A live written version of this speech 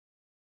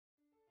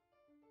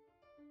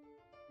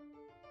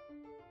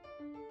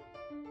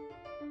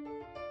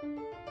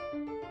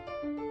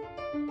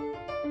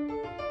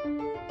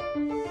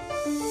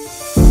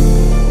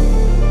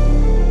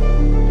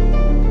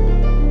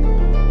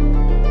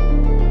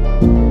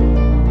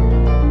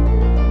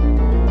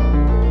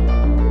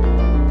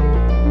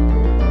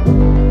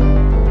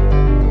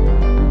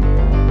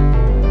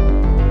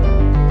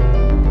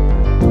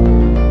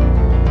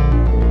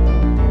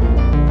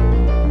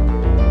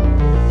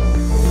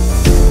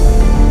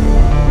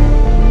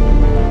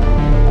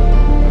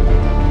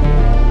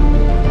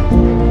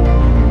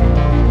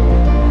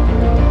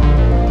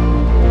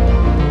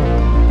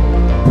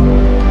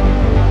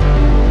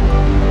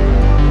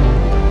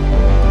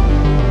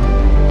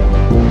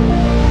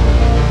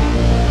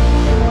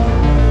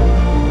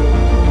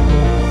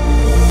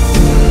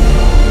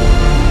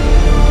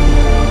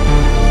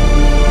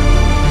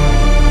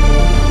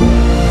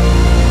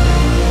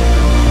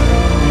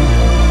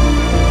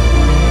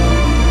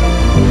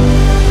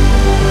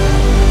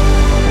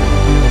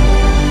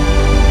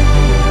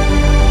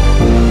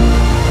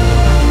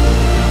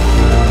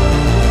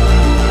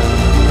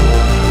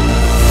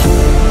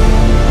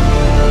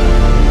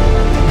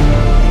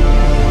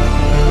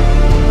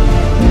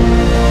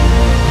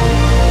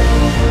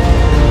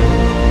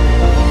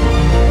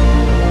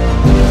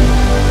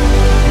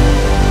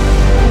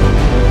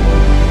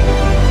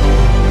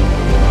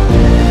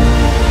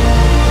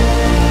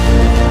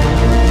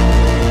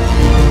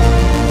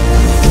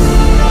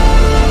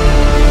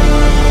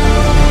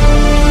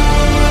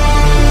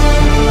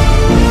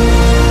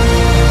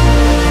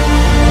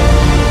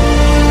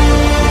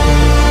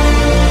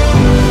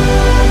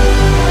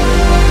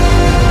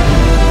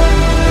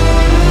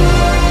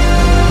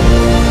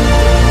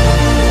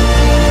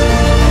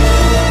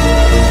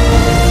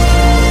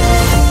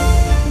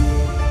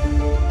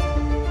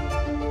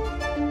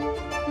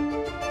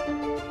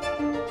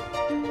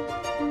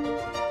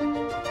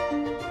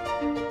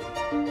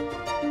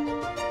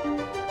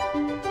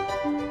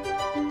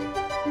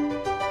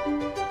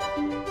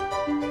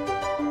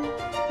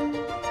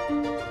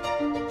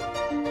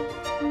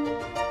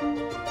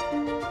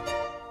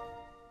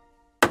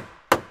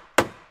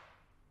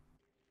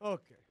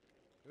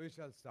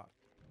shall start.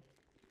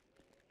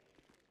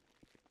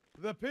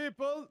 The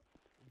People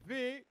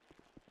v.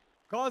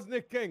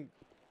 Cozney King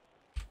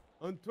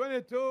on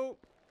 22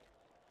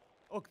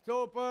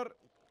 October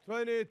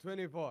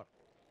 2024,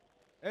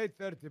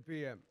 8:30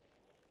 p.m.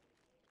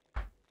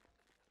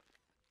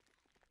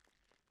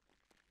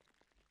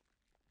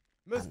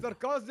 Mr.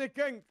 Cozney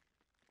King,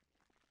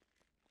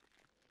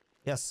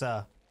 Yes,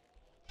 sir.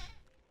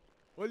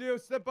 will you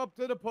step up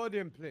to the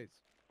podium, please?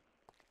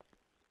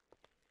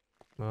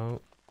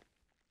 Well,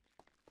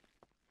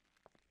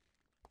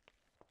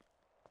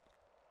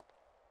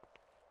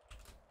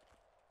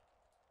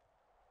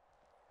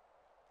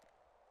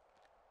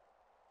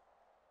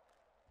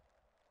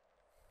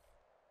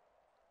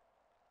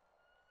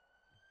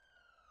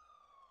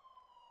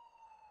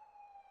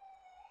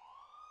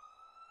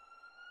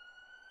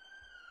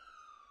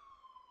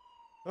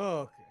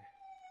 Okay.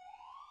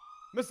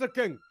 Mr.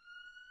 King,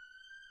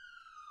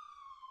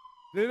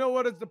 do you know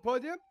what is the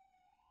podium?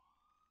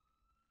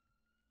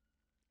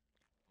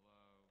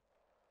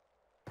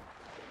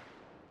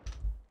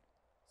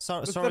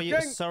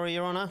 King? Sorry,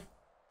 Your Honor.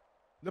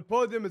 The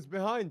podium is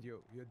behind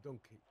you, you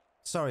donkey.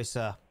 Sorry,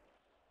 sir.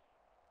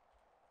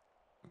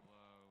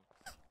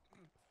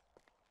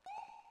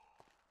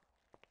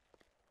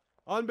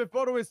 And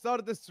before we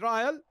start this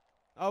trial,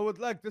 I would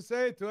like to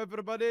say to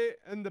everybody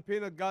in the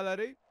peanut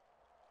gallery,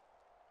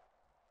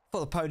 I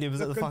thought the podium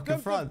was at the fucking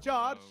front.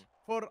 charge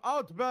for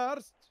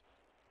outbursts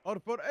or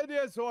for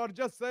idiots who are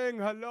just saying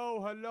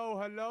hello, hello,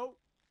 hello.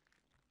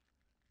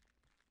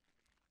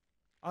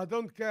 I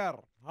don't care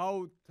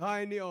how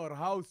tiny or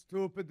how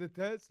stupid it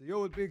is. You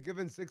will be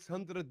given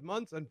 600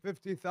 months and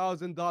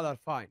 $50,000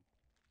 fine.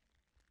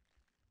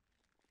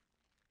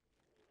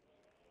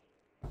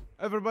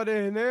 Everybody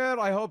in here,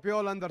 I hope you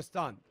all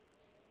understand.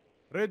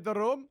 Read the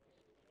room.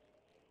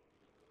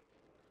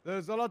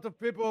 There's a lot of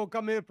people who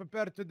come here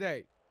prepared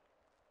today.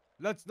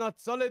 Let's not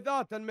sully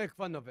that and make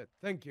fun of it.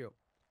 Thank you.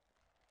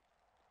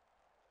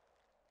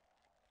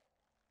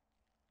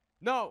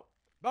 Now,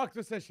 back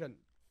to session.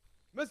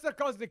 Mr.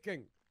 Cozney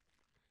King,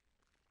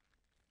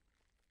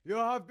 you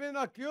have been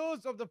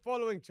accused of the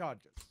following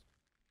charges.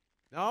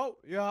 Now,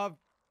 you have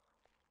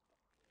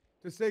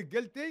to say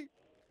guilty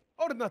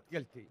or not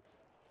guilty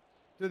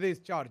to these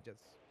charges.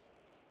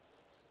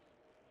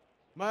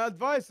 My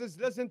advice is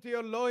listen to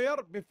your lawyer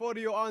before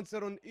you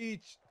answer on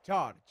each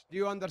charge. Do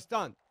you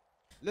understand?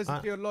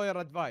 Listen to your lawyer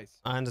advice.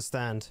 I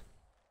understand.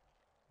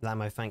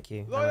 Lamo, thank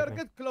you. Lawyer,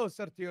 get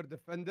closer to your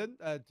defendant,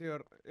 thank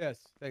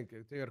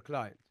you, to your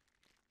client,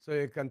 so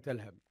you can tell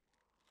him.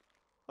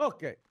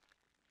 Okay.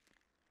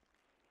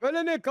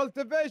 Felony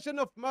cultivation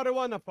of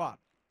marijuana farm.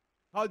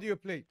 How do you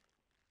plead?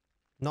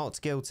 Not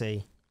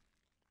guilty.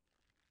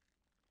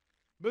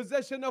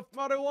 Possession of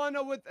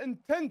marijuana with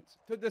intent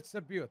to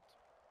distribute.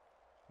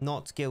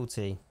 Not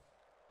guilty.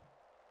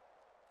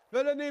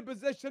 Felony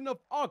possession of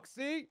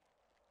oxy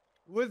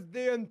with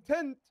the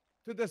intent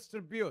to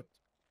distribute.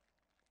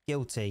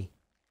 Guilty.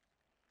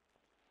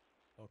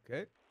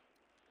 Okay.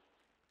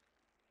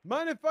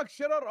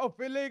 Manufacturer of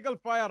illegal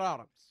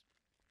firearms.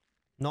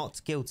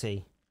 Not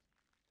guilty.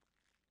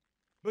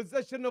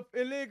 Possession of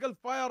illegal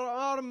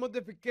firearm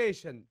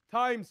modification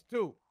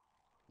 ×2.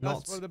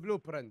 That's for the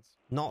blueprints.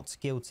 Not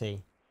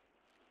guilty.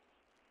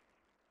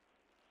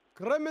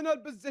 Criminal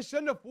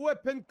possession of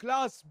weapon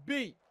class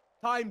B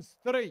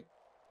 ×3.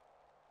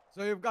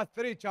 So you've got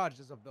 3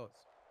 charges of those.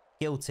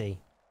 Guilty.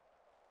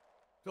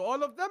 To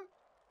all of them?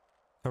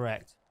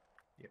 Correct.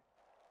 Yep.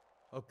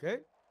 Okay.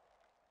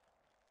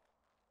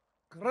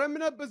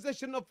 Criminal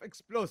possession of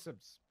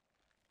explosives.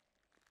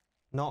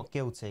 Not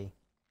guilty.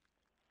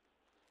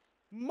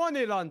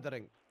 Money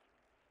laundering.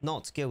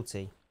 Not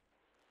guilty.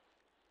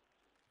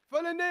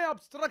 Felony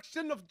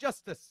obstruction of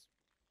justice.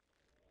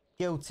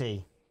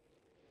 Guilty.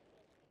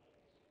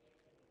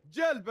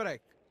 Jailbreak.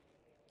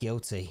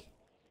 Guilty.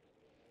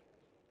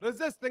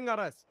 Resisting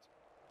arrest.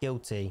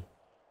 Guilty.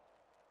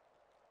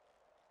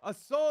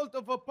 Assault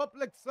of a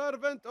public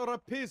servant or a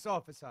peace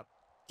officer.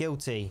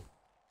 Guilty.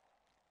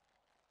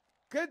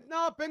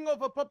 Kidnapping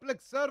of a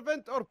public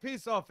servant or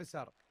peace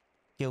officer.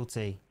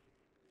 Guilty.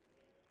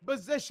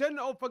 Possession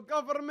of a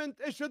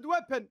government-issued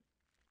weapon.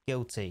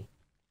 Guilty.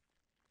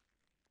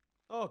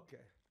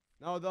 Okay.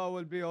 Now that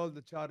will be all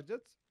the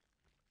charges.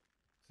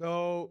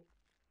 So,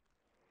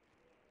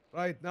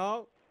 right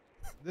now,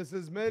 this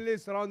is mainly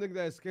surrounding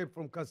the escape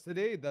from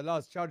custody. The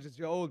last charges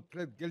you all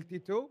pled guilty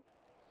to.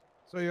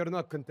 So you're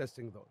not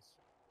contesting those.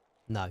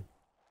 No.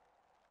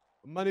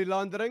 Money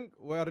laundering,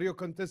 were you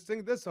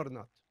contesting this or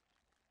not?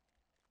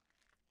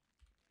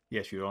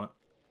 Yes, Your Honor.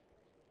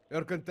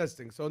 You're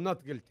contesting, so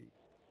not guilty.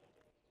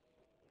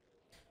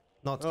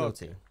 Not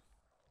guilty.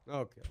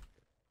 Okay.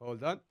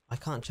 Hold on. I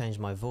can't change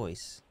my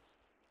voice.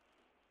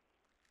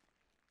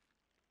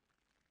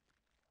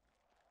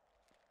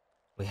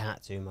 We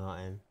had to,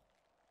 Martin.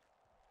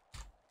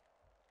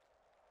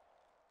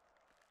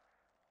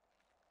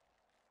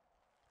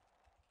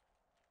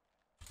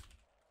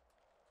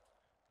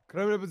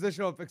 Criminal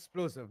possession of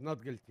explosive,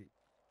 not guilty.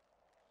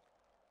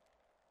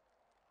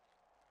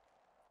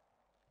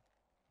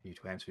 you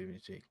to answer if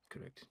it's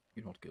correct.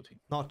 You're not guilty.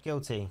 Not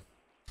guilty.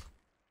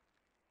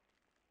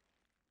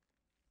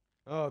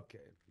 Okay.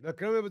 The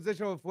criminal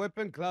possession of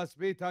weapon class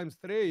B times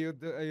 3.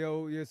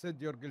 You said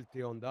you're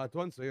guilty on that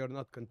one, so you're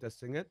not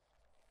contesting it.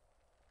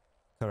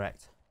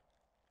 Correct.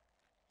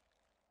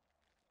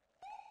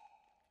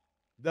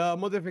 The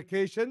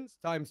modifications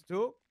times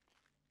 2.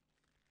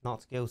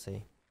 Not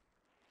guilty.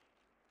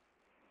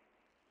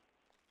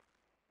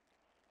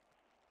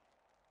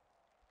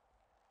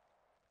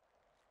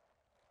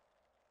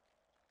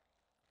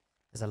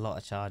 There's a lot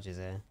of charges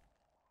here.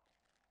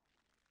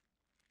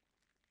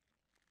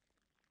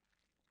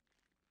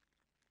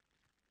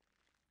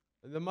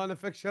 The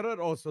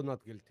manufacturer also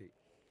not guilty.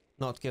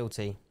 Not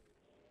guilty.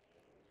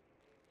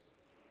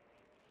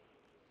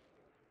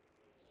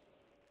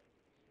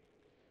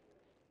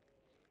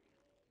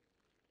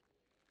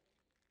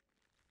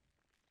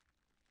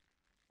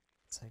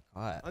 So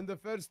quiet. And the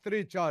first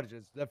 3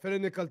 charges: the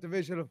felony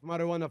cultivation of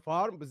marijuana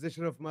farm,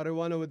 possession of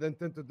marijuana with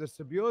intent to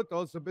distribute,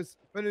 also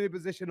felony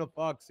possession of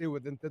oxy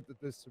with intent to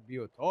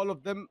distribute. All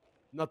of them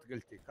not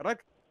guilty,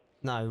 correct?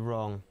 No,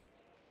 wrong.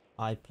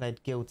 I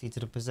pled guilty to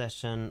the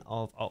possession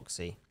of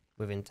oxy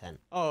with intent.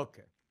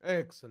 Okay,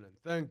 excellent.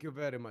 Thank you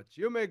very much.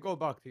 You may go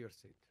back to your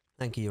seat.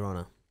 Thank you, Your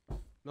Honor.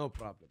 No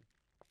problem.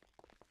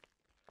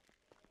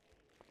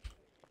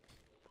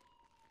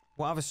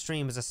 What other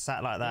streamers are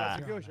sat like that?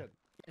 Prosecution.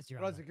 Yes, Your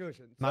Honor.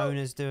 Prosecution.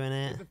 Mona's doing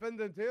The it.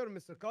 defendant here,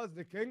 Mr.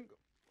 Cozney King,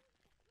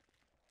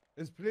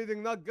 is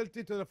pleading not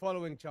guilty to the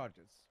following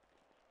charges: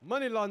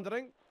 money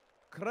laundering,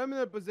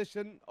 criminal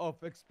possession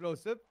of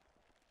explosive,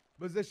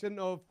 possession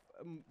of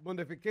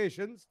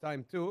modifications,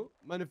 time 2,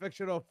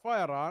 manufacture of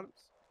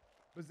firearms,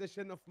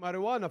 possession of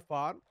marijuana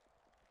farm,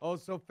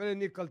 also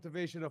felony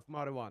cultivation of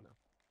marijuana.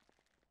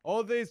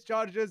 All these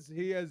charges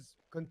he is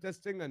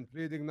contesting and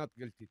pleading not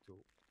guilty to.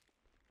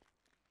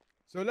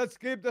 So let's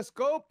keep the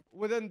scope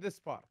within this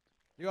part.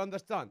 You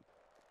understand?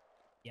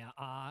 Yeah,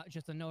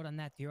 just a note on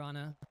that, Your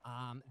Honor.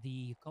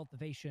 The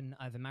cultivation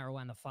of a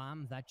marijuana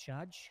farm, that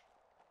charge,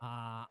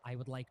 I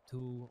would like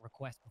to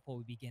request before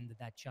we begin that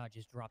that charge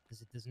is dropped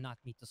as it does not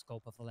meet the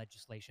scope of the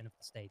legislation of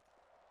the state.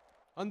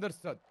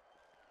 Understood.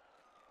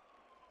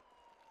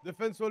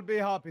 Defense will be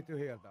happy to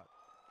hear that.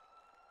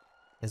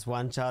 Is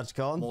one charge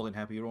gone? More than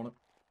happy, Your Honor.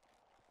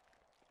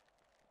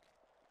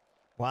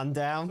 One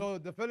down. So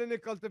the felony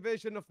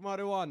cultivation of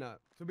marijuana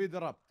to be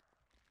dropped.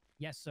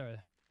 Yes, sir.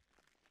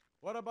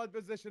 What about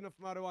possession of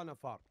marijuana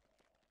farm?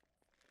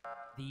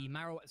 The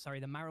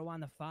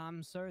marijuana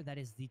farm, sir, that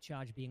is the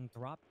charge being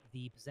dropped.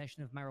 The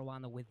possession of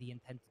marijuana with the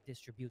intent to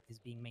distribute is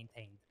being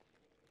maintained.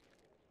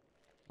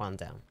 One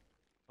down.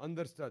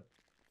 Understood.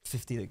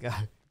 50 to go.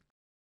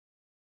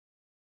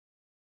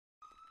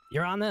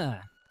 Your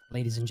Honor,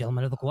 ladies and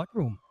gentlemen of the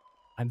courtroom,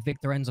 I'm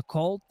Victor Enzo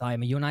Colt. I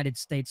am a United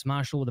States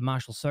Marshal with the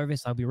Marshal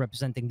Service. I'll be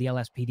representing the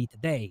LSPD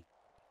today,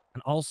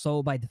 and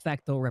also by de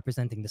facto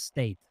representing the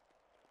state.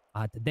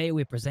 Today,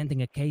 we're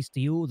presenting a case to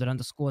you that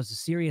underscores the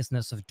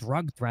seriousness of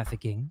drug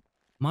trafficking,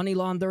 money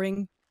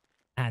laundering,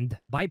 and,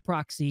 by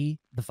proxy,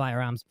 the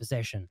firearms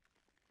possession.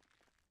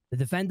 The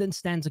defendant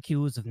stands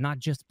accused of not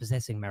just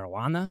possessing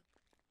marijuana,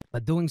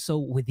 but doing so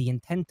with the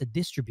intent to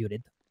distribute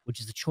it, which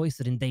is a choice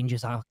that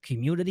endangers our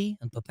community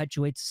and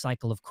perpetuates a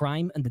cycle of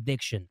crime and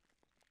addiction.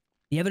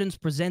 The evidence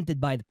presented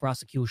by the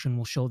prosecution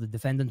will show the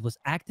defendant was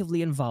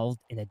actively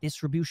involved in a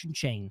distribution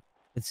chain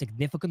with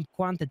significant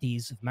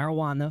quantities of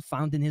marijuana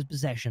found in his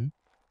possession,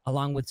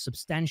 along with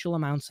substantial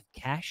amounts of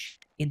cash,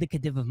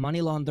 indicative of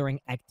money laundering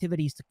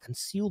activities to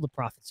conceal the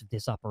profits of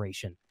this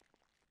operation.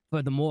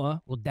 Furthermore,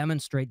 will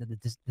demonstrate that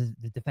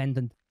the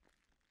defendant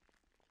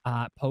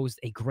posed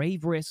a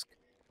grave risk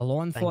to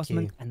law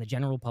enforcement and the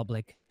general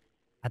public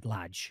at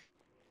large.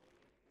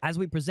 As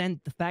we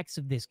present the facts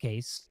of this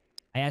case,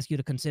 I ask you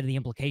to consider the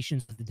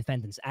implications of the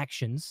defendant's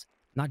actions,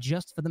 not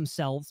just for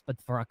themselves,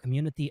 but for our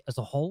community as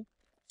a whole.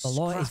 The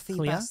law is Scruffy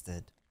clear.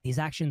 bastard. These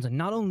actions are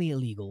not only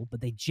illegal,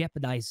 but they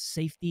jeopardize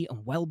safety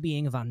and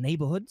well-being of our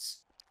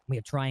neighborhoods. We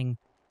are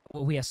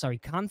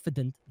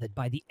confident that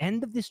by the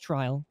end of this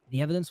trial,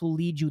 the evidence will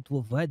lead you to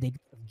a verdict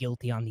of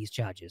guilty on these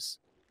charges.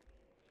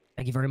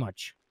 Thank you very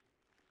much.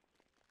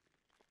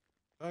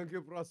 Thank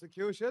you,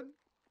 prosecution.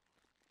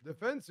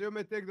 Defense, you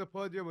may take the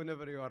podium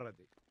whenever you are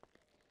ready.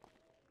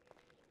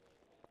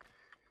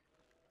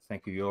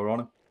 Thank you, Your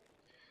Honor.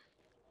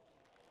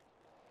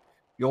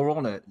 Your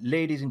Honor,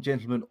 ladies and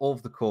gentlemen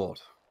of the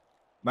court,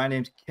 my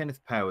name's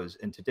Kenneth Powers,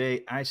 and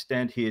today I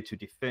stand here to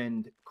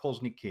defend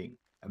Cozney King,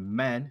 a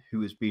man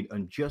who has been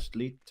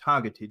unjustly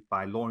targeted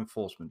by law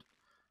enforcement.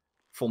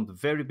 From the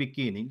very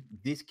beginning,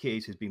 this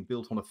case has been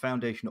built on a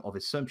foundation of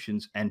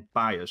assumptions and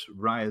bias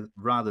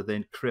rather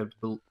than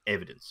credible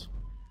evidence.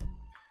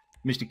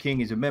 Mr. King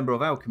is a member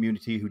of our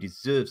community who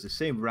deserves the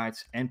same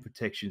rights and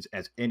protections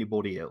as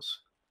anybody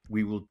else.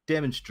 We will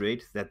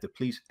demonstrate that the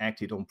police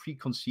acted on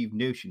preconceived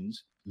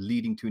notions,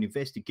 leading to an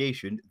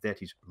investigation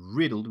that is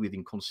riddled with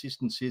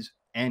inconsistencies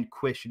and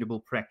questionable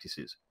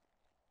practices.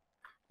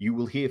 You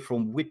will hear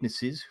from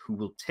witnesses who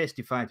will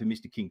testify to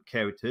Mr. King's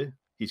character,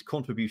 his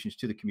contributions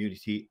to the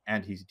community,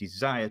 and his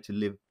desire to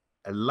live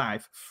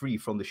alive, free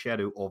from the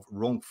shadow of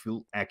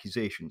wrongful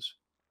accusations.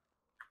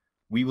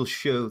 We will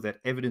show that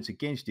evidence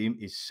against him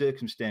is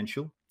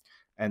circumstantial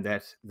and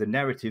that the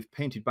narrative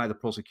painted by the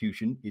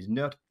prosecution is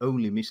not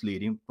only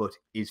misleading, but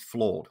is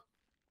flawed.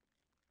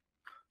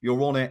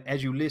 Your Honor,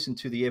 as you listen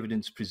to the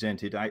evidence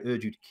presented, I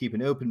urge you to keep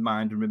an open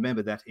mind and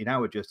remember that in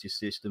our justice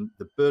system,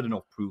 the burden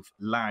of proof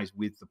lies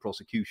with the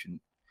prosecution.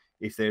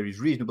 If there is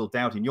reasonable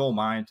doubt in your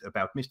mind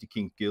about Mr.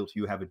 King's guilt,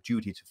 you have a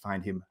duty to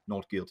find him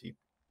not guilty.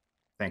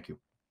 Thank you.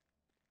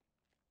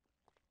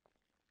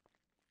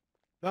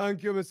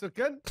 Thank you, Mr.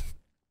 Ken.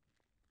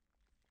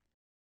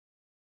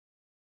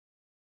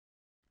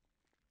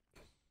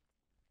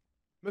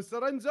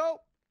 Mr. Renzo,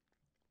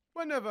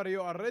 whenever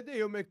you are ready,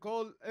 you may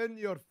call in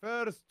your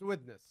first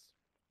witness.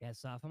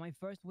 Yes, for my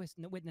first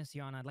witness,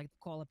 Your Honor, I'd like to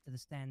call up to the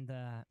stand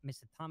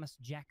Mr. Thomas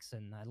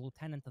Jackson,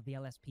 Lieutenant of the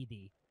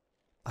LSPD.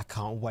 I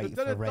can't wait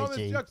Lieutenant for Thomas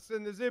Reggie.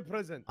 Jackson, is he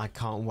present? I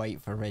can't wait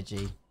for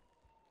Reggie.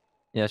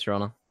 Yes, Your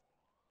Honor.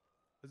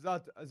 Is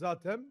that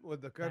him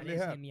with the curly That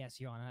is hair? him, yes,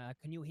 Your Honor.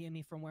 Can you hear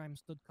me from where I'm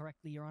stood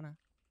correctly, Your Honor?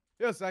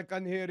 Yes, I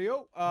can hear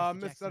you. Mr.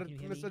 Jackson, can you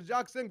hear me? Mr.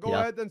 Jackson, go Yeah.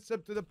 ahead and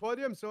step to the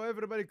podium so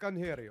everybody can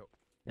hear you.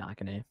 Yeah, I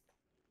can hear.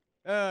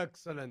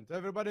 Excellent.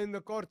 Everybody in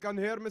the court can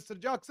hear Mr.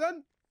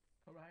 Jackson?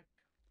 Correct.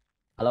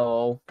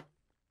 Hello.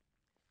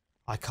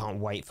 I can't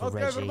wait for Okay,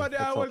 Reggie. everybody,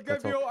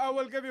 Let's talk. I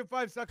will give you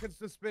 5 seconds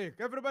to speak.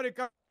 Everybody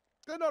can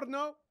or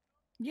no?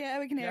 Yeah,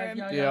 we can hear him.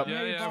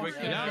 Yeah, we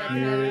can.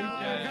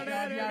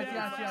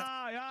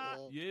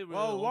 Yeah,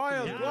 Oh,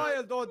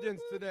 wild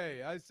audience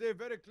today. I say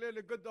very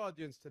clearly good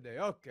audience today.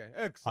 Okay,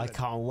 I excellent.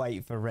 can't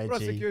wait for Reggie.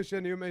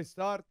 Prosecution, you may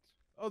start.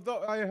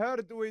 Although I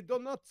heard we do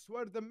not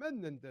swear the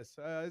men in this.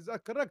 Is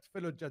that correct,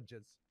 fellow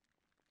judges?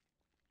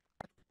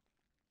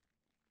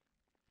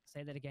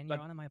 Say that again, But-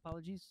 Your Honor. My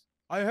apologies.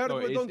 I heard No,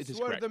 we it don't is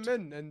swear the correct.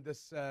 men in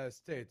this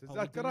state. Is Oh, we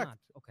that do correct? not.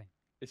 Okay,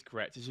 It's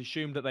correct. It's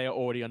assumed that they are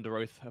already under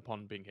oath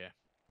upon being here.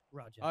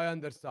 Roger. I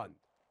understand.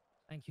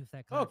 Thank you for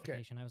that Okay.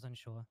 clarification. I was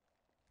unsure.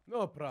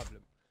 No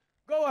problem.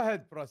 Go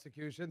ahead,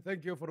 prosecution.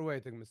 Thank you for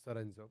waiting, Mr.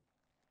 Enzo.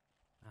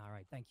 All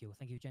right, thank you.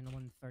 Thank you,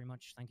 gentlemen, very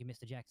much. Thank you,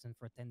 Mr. Jackson,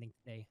 for attending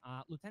today.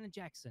 Lieutenant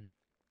Jackson,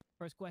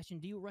 first question.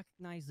 Do you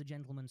recognize the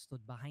gentleman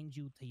stood behind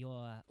you to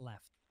your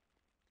left?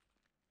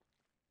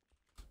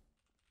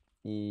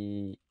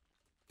 The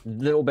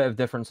little bit of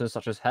differences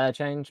such as hair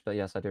change, but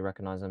yes, I do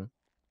recognize him.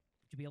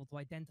 Would you be able to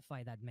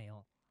identify that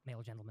male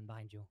gentleman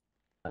behind you?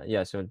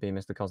 Yes, it would be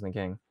Mr. Cozney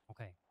King.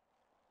 Okay.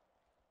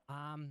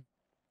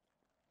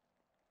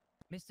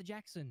 Mr.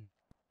 Jackson,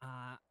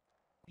 were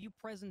you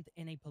present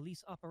in a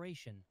police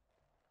operation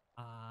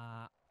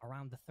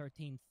around the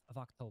 13th of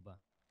October?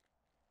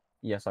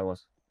 Yes, I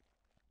was.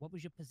 What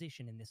was your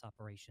position in this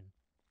operation?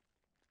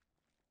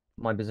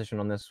 My position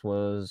on this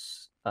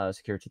was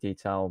security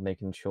detail,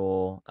 making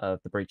sure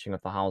the breaching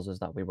of the houses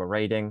that we were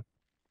raiding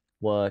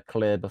were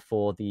clear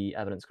before the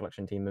evidence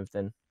collection team moved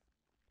in.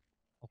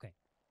 Okay.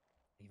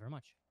 Thank you very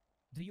much.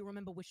 Do you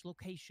remember which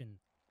location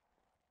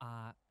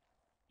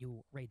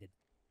you raided?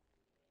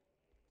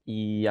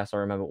 Yes, I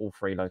remember all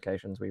 3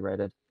 locations we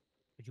raided.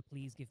 Could you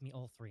please give me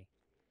all 3?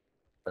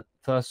 The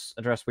first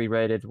address we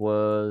raided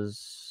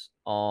was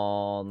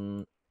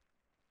on, I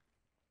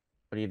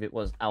believe it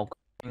was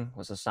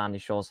was a Sandy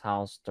Shores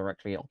house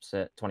directly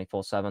opposite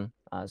 24/7.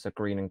 It's a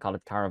green and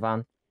coloured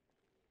caravan.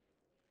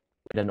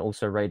 We then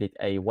also raided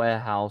a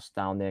warehouse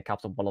down near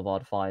Capitol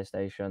Boulevard Fire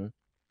Station.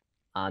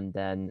 And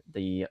then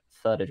the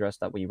third address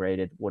that we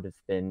raided would have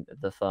been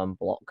the firm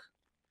block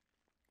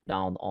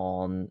down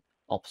on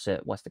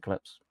opposite West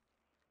Eclipse.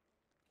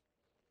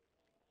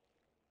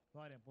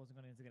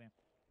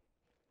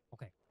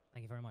 Okay,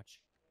 thank you very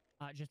much.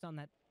 Just on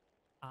that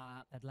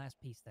that last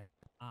piece there.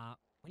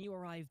 When you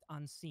arrived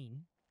on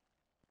scene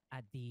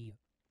at the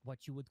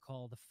what you would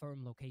call the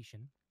firm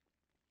location,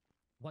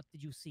 what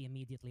did you see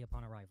immediately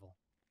upon arrival?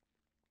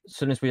 As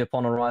soon as we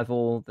upon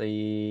arrival,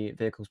 the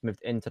vehicles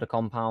moved into the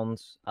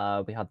compound.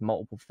 We had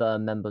multiple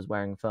firm members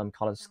wearing firm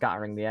colours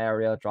scattering the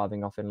area,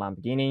 driving off in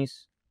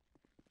Lamborghinis.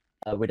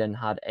 We then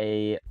had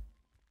a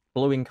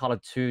blue and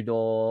coloured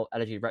 2-door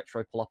LG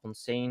Retro pull up on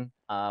scene,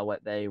 where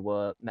they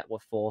were met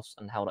with force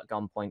and held at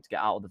gunpoint to get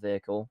out of the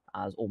vehicle,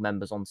 as all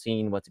members on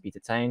scene were to be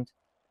detained.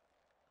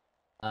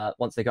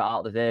 Once they got out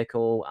of the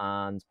vehicle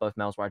and both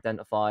males were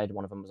identified,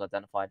 one of them was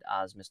identified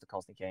as Mr.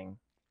 Cozney King.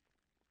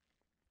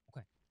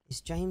 Is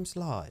James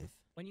live?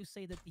 When you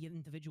say that the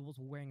individuals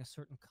were wearing a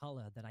certain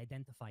color that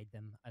identified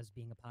them as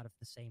being a part of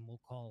the same, we'll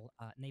call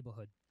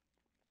neighborhood.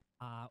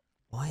 Why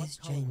What is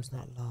colour was James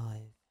that? not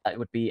live? It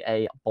would be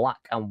a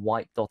black and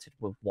white dotted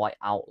with white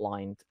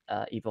outlined,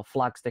 either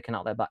flag sticking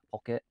out their back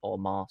pocket or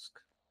mask.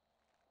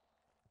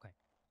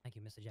 Thank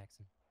you, Mr.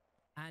 Jackson.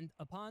 And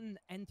upon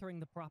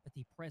entering the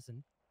property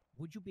present,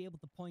 would you be able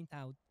to point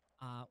out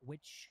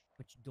which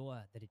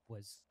door that it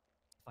was?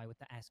 If I were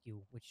to ask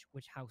you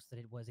which house that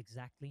it was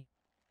exactly.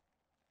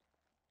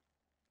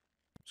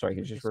 Sorry,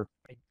 You could you could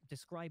just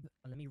describe.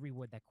 Let me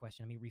reword that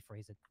question. Let me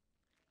rephrase it.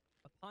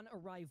 Upon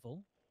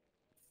arrival,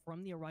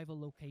 from the arrival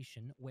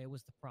location, where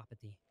was the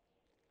property?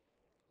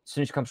 As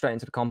soon as you come straight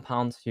into the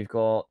compound, you've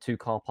got 2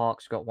 car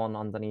parks. You've got one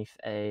underneath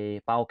a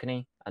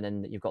balcony, and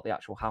then you've got the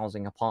actual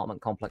housing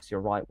apartment complex to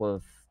your right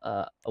with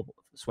a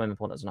swimming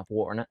pool that doesn't have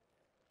water in it.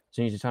 As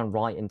soon as you turn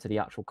right into the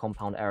actual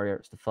compound area,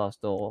 it's the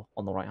first door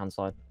on the right-hand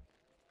side.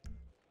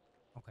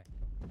 Okay.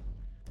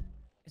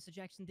 Mr.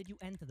 Jackson, did you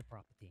enter the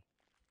property?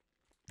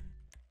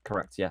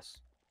 Correct, yes.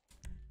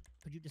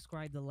 Could you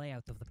describe the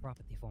layout of the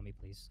property for me,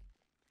 please?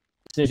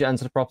 As soon as you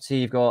enter the property,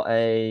 you've got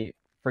a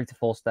 3 to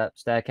 4 step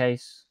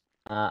staircase,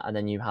 and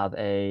then you have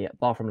a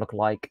bathroom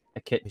look-alike, a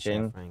Michelle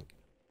kitchen, Frank.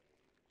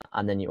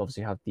 and then you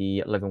obviously have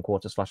the living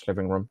quarter /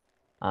 living room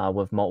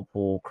with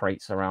multiple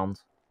crates around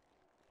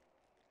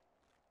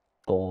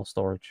for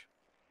storage.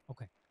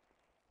 Okay.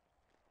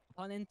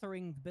 Upon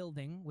entering the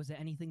building, was there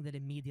anything that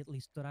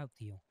immediately stood out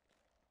to you?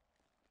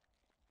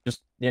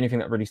 Just the only thing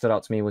that really stood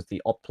out to me was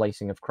the odd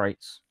placing of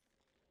crates.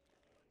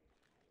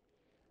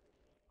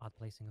 Odd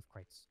placing of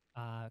crates.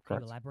 Could you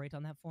Correct. elaborate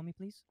on that for me,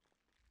 please?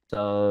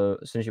 So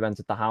as soon as you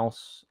entered the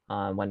house,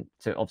 went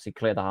to obviously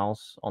clear the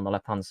house, on the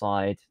left-hand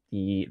side,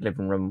 the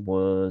living room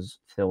was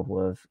filled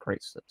with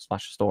crates /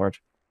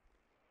 storage.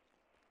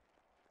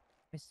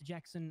 Mr.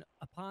 Jackson,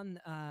 upon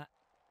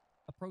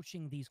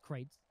approaching these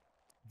crates,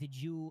 did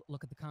you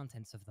look at the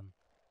contents of them?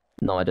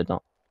 No, I did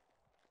not.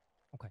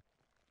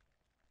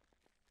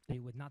 So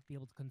you would not be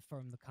able to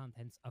confirm the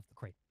contents of the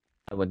crate.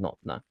 I would not,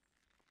 no.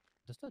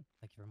 Understood.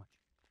 Thank you very much.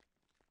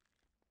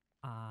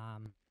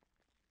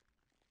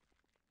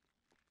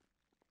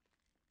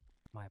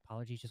 My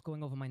apologies. Just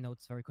going over my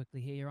notes very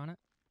quickly here, Your Honor.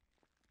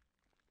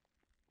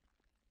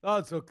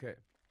 That's okay.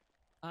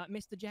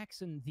 Mr.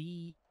 Jackson,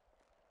 the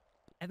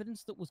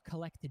evidence that was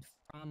collected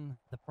from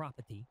the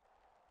property,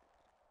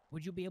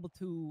 would you be able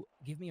to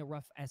give me a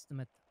rough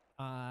estimate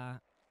of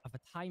a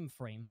time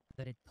frame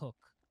that it took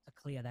to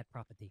clear that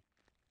property?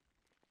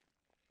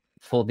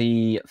 For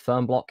the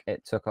firm block,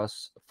 it took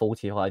us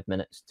 45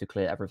 minutes to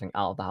clear everything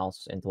out of the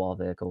house into our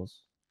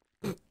vehicles.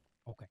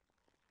 Okay.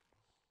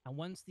 And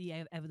once the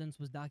evidence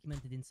was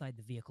documented inside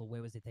the vehicle,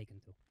 where was it taken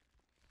to?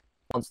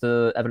 Once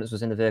the evidence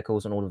was in the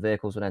vehicles and all the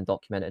vehicles were then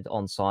documented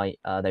on site,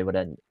 they were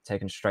then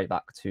taken straight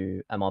back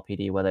to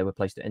MRPD where they were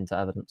placed into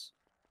evidence.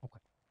 Okay.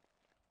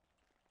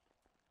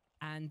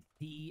 And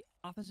the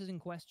officers in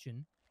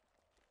question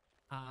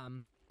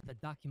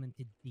that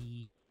documented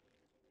the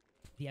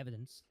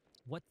evidence,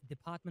 what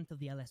department of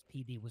the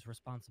LSPD was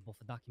responsible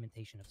for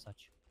documentation of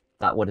such?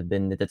 That would have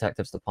been the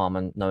detectives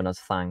department known as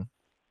Thang.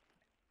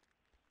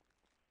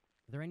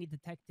 Are there any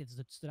detectives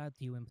that stood out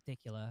to you in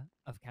particular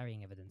of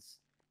carrying evidence?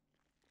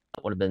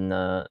 That would have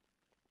been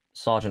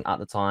Sergeant at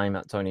the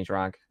time, Tony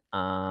Drag,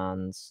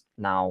 and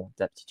now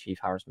Deputy Chief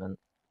Harrisman.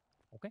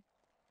 Okay.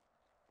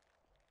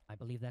 I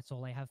believe that's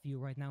all I have for you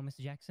right now,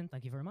 Mr. Jackson.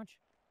 Thank you very much.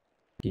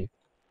 Thank you.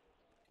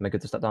 Am I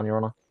good to step down, Your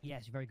Honor?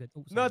 Yes, very good.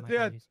 Oh, sorry, Not my yet.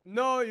 apologies.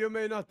 No, you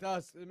may not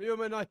ask. You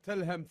may not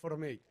tell him for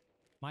me.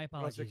 My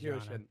apologies, Your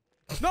Honor.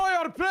 Prosecution. Know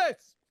your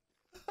place.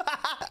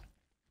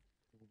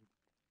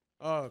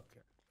 Okay.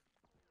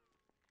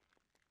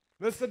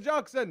 Mr.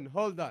 Jackson,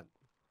 hold on.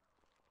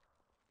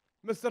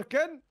 Mr.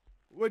 Ken,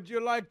 would you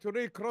like to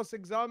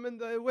re-cross-examine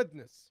the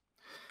witness?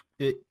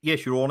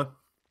 Yes, Your Honor.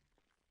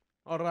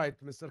 All right,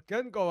 Mr.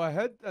 Ken, go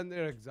ahead and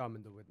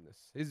re-examine the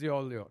witness. He's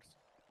all yours.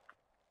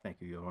 Thank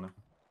you, Your Honor.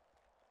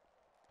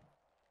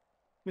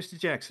 Mr.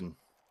 Jackson.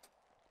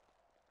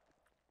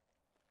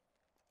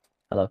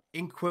 Hello.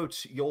 In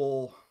quotes,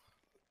 you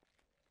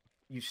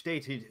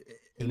stated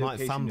a You might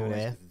location fumble known as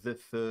here. the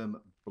firm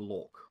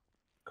block.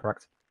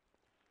 Correct.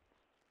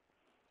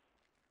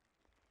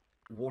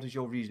 What is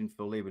your reason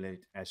for labeling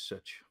it as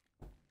such?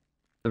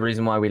 The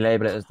reason why we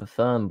label it as the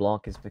firm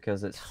block is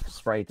because it's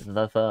sprayed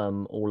the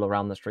firm all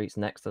around the streets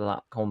next to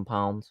that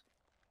compound.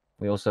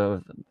 We also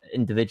have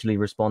individually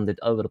responded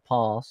over the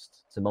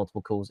past to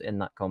multiple calls in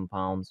that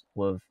compound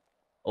with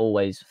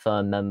always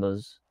firm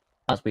members,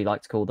 as we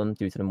like to call them,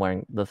 due to them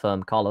wearing the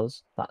firm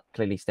colours that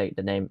clearly state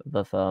the name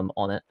the firm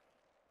on it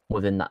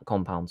within that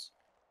compound.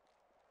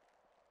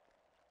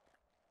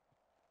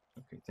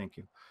 Okay, thank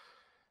you.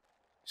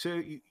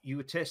 So you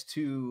attest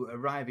to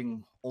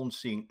arriving on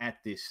scene at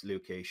this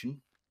location,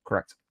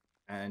 Correct.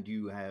 and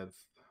you have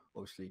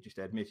obviously just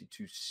admitted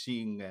to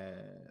seeing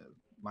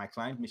my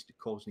client, Mr.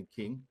 Cozney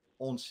King,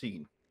 on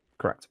scene.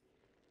 Correct.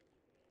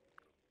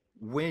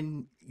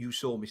 When you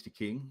saw Mr.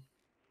 King,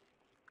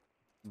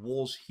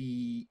 was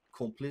he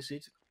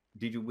complicit?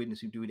 Did you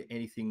witness him doing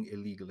anything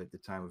illegal at the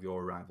time of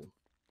your arrival?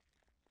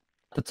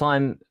 The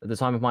time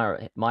of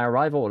my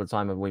arrival, or the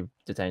time of we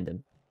detained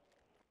him?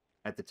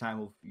 At the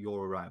time of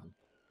your arrival.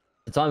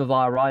 The time of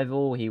our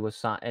arrival, he was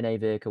sat in a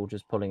vehicle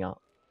just pulling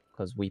up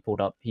because we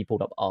pulled up. He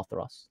pulled up after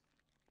us.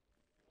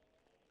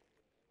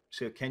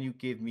 So can you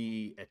give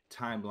me a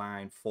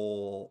timeline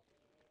for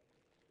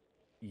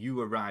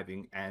you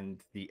arriving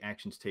and the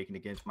actions taken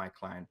against my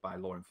client by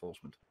law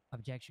enforcement?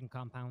 Objection,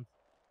 compound.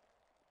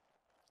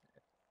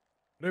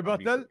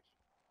 Rebuttal.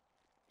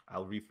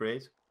 I'll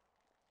rephrase.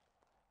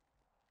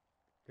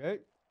 Okay.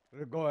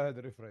 Go ahead,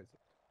 rephrase it.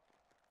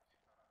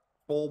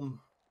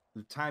 From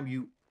the time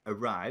you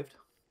arrived,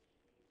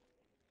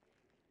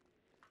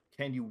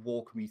 can you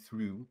walk me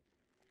through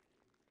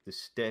the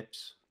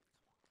steps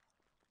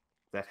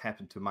that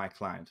happened to my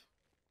client?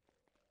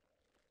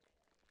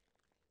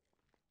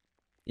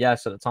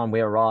 Yes, at the time we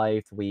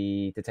arrived,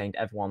 we detained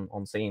everyone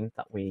on scene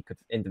that we could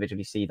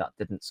individually see that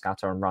didn't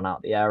scatter and run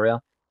out the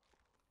area.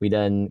 We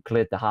then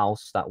cleared the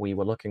house that we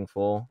were looking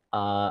for,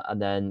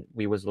 and then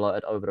we was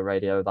alerted over the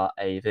radio that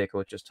a vehicle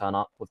had just turned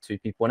up with 2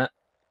 people in it.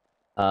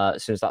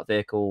 As soon as that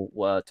vehicle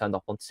were turned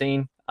up on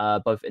scene,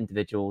 both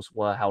individuals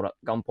were held at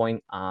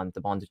gunpoint and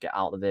demanded to get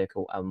out of the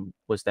vehicle and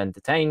was then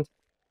detained,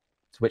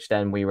 to which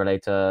then we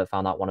later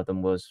found out one of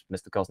them was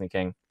Mr. Cozney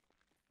King,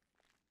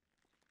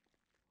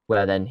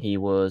 where then he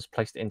was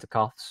placed into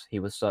cuffs, he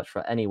was searched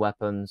for any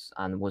weapons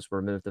and was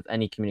removed of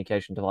any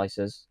communication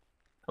devices,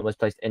 and was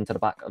placed into the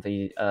back of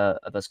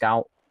a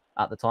scout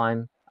at the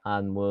time,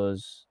 and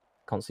was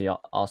constantly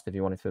asked if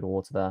he wanted food or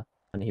water there,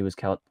 and he was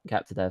kept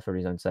there for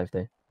his own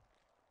safety.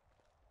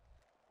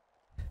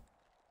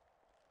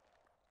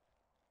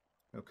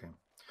 Okay.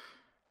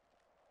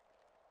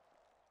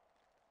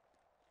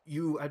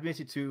 You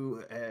admitted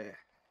to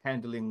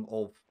handling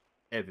of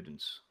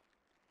evidence.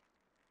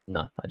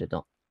 No, I did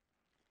not.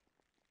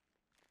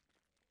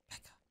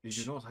 Did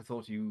you not? I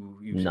thought you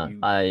No,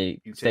 I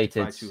you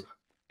stated testified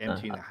to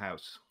emptying the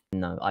house.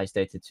 no. I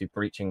stated to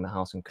breaching the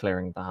house and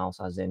clearing the house,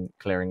 as in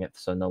clearing it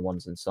so no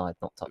one's inside,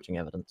 not touching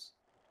evidence.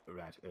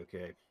 Right.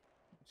 Okay.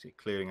 See,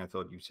 clearing. I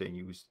thought you were saying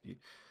you was.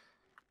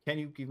 Can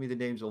you give me the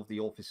names of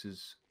the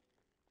officers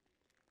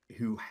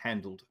who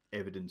handled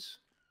evidence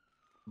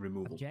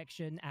removal?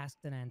 Objection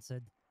asked and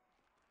answered.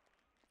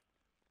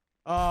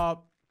 That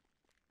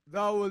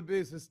will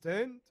be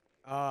sustained.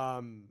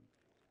 That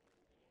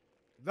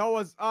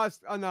was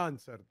asked and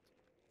answered.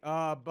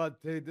 But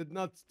he did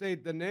not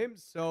state the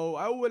names, so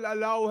I will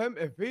allow him.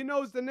 If he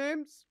knows the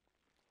names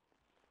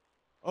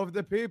of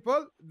the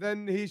people,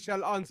 then he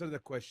shall answer the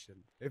question.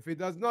 If he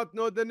does not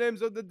know the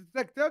names of the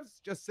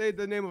detectives, just say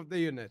the name of the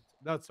unit.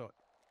 That's all.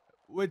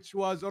 Which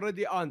was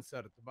already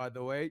answered, by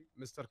the way,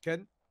 Mr.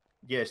 Ken.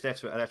 Yes,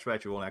 that's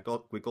right, Your Honor.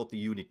 We got the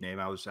unit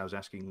name. I was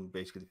asking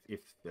basically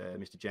if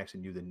Mr.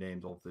 Jackson knew the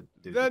names of the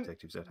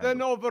detectives that Then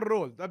handled.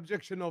 overruled.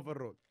 Objection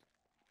overruled.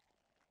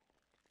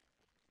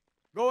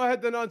 Go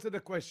ahead and answer the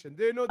question.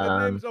 Do you know the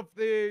names of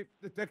the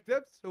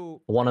detectives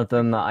who? One of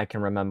them that I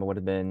can remember would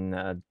have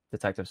been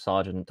Detective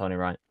Sergeant Tony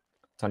Wright.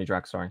 Tony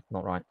Drag, sorry,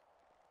 not Wright.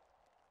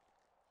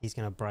 He's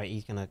gonna break.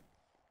 He's gonna.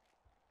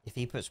 If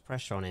he puts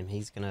pressure on him,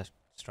 he's gonna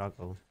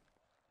struggle.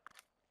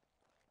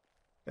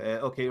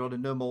 Okay, Your Honor.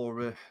 No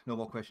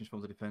more questions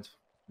from the defense,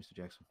 Mr.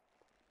 Jackson.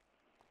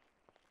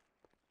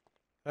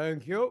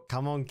 Thank you.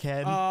 Come on,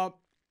 Ken.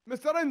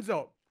 Mr.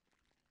 Enzo,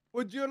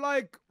 would you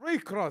like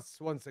recross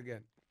once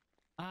again?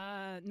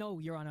 No,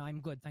 Your Honor, I'm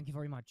good. Thank you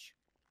very much.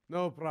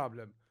 No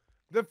problem.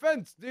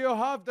 Defense, do you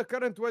have the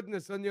current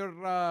witness on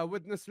your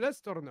witness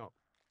list or no?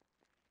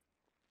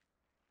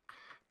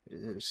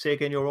 Say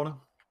again, Your Honor.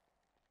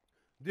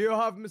 Do you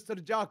have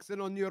Mr.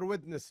 Jackson on your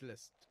witness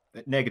list?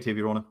 Negative,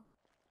 Your Honor.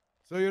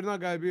 So you're not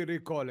going to be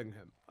recalling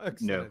him.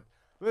 Excellent.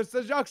 No.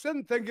 Mr.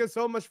 Jackson, thank you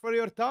so much for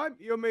your time.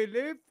 You may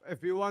leave.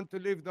 If you want to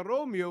leave the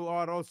room, you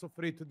are also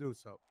free to do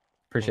so.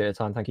 Appreciate your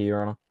time. Thank you,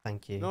 Your Honor.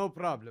 Thank you. No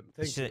problem.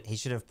 Thank you. He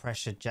should have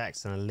pressured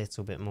Jackson a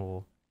little bit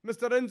more.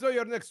 Mr. Enzo,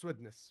 your next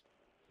witness.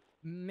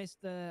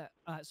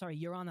 Sorry,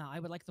 Your Honor, I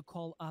would like to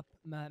call up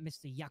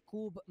Mr.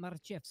 Jakub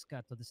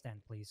Marchewska to the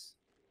stand, please.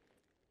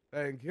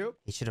 Thank you.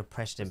 He should have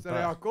pressured him.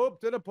 Mr. Jakub,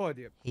 to the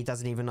podium. He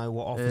doesn't even know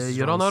what officers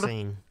Your are on Honor,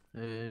 scene.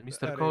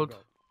 Mr. Cold.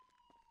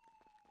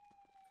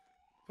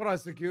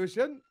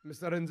 Prosecution,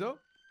 Mr. Enzo,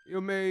 you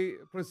may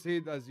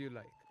proceed as you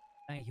like.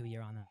 Thank you,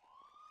 Your Honor.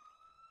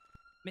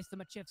 Mr.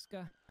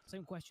 Machevska,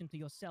 same question to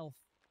yourself.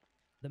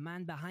 The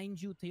man behind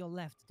you to your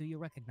left, do you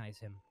recognize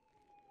him?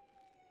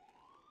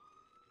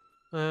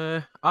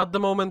 At the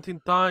moment in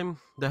time,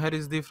 the hair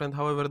is different.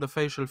 However, the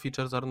facial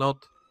features are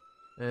not.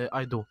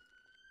 I do.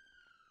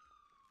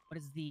 What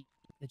is the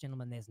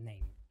gentleman's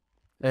name?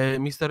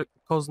 Mr.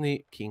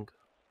 Cozney King.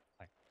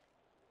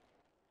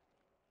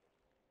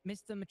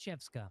 Mr.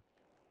 Machevska,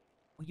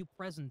 were you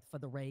present for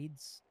the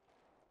raids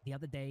the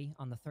other day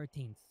on the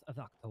 13th of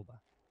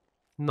October?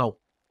 No.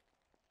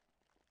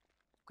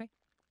 Okay.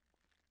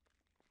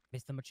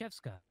 Mr.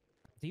 Machevska,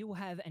 do you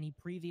have any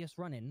previous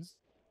run-ins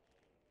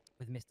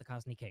with Mr.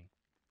 Cozney King?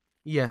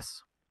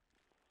 Yes.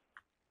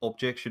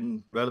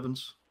 Objection,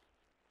 relevance.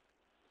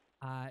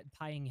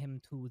 Tying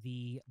him to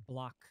the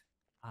block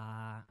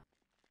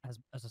as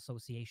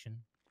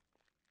association.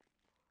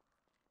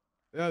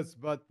 Yes,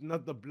 but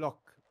not the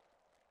block.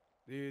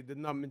 You did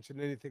not mention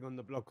anything on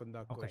the block on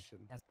that question.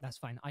 That's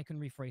fine. I can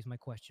rephrase my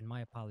question.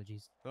 My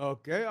apologies.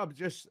 Okay,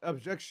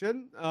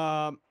 objection.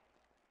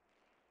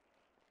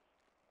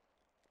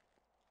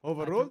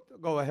 Overruled.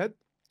 Go ahead.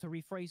 To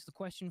rephrase the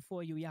question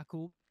for you,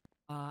 Jakub,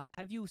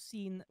 have you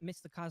seen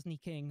Mr. Cozney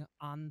King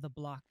on the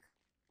block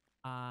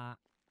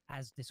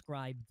as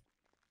described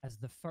as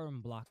the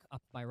firm block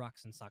up by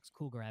Rocks and Socks,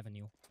 Cougar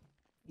Avenue?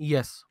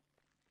 Yes.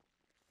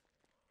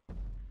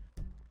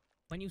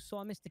 When you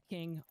saw Mr.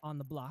 King on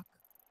the block,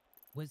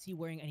 was he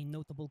wearing any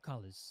notable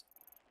colors?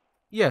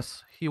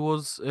 Yes, he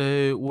was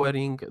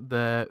wearing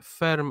the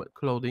firm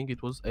clothing.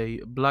 It was a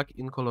black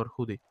in color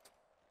hoodie.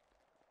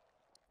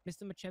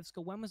 Mr.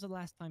 Machevska, when was the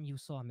last time you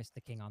saw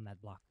Mr. King on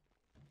that block?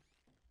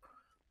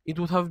 It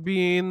would have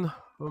been,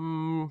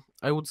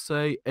 I would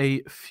say,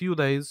 a few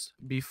days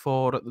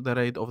before the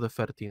raid of the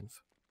 13th.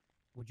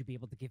 Would you be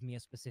able to give me a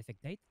specific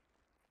date?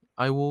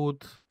 I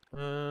would,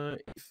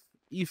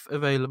 if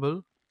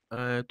available,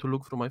 to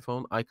look through my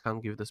phone. I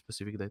can't give the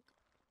specific date.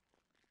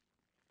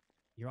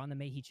 Your Honor,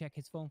 may he check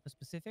his phone for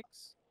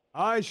specifics?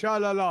 I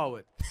shall allow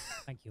it.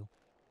 Thank you.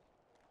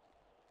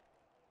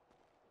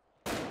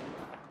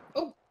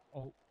 Oh.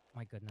 Oh,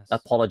 my goodness.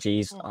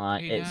 Apologies.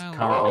 It's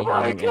currently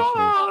having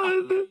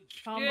issues.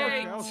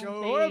 Okay,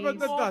 whoever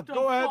did that,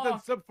 go ahead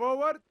and step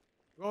forward.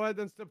 Go ahead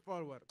and step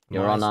forward.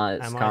 Your Honor,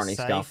 it's Am I currently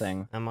safe?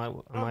 scuffing. Am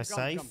I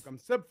safe? Come.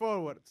 Step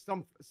forward.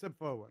 Step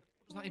forward.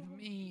 What does that even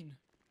mean?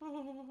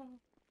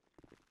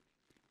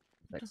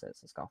 Fix it,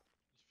 it's a scuff.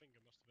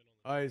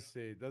 I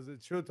see. Does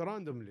it shoot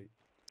randomly?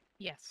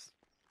 Yes.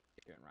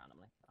 Doing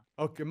randomly.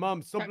 Okay,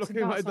 Mom, stop Jackson looking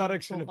in my Garson,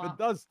 direction. saw If it that.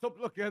 does, stop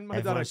looking in my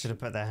Everyone should direction. have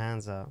put their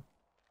hands up.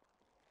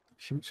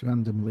 Shoots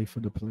randomly for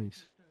the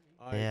police.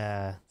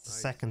 Yeah, it's the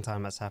second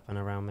time that's happened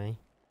around me.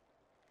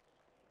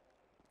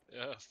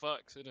 Yeah,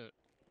 facts, innit?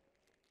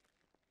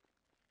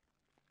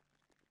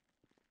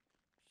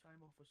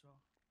 Same officer.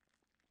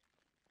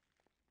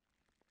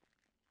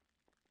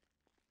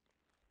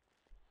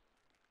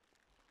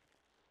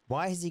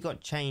 Why has he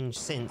got changed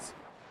since?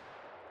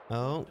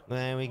 Oh,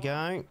 there we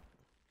go.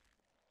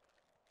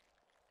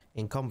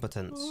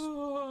 Incompetence.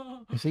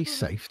 Is he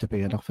safe to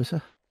be an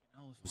officer?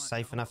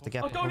 Safe enough to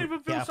get, I don't even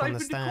feel get up on safe the in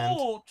the stand.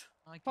 court.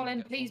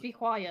 Colin, please be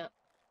quiet.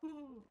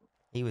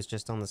 He was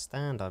just on the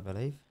stand, I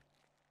believe.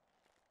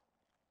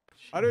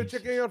 Are you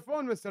checking your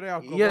phone, Mr.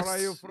 Yacob? Yes, Or are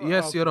you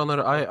yes, Your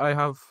Honor. I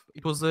have.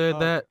 It was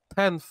the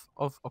 10th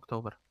of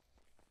October.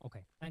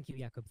 Okay, thank you,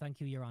 Jakob. Thank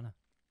you, Your Honor.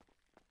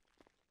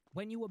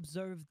 When you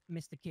observed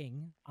Mr.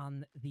 King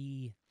on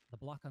the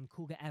block on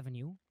Cougar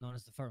Avenue, known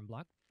as the Firm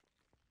Block,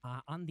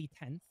 on the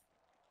 10th,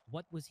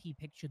 what was he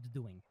pictured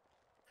doing?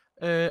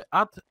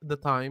 At the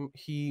time,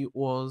 he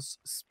was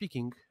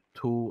speaking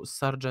to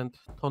Sergeant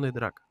Tony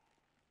Drag.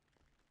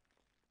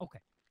 Okay.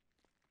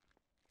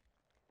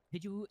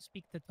 Did you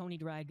speak to Tony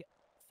Drag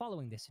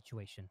following this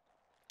situation?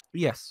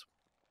 Yes,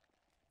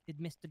 Did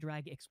Mr.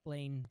 Drag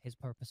explain his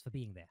purpose for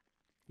being there?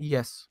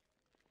 yes.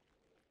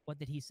 What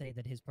did he say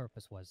that his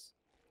purpose was?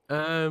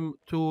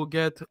 To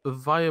get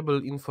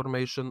viable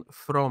information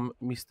from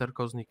Mr.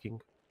 Cozney King.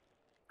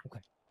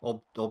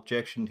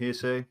 Objection,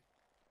 hearsay.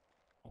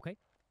 Okay.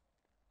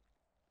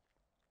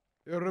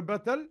 Your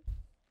rebuttal?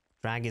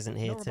 Drag isn't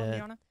here No rebuttal, Your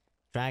to. Honor?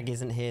 Drag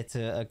isn't here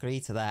to agree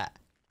to that.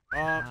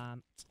 Are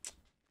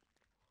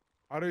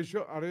you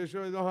sure? Are you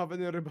sure you don't have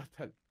any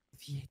rebuttal?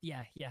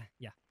 Yeah.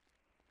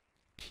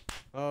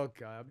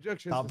 Okay,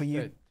 objection W.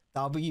 sustained.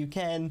 W.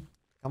 Ken.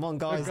 Come on,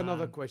 guys. Take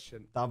another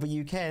question.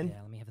 W. Ken.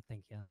 Yeah, let me have a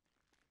think, yeah.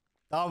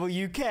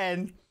 W.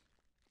 Ken.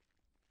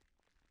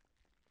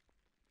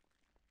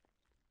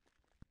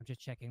 I'm just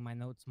checking my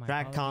notes. My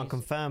Drag can't apologies.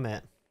 confirm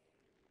it.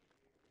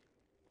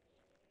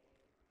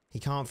 He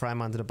can't throw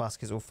him under the bus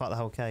because it'll fuck the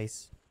whole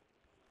case.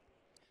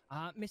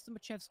 Mr.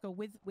 Machevsko,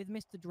 with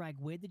Mr. Drag,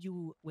 where did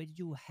you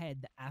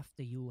head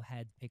after you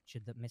had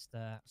pictured that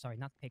Mr. Sorry,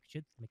 not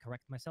pictured. Let me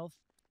correct myself.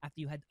 After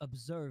you had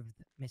observed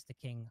Mr.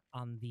 King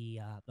on the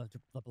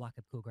block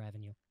at Cougar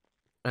Avenue,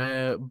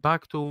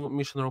 Back to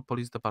Mission Row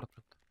Police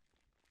Department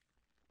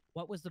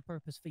what was the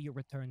purpose for your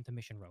return to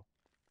Mission Row?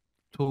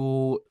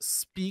 to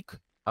speak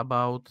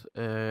about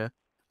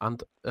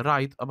and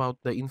write about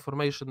the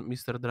information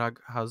Mr. Drag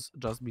has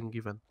just been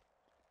given.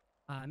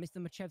 Mr.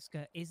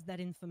 Machevska, is that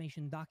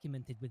information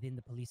documented within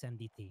the police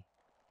MDT?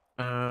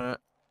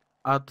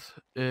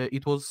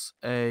 It was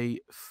a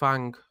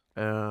FANG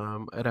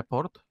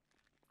report,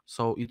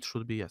 so it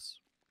should be yes.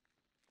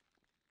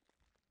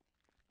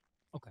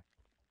 Okay.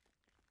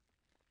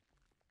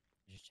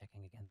 Just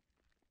checking again.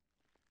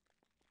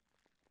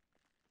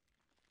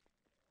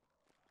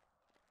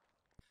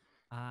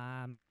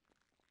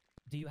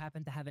 Do you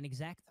happen to have an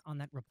exact on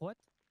that report?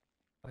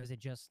 Or is it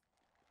just...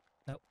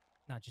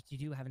 No, just you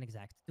do have an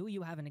exact. Do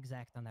you have an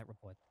exact on that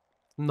report?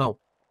 No.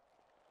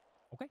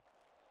 Okay.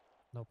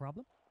 No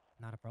problem.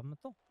 Not a problem at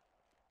all.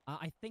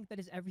 I think that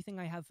is everything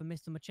I have for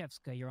Mr.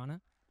 Machevska, Your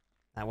Honor.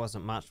 That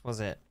wasn't much, was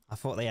it? I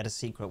thought they had a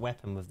secret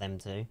weapon with them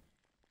too.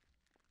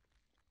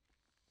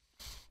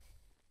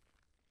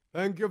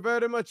 Thank you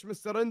very much,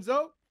 Mr.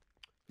 Enzo.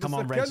 Come Mr.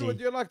 on, Ken, Reggie. would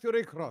you like to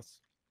recross?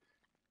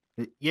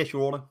 Yes,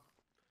 Your Honor.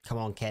 Come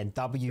on, Ken.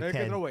 W. Take it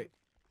Ken. away.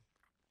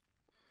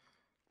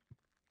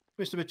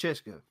 Mr.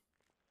 Macheska,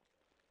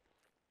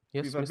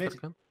 Yes, You've Mr.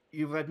 admitted- Ken?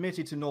 you've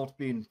admitted to not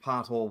being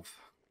part of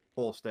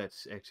force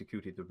that's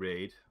executed the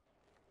raid,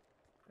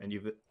 and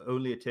you've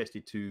only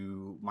attested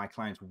to my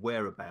client's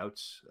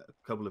whereabouts a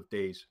couple of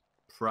days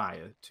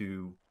prior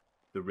to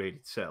the raid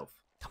itself.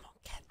 Come on,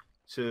 Ken.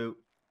 So,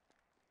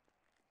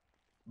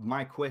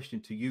 my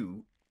question to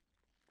you,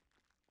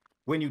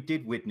 when you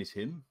did witness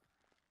him,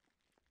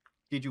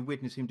 did you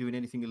witness him doing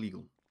anything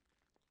illegal?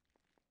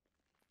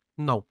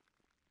 No.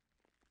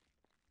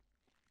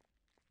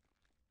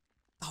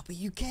 Oh, but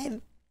you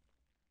can.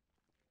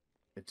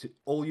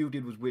 All you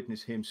did was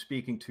witness him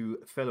speaking to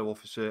a fellow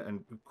officer,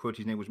 and quote,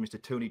 his name was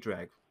Mr. Tony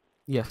Dragg.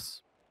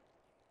 Yes.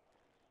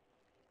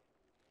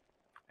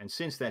 And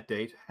since that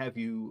date, have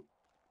you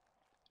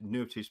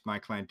noticed my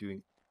client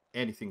doing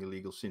anything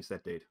illegal since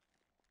that date?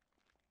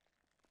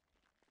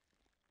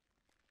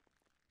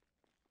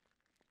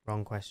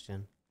 Wrong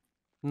question.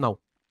 No.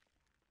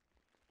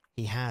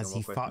 He has. No, He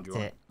what question fucked do you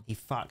want? it. He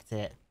fucked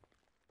it.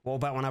 What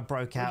about when I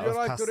broke out Would you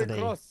of like to custody?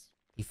 recross,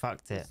 He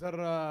fucked it. Mr.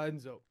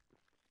 Enzo?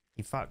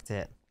 He fucked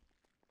it.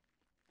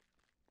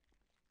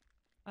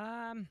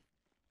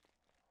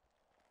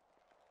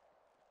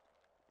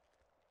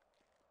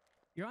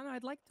 Your Honor,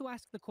 I'd like to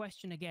ask the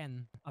question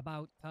again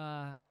about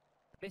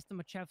Mr.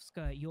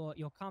 Machevska,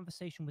 your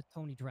conversation with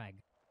Tony Dragg.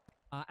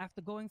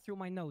 After going through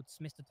my notes,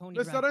 Mr. Tony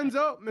Mr. Dragg...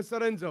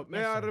 Mr. Enzo, may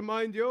Yes, I sir.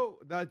 remind you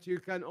that you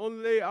can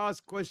only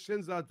ask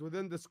questions that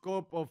within the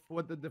scope of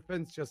what the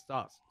defense just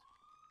asked.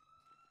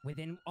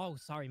 Within... Oh,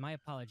 sorry, my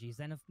apologies.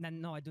 Then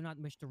no, I do not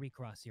wish to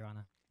recross, Your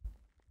Honor.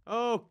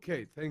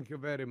 Okay, thank you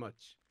very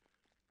much.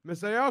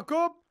 Mr.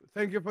 Jacob,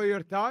 thank you for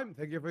your time.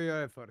 Thank you for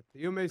your effort.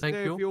 You may Thank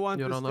stay you, if you want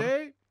Your to Honor.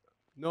 stay.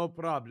 No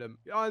problem.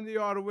 And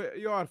you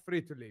are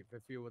free to leave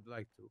if you would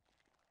like to.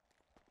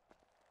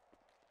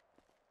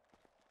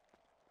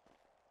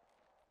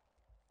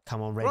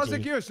 Come on, Reggie.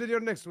 Prosecution, your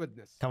next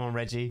witness. Come on,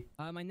 Reggie.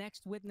 My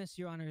next witness,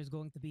 Your Honor, is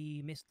going to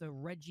be Mr.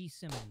 Reggie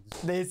Simmons.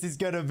 This is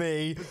gonna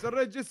be. Mr.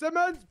 Reggie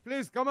Simmons,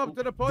 please come up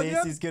to the podium.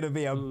 This is gonna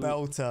be a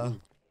belter.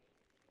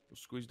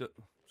 Squeezed it.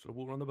 Should I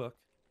walk around the back?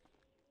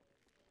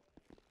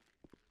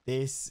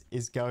 This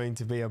is going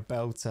to be a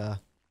belter.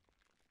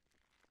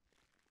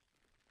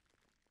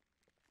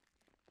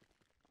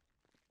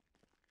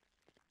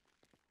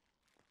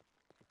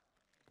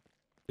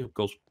 Here it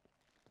goes.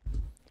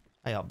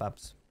 Hey up,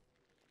 Babs.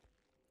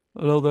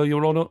 Hello there,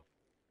 Your Honor.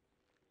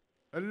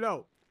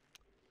 Hello.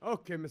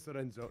 Okay, Mr.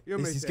 Enzo, you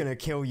may This is take gonna it.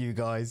 kill you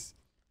guys.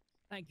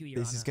 Thank you, Your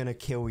Honor. This is gonna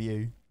kill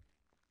you.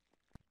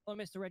 Hello,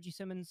 Mr. Reggie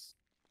Simmons.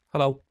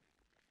 Hello.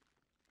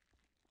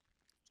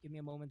 Give me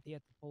a moment here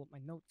to pull up my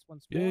notes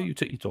once more. Yeah, you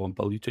take your time,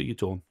 pal. You take your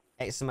time.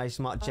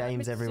 Exclamation mark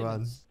James, Mr. everyone.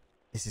 Simmons.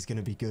 This is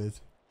gonna be good.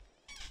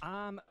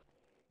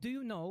 Do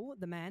you know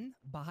the man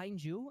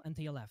behind you and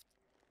to your left?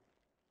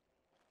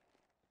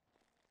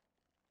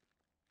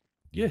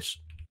 Yes.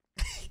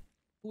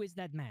 Who is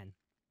that man?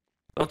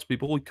 That's me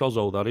boy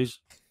Cozzo, that is.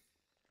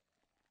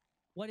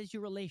 What is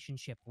your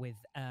relationship with,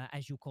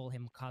 as you call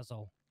him,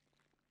 Kazo?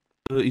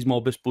 He's my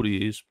best buddy,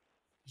 he is.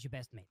 He's your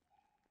best mate.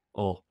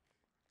 Oh.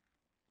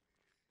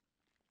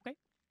 Okay.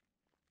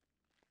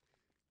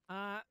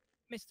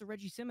 Mr.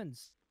 Reggie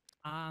Simmons,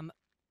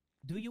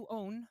 do you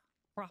own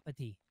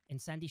property in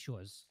Sandy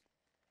Shores?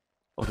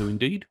 I do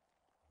indeed.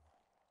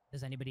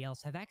 Does anybody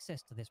else have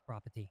access to this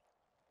property?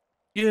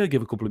 Yeah, I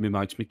give a couple of my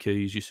mates my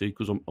keys, you see,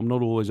 because I'm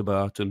not always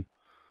about, and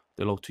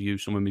they like to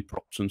use some of my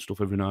props and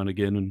stuff every now and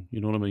again, and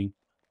you know what I mean?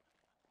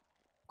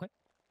 Okay.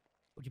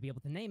 Would you be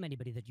able to name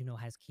anybody that you know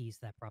has keys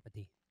to that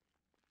property?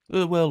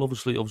 Well,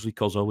 obviously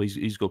Cozzo,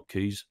 he's got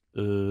keys.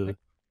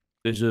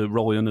 There's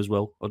Ryan as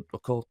well. I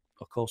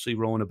can't see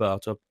Ryan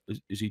about.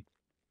 Is he?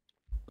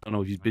 I don't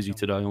know if he's busy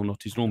today or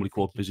not. He's normally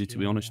quite busy, to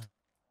be honest.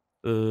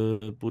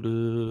 But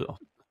I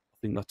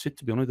think that's it,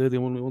 to be honest. They're the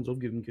only ones I've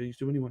given keys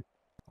to anyway.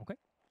 Okay.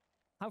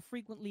 How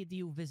frequently do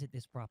you visit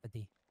this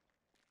property?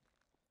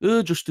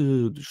 Just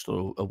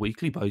a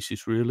weekly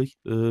basis, really.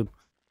 But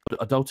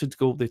I doubt it to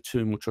go up there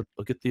too much.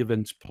 I get the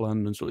events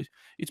planned, and so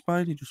it's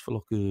mainly just for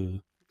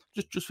like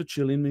just for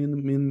chilling. Me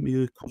and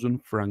my cousin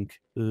Frank.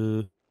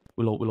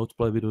 We like to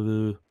play a bit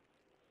of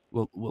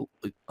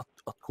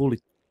I'd call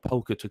it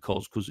poker to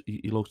Cos, because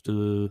he likes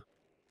to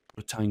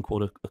retain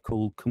quite a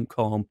cool,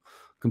 calm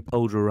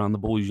composure around the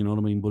boys. You know what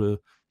I mean? But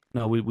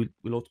no, we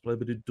like to play a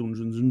bit of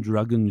Dungeons and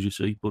Dragons. You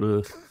see,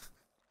 but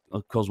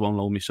Cos won't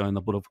allow me saying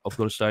that. But I've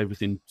got to say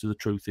everything to the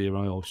truth here.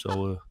 I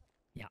also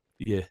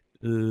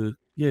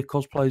yeah.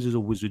 Cos plays as a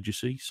wizard. You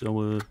see,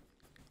 so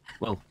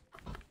well.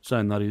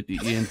 Saying that,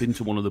 he ain't been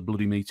to one of the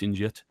bloody meetings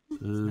yet.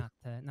 It's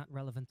not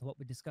relevant to what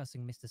we're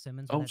discussing, Mr.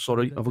 Simmons. but Oh, that's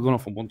sorry. very good Have to I gone know.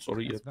 off on one?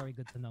 Sorry, That's yeah. very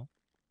good to know.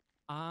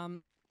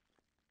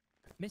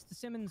 Mr.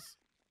 Simmons.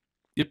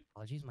 Yep.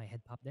 Apologies, my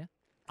head popped there.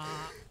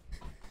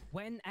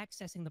 When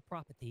accessing the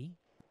property,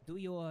 do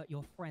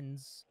your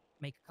friends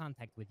make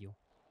contact with you?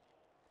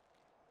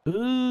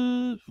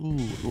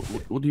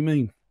 What do you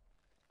mean?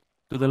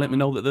 Do they let me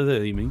know that they're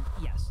there, you mean?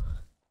 Yes.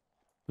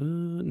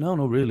 No,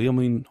 not really. I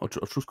mean, I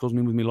trust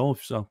Cozney with my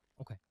life, so...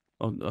 Okay.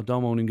 I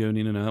don't want him going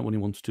in and out when he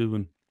wants to,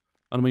 and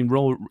I mean,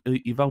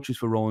 he vouches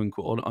for Ryan.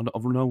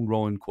 I've known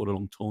Ryan quite a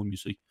long time, you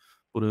see,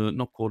 but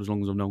not quite as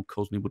long as I've known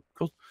Cozney. But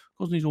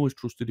Cozney's always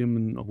trusted him,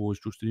 and I've always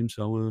trusted him.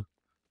 So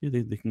yeah,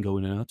 they can go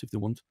in and out if they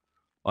want.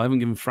 I haven't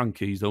given Frank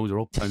keys; those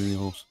are up pain in the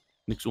arse.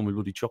 Nick's all my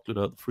bloody chocolate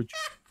out the fridge.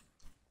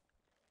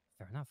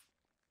 Fair enough.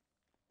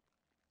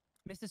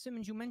 Mr.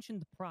 Simmons, you mentioned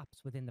the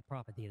props within the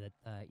property that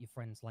your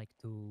friends like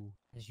to,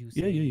 as you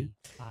say,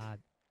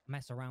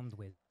 mess around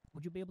with.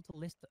 Would you be able to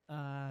list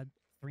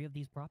 3 of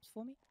these props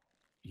for me?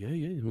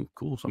 Yeah, of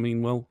course. I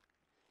mean, well,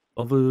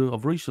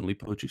 I've recently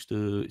purchased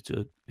it's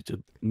a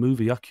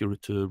movie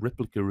accurate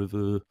replica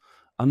of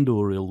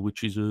Andoril,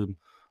 which is the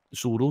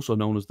sword also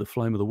known as the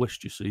Flame of the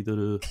West. You see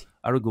that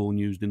Aragorn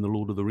used in the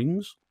Lord of the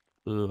Rings.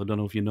 I don't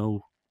know if you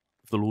know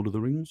of the Lord of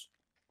the Rings.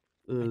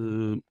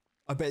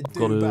 I bet I've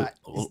got Dewback.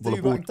 well, Is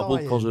I bought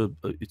Dewback cause dying?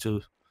 it's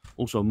a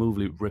also a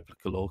movie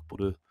replica like,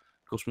 but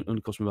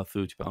only cost me about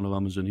 £30 on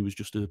Amazon. He was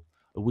just a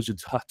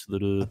wizard's hat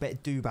that I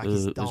bet Dewback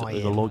is as a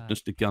dying.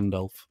 likeness to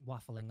Gandalf.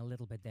 Waffling a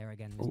little bit there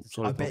again, Oh, Mr.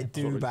 sorry, I pal. bet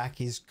Sorry.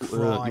 Dewback is You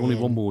want me one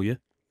crying. more, yeah?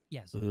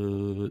 Yes.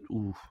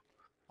 Ooh.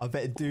 I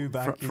bet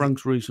Dewback is.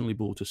 Frank's recently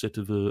bought a set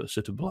of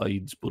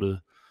blades, but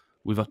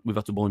we've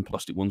had to buy him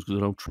plastic ones because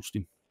I don't trust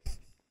him.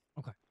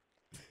 Okay.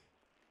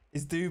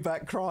 Is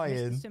Dewback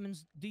crying? Mr.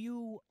 Simmons, do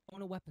you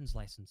own a weapons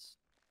license?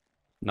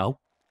 No.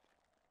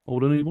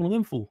 What would I need one of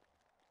them for?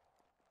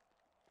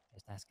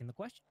 Just asking the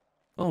question.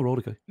 Oh, right,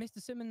 okay.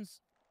 Mr.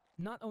 Simmons,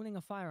 not owning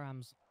a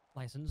firearms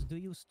license, do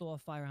you store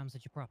firearms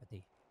at your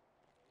property?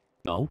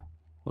 No.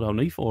 I don't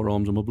need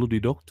firearms. I'm a bloody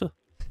doctor.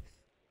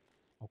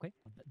 Okay.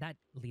 That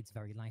leads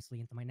very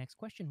nicely into my next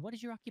question. What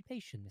is your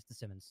occupation, Mr.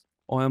 Simmons?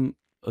 I am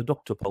a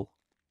doctor, pal.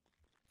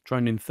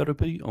 Trained in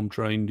therapy. I'm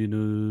trained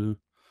in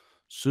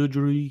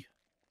surgery.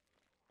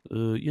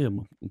 Yeah,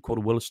 I'm quite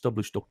a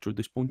well-established doctor at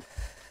this point.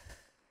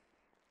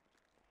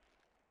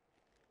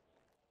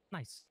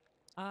 Nice.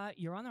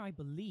 Your Honor, I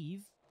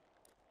believe,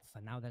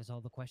 for now, that is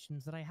all the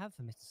questions that I have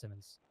for Mr.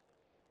 Simmons.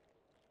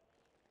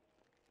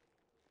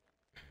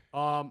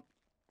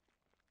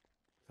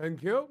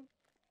 Thank you.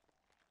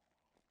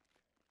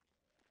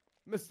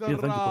 Mr. Yeah,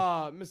 thank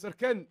you, Mr.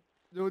 Ken,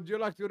 would you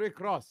like to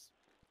recross?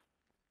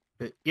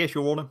 Yes,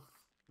 Your Honor.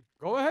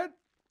 Go ahead.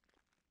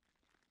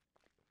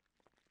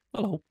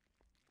 Hello.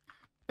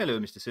 Hello,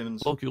 Mr.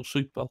 Simmons. Like your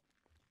suit, pal.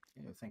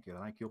 Yeah, thank you. I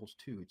like yours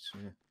too. It's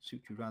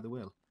suits you rather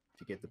well,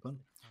 if you get the pun.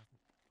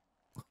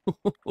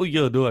 Oh,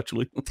 yeah, I do,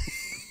 actually.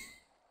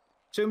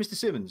 So, Mr.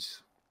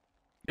 Simmons,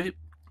 Yep.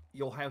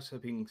 your house has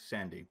been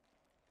sandy.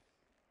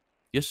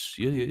 Yes,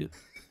 yeah.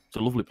 It's a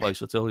lovely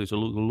place, I tell you. It's a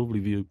lovely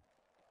view.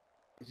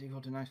 Has it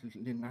got a nice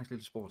little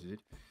spot, is it?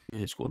 Yeah,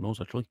 it's quite nice,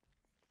 actually.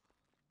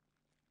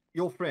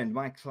 Your friend,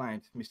 my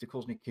client, Mr.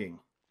 Cozney King,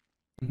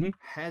 Mhm.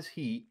 has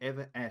he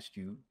ever asked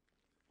you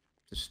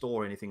to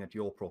store anything at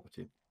your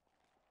property?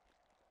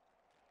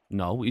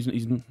 No,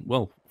 he's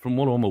well, from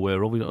what I'm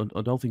aware of,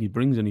 I don't think he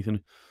brings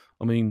anything.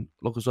 I mean,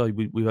 like I say,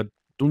 we had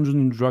Dungeons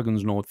and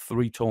Dragons night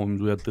 3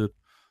 times. We had the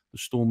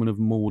Storming of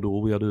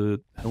Mordor, we had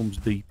Helm's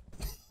Deep,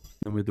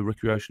 and we had the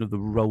Recreation of the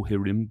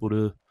Rohirrim,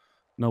 but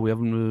no, we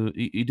haven't.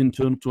 He didn't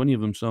turn up to any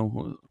of them,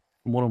 so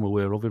from what I'm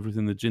aware of,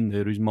 everything that's in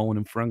there is mine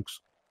and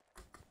Frank's.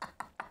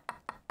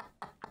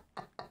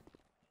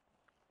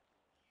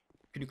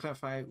 Can you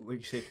clarify when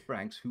you said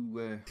Frank's?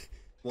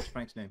 What's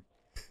Frank's name?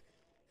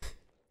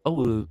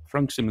 Oh,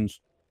 Frank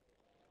Simmons.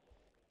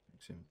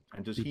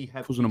 And does he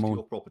have keys cousin of to mine.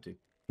 your property?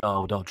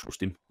 No, I don't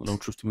trust him. I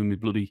don't trust him with my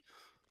bloody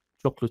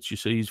chocolates, you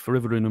see. He's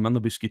forever in them and the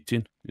biscuit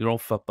tin. You're all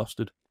fat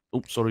bastard.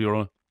 Oh, sorry, Your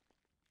Honour.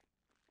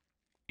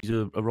 He's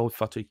a right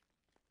fatty.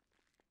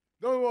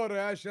 Don't worry,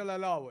 I shall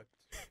allow it.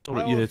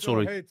 Sorry, I yeah, also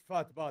sorry. hate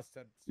fat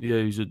bastards.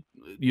 Yeah, he's a...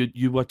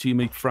 You wait till you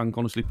meet Frank,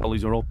 honestly, pal,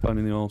 he's a right pain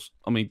in the arse.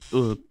 I mean,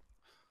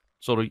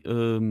 sorry,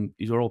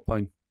 he's a right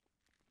pain.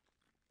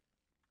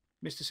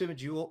 Mr.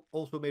 Simmons, you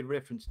also made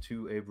reference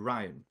to a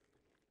Ryan.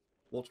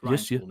 What's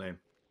Ryan's full name?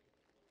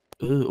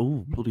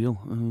 Oh, bloody hell.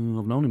 I've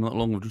known him that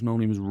long. I've just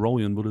known him as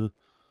Ryan, but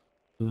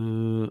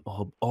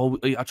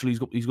actually,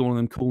 he's got one of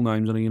them cool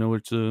names, and you know,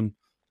 it's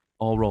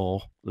RR.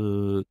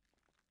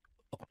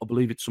 I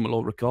believe it's something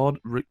like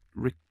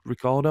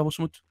Ricardo or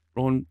something.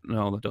 Ryan?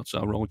 No, that don't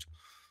sound right.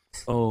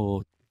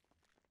 Oh,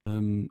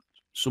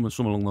 some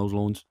along those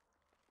lines.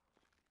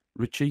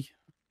 Richie?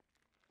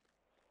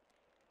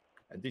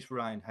 And this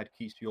Ryan had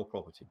keys to your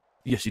property?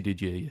 Yes, he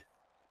did, yeah.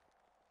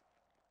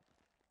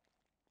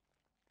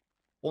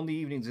 On the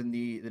evenings and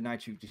the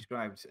nights you've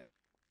described,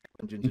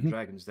 Dungeons and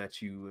Dragons,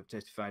 that you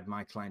testified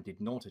my client did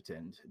not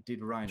attend,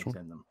 did Ryan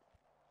attend them?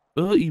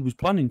 He was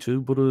planning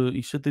to, but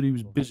he said that he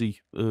was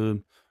busy.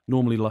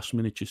 Normally last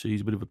minute, you see,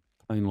 he's a bit of a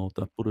pain like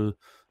that. But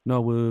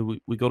no,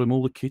 we got him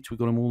all the kit, we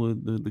got him all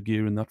the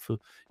gear and that.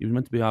 He was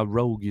meant to be our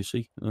rogue, you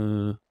see,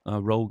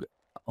 our rogue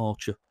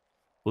archer.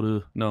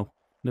 But no,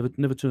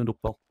 never turned up,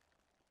 pal.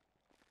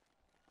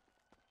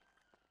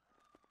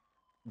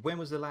 When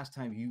was the last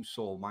time you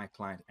saw my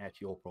client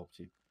at your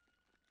property?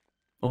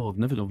 Oh, I've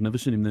never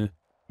seen him there.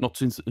 Not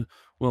since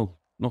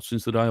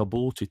the day I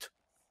bought it.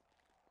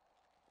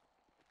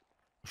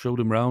 I showed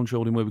him round,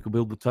 showed him where we could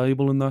build the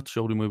table and that,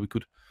 showed him where we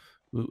could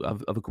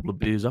have a couple of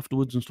beers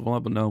afterwards and stuff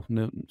like that, but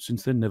no,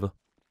 since then, never.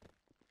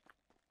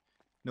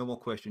 No more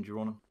questions, Your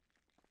Honour.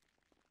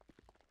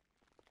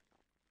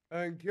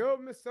 Thank you,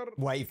 Mr.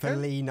 Wait for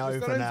Ken. Lino Mr.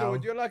 for Enzo, now.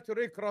 would you like to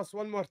recross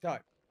one more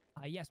time?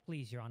 Yes,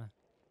 please, Your Honor.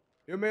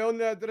 You may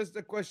only address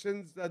the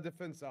questions the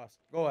defense asked.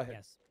 Go ahead.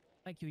 Yes.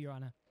 Thank you, Your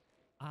Honor.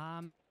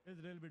 It's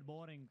a little bit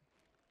boring.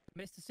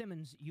 Mr.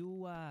 Simmons,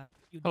 you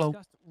Hello.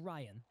 discussed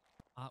Ryan.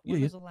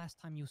 When was the last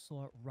time you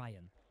saw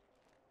Ryan?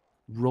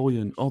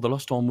 Ryan. Oh, the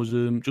last time was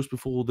just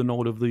before the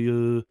night of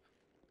the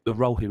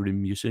row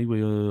hearing. You see,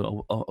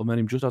 I met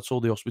him just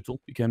outside the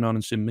hospital. He came down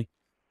and seen me,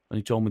 and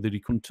he told me that he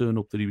couldn't turn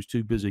up, that he was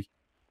too busy.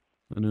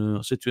 And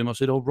I said to him, I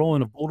said, "Oh,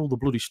 Ryan, I've bought all the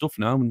bloody stuff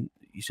now," and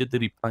he said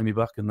that he'd pay me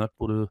back and that,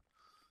 but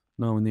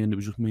no, in the end, it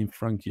was just me and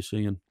Frank. You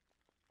see, and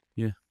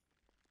yeah.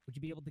 Would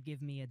you be able to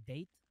give me a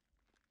date?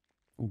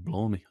 Oh,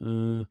 blimey.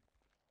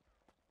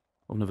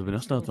 I've never been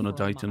asked out on a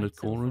date in a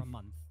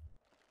courtroom.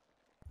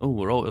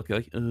 Oh, right,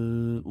 okay.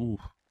 Ooh.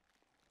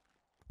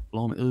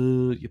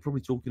 Blimey. You're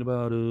probably talking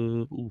about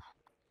a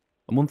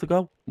month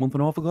ago, month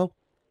and a half ago.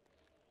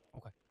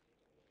 Okay.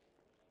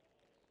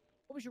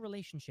 What was your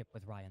relationship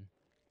with Ryan?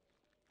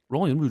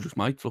 Ryan, we were just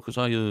mates. Like I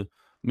say,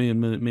 me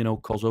and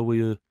old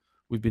Cozzo,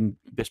 we've been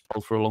best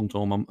pals for a long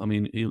time. I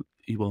mean,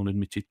 he won't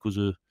admit it because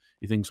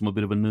he thinks I'm a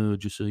bit of a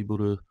nerd, you see.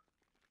 But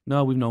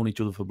no, we've known each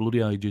other for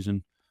bloody ages,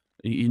 and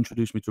he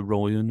introduced me to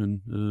Ryan,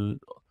 and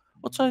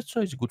I'd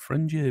say he's a good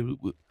friend. Yeah,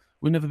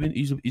 we've never been.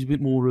 He's a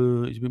bit more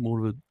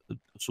of a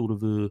sort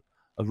of a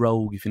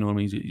rogue, if you know what I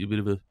mean. He's a bit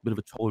of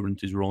a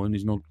tyrant, is Ryan.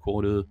 He's not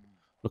quite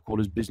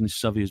as business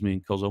savvy as me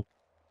and Cozzo.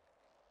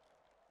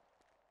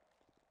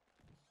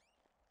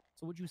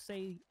 So would you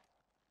say,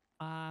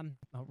 I'll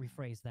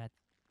rephrase that.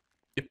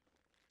 Yep.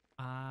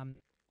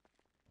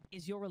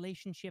 Is your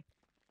relationship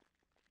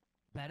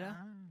better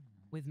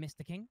with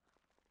Mr. King?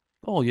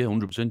 Oh yeah,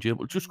 100%. Yeah,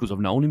 but just because I've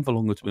known him for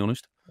longer, to be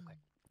honest. Okay.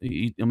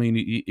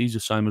 He's the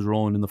same as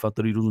Ryan in the fact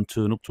that he doesn't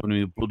turn up to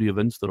any of the bloody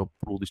events that I've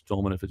put all this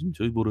time and effort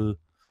into. But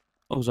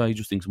obviously, he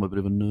just thinks I'm a bit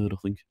of a nerd, I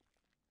think.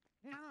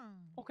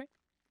 Okay.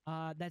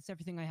 That's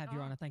everything I have,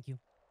 Your Honor. Thank you.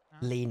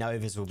 Lean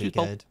overs will be Cheers,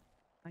 Paul. good.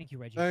 Thank you,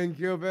 Reggie. Thank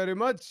you very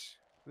much,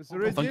 Mr.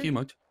 Reggie. Thank you,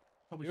 mate.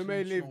 You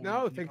may leave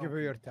now. Thank you for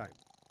your time.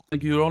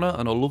 Thank you, Your Honour,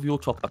 and I love your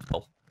top hat,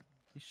 Paul.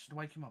 Just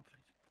wake him up,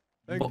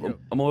 please. Thank you.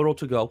 Am I allowed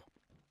to go?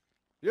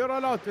 You're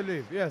allowed to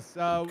leave. Yes.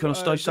 Can I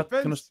stay sat?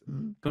 Can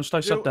I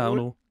stay sat down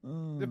or?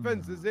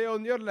 Defense, is he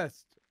on your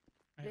list?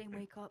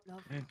 Wake up,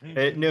 love.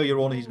 No, Your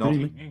Honour, he's not.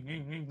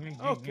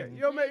 Okay,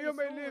 you may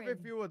leave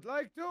if you would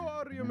like to,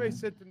 or you may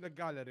sit in the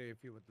gallery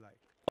if you would like.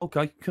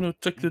 Okay, can I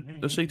take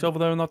the seat over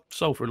there on that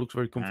sofa? It looks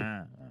very comfy.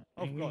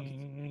 Of course.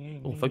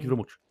 Oh, thank you very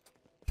much.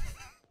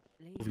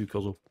 Love you,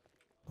 Cozzo.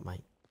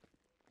 Mate.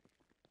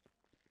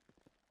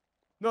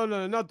 No,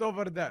 not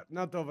over there.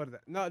 Not over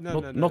there. No.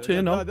 Not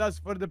here, no. That's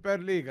for the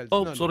paralegals.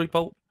 Oh, No. sorry,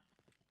 Paul.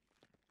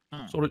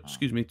 Sorry,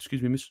 excuse me,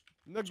 miss.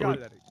 The Sorry.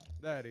 gallery.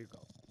 There you go.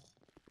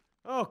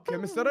 Okay,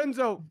 Mr.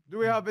 Renzo, do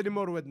we have any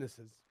more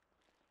witnesses?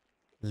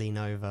 Lean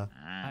over.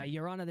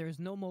 Your Honor, there is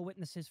no more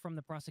witnesses from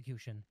the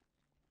prosecution.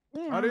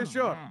 Are you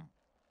sure?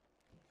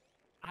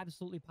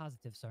 Absolutely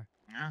positive, sir.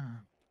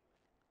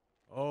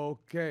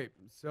 Okay,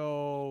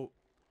 so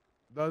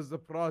does the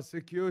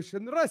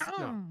prosecution rest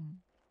now?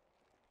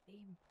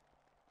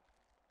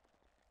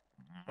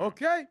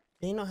 Okay.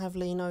 Do you not have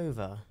lean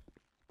over?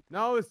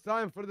 Now it's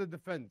time for the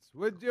defense.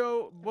 Would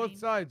you, both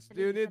sides,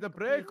 do you need a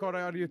break or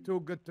are you two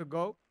good to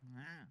go?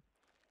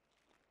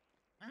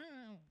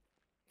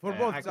 For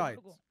both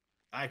sides.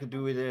 I could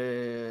do with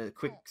a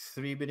quick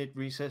 3-minute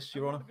recess,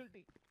 Your Honour.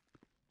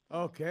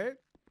 Okay.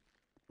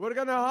 We're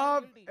gonna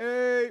have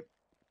a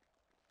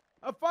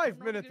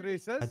 5-minute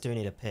recess. I do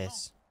need a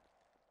piss.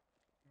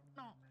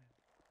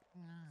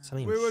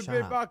 Salim, We will shut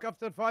be up. back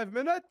after 5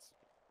 minutes.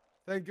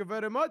 Thank you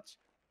very much.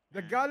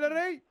 The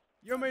gallery,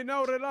 you may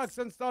now relax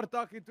and start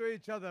talking to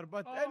each other.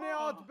 But any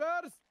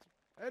outburst,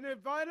 any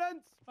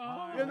violence,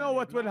 you know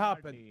what will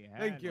happen.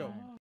 Thank you.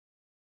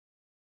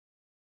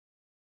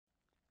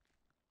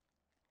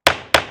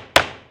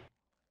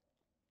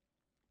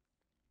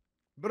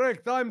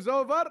 Break time's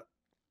over.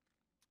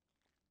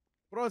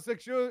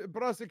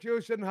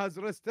 Prosecution has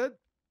rested.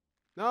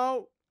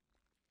 Now,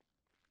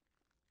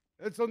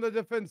 it's on the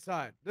defense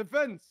side.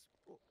 Defense,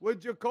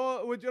 would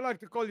you like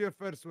to call your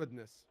first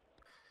witness?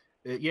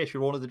 Yes,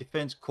 Your Honour, the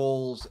defence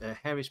calls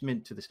Harris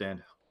Mint to the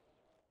stand.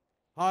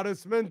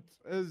 Harassment,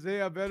 is he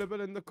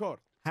available in the court?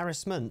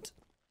 Harassment?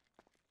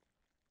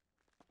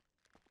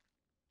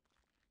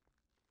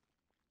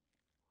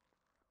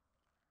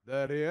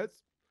 There he is.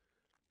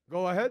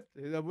 Go ahead,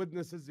 the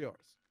witness is yours.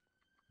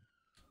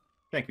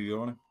 Thank you, Your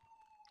Honour.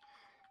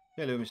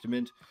 Hello, Mr.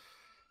 Mint.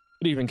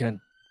 Good evening,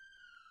 Ken.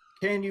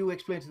 Can you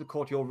explain to the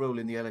court your role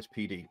in the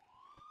LSPD?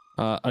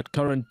 At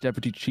current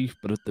deputy chief,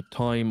 but at the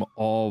time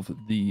of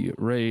the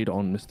raid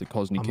on Mr.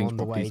 Cozney I'm King's on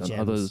the way, properties and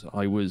James. others,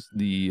 I was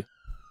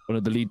one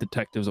of the lead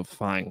detectives of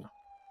Fang,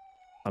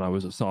 and I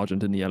was a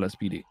sergeant in the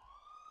LSPD.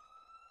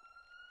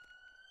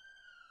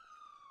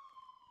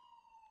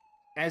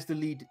 As the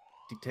lead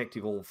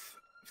detective of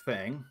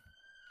Fang,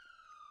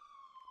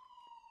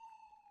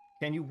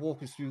 can you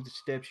walk us through the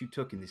steps you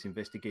took in this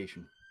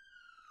investigation?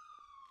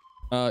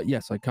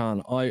 Yes, I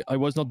can. I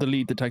was not the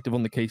lead detective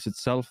on the case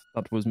itself.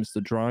 That was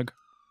Mr. Drag.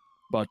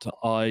 But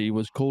I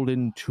was called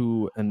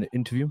into an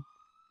interview,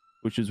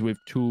 which is with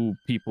two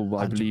people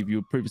I believe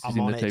you previously I'm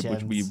seen on the it, tape, which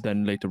Jens. we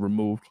then later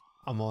removed.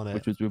 I'm on it.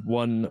 Which was with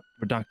one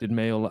redacted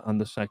male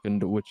and the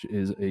second, which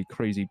is a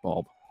crazy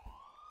Bob.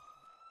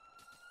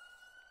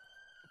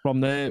 From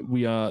there,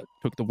 we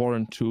took the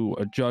warrant to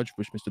a judge,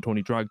 which Mr.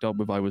 Tony dragged up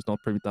with. I was not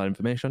privy to that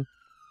information.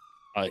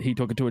 He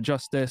took it to a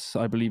justice.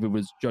 I believe it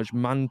was Judge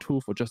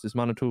Mantooth or Justice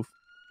Manitooth.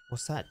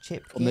 What's that,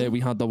 Chip? From there, we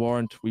had the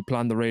warrant. We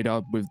planned the raid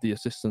out with the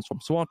assistance from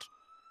SWAT.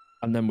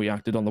 And then we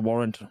acted on the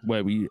warrant,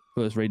 where we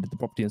first raided the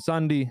property in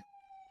Sandy.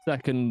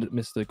 Second,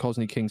 Mr.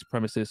 Cozney King's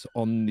premises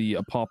on the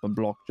apartment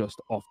block just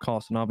off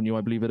Carson Avenue,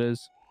 I believe it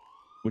is,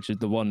 which is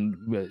the one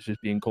which is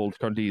being called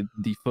currently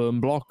the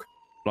firm block,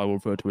 but I will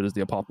refer to it as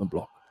the apartment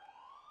block.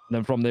 And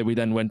then from there, we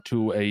then went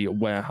to a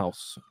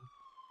warehouse.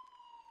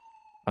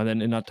 And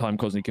then in that time,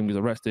 Cozney King was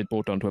arrested,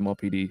 brought down to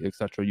MRPD,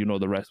 etc. You know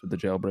the rest with the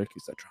jailbreak,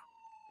 etc.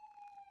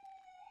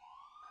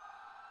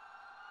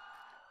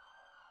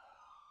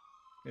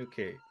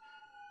 Okay.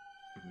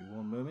 Give me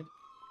one moment.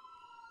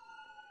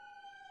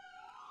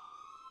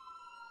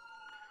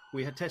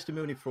 We had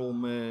testimony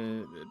from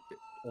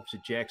Officer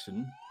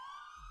Jackson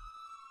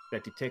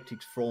that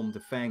detectives from the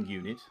FANG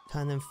unit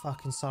Turn them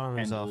fucking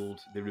sirens off. handled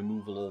the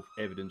removal of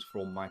evidence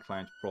from my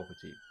client's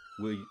property.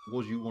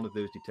 Was you one of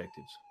those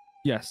detectives?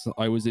 Yes,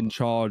 I was in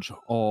charge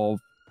of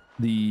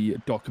the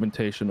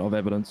documentation of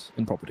evidence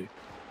in property.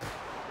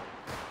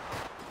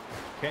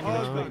 Can you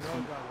Hold on,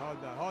 explain?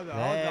 hold on.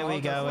 There we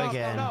go Stop,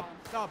 again.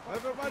 Stop.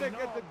 Everybody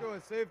get into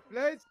a safe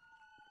place.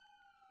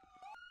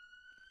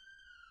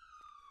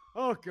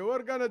 Okay,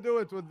 we're gonna do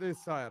it with these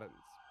sirens.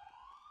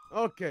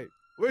 Okay,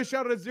 we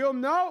shall resume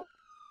now.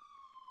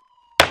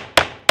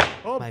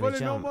 Hopefully no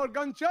jump. more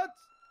gunshots.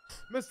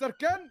 Mr.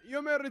 Ken,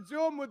 you may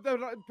resume with the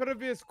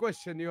previous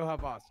question you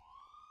have asked.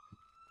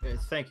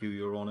 Thank you,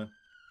 Your Honor.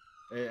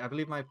 I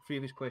believe my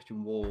previous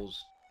question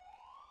was,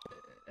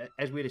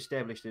 as we had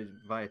established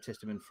via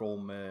testament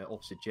from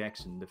Officer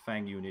Jackson, the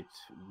FANG unit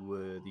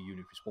were the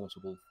unit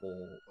responsible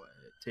for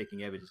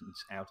taking evidence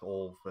out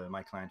of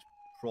my client's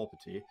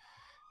property.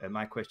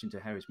 My question to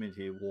Harris Mint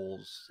here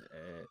was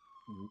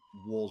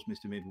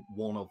Mr. Mint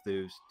one of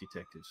those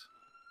detectives?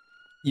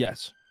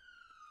 Yes.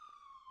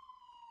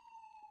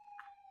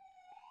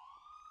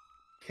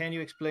 Can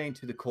you explain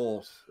to the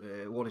court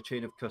what a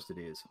chain of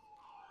custody is?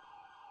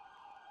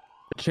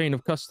 A chain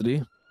of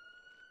custody?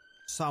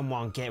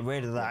 Someone get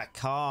rid of that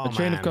car, A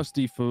chain of man.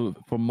 custody,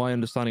 from my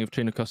understanding of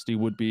chain of custody,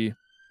 would be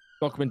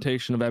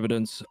documentation of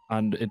evidence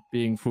and it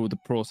being through the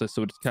process,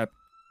 so it's kept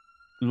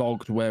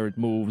logged where it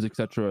moves,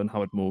 etc., and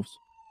how it moves.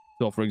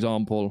 So, for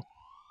example,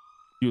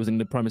 using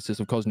the premises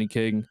of Cozney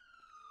King,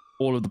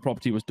 all of the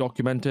property was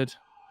documented.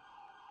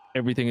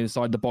 Everything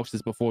inside the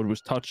boxes before it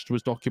was touched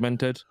was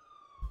documented.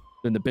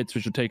 Then the bits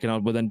which were taken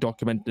out were then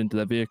documented into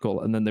their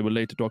vehicle, and then they were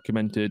later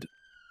documented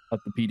at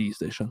the PD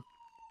station.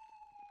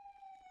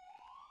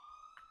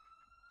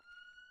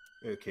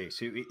 Okay,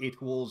 so it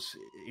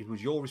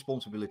was your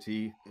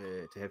responsibility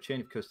to have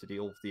chain of custody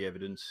of the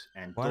evidence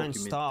and Why don't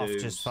document staff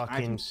those just fucking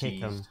items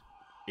kick 'em? seized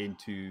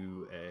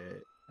into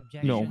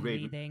Objection, No.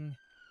 reading.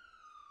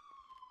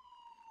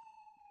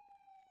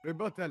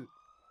 Rebuttal.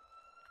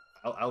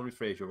 I'll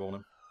rephrase, Your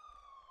Honor.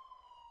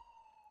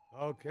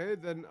 Okay,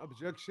 then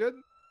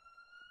objection.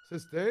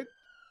 Sustained.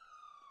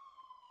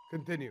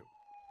 Continue.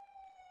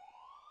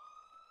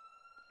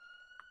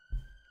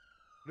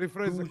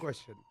 Rephrase the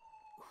question.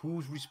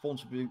 Whose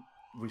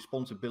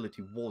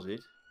responsibility was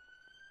it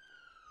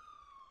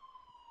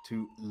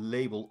to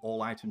label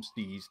all items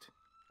seized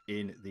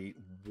in the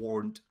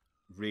warrant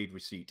raid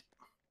receipt?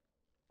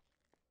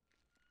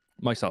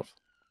 Myself.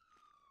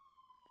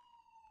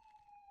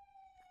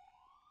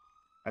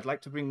 I'd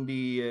like to bring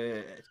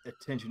the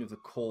attention of the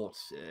court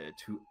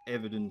to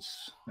evidence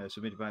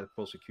submitted by the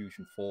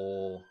prosecution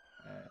for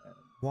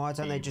Why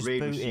don't they a just raid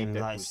boot receipt him?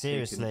 that Like, was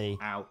taken seriously.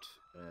 out,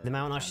 The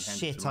amount of and handed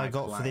shit to my I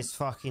got for client. this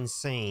fucking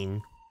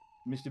scene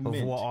Mr. of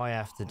Mint, what I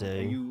have to Are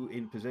do. you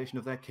in possession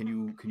of that? Can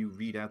you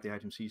read out the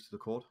item seized to the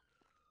court?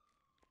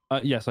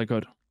 Yes, I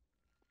could.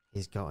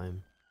 He's got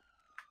him.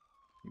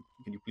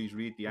 Can you please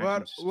read the Where,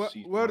 items where,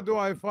 seized? where do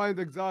I find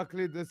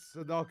exactly this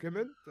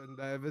document and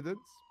the evidence?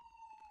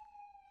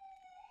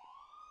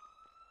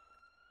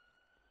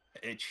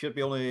 It should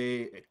be on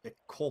a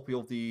copy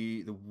of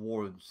the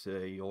warrant,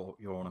 Your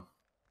Honor.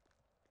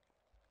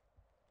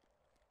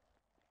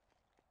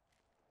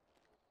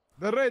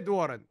 The raid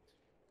warrant.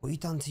 What you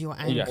done to your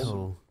Yes.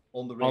 ankle?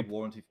 On the raid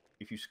warrant,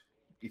 if you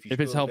If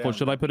it's scroll helpful, down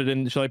should I put it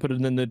in? Should I put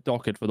it in the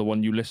docket for the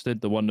one you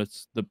listed, the one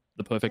that's the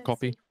perfect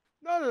copy?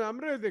 No, I'm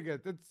reading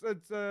it. It's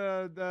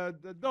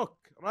the doc,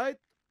 right?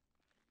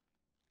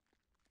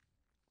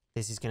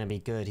 This is going to be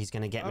good. He's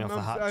going to get me off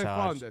the hot I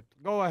charge. found it.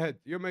 Go ahead.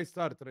 You may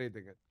start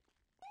reading it.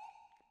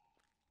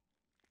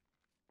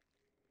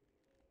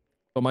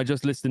 Am I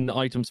just listing the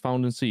items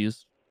found and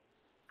seized?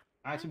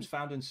 Items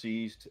found and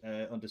seized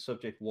under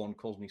subject 1,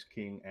 Cozney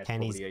King at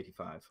Kenny's- property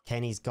 85.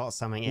 Kenny's got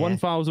something here.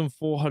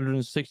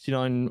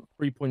 1,469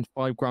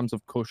 3.5 grams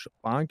of Kush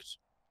bags,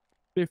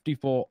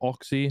 54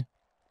 Oxy,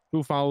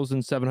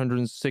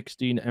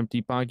 2,716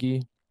 empty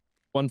baggie,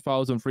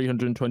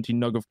 1,320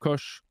 nug of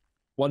Kush,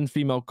 1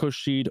 female Kush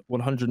sheet,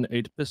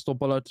 108 pistol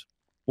bullet,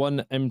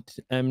 1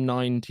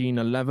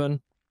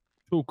 M1911,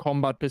 2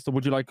 combat pistol.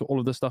 Would you like all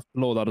of the stuff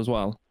below that as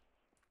well?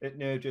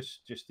 No,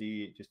 just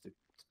the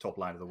top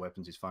line of the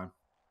weapons is fine.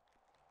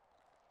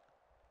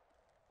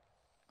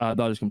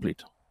 That is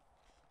complete.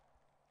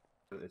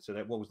 So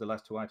that, what was the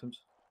last two items?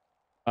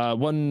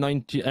 One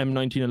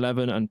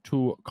M1911 and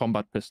 2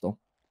 combat pistol.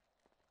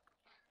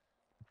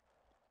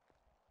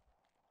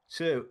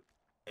 So,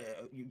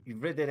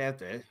 you've read that out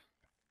there.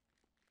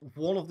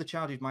 One of the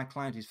charges my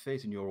client is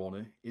facing, Your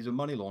Honor, is a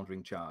money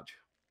laundering charge.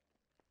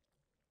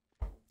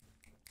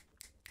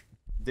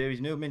 There is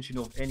no mention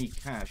of any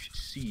cash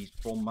seized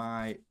from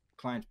my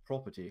client's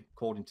property,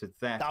 according to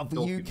that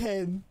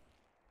document.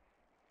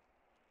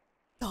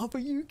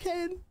 W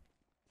Ken.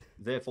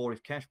 Therefore,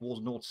 if cash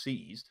was not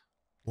seized,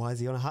 Why is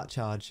he on a hat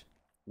charge?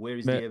 where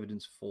is the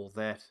evidence for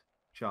that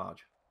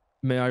charge?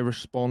 May I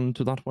respond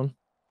to that one,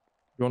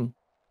 John?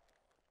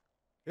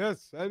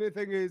 Yes,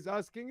 anything he's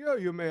asking you,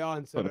 you may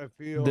answer if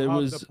you there have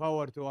was- the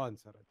power to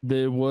answer it.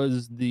 There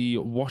was the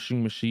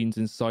washing machines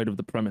inside of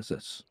the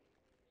premises,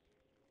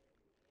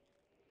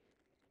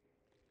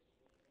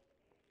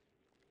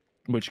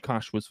 which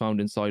cash was found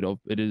inside of.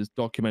 It is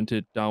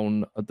documented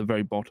down at the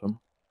very bottom.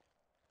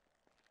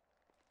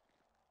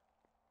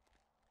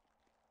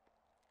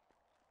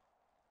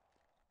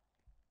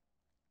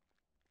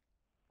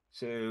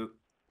 So,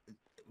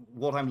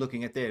 what I'm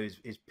looking at there is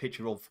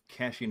picture of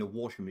cash in a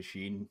washing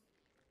machine.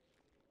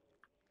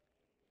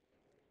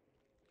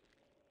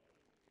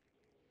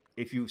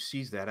 If you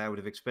seized that, I would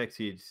have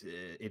expected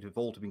it have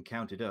all to been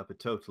counted up, a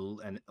total,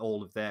 and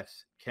all of that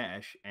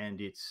cash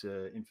and its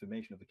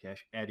information of the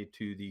cash added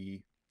to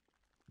the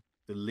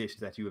list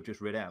that you have just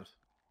read out.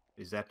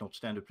 Is that not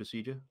standard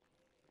procedure?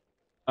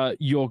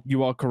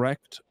 You are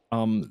correct.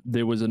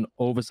 There was an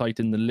oversight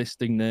in the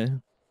listing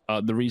there.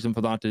 The reason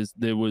for that is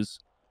there was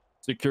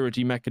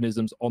security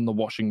mechanisms on the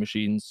washing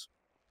machines,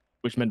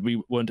 which meant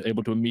we weren't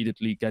able to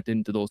immediately get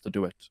into those to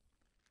do it.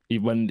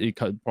 Even when the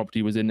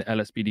property was in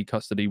LSPD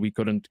custody, we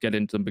couldn't get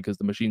into them because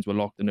the machines were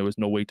locked and there was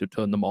no way to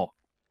turn them off.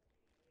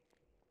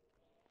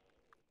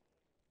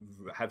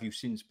 Have you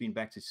since been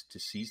back to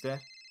seize that?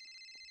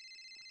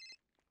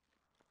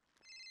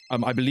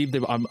 I believe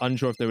I'm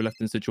unsure if they were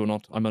left in situ or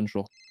not. I'm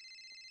unsure.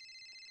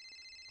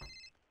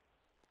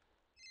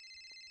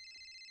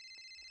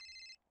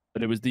 But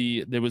there was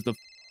the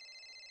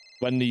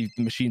when the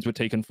machines were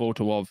taken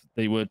photo of,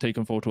 they were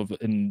taken photo of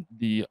in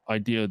the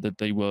idea that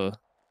they were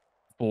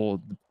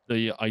for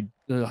the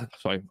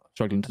sorry, I'm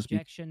struggling to speak.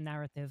 Objection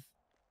narrative.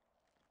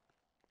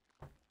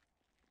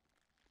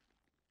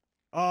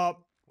 What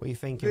are you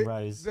thinking,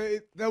 Rose?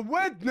 The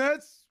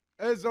witness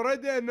is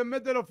already in the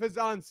middle of his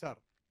answer.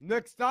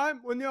 Next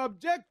time, when you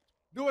object,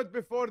 do it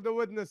before the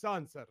witness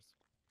answers.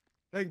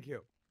 Thank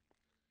you.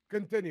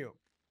 Continue.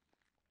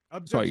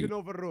 Objection Sorry.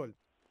 overruled.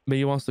 May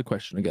you ask the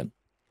question again?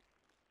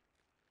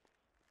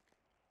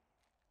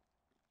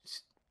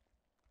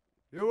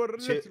 You were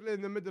literally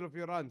in the middle of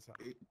your answer.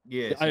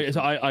 Yes.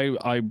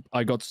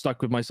 I got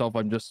stuck with myself.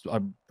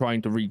 I'm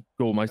trying to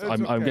re-go my. It's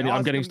I'm okay. getting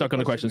Ask him stuck on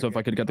the question. So if I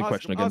again. could get the Ask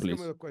question him- again, ask please.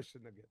 him the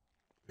question again.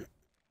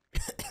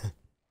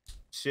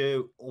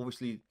 So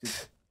obviously,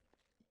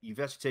 you've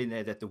ascertained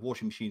there that the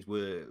washing machines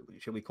were,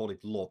 shall we call it,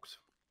 locked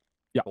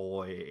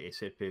for a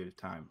set period of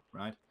time,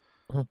 right?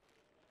 Uh-huh.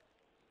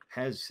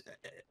 As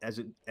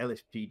an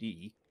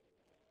LSPD,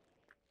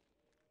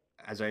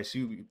 as I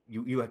assume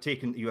you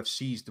have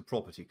seized the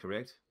property,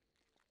 correct?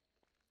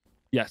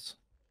 Yes.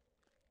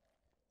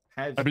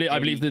 I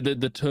believe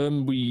the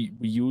term we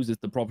use is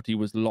the property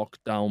was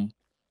locked down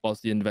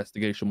whilst the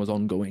investigation was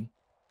ongoing.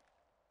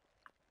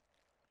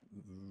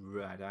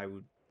 Right.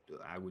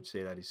 I would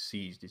say that is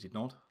seized, is it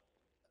not?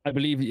 I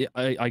believe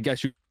I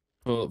guess you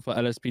for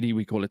LSPD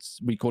we call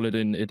it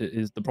it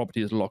is the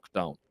property is locked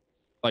down.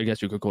 I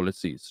guess you could call it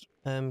seized.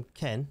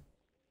 Ken.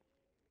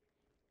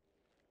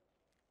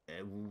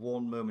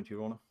 One moment,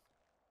 Your Honor.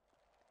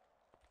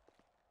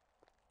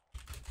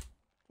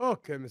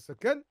 Okay, Mr.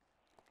 Ken.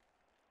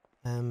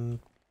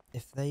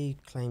 If they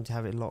claim to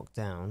have it locked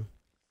down,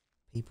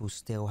 people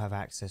still have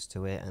access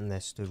to it, and they're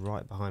stood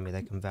right behind me.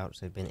 They can vouch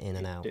they've been in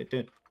and out.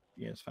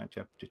 Yeah, it's fine,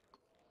 chap. Yeah,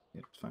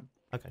 it's fine.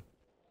 Okay.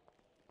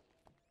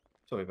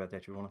 Sorry about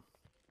that, Your Honor.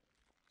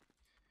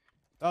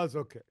 That's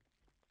okay.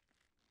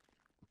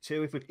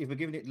 So if we're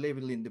giving it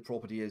labeling the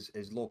property as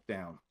locked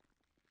down,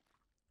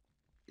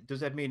 does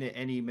that mean that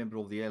any member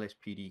of the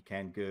LSPD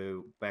can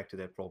go back to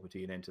that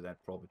property and enter that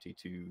property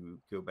to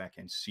go back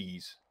and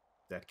seize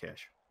that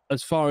cash?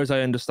 As far as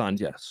I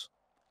understand, yes.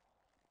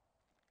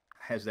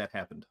 Has that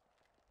happened?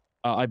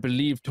 I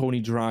believe Tony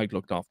Drag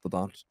looked after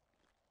that.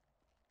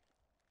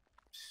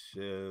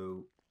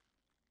 So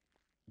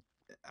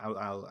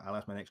I'll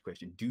ask my next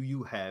question. Do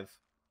you have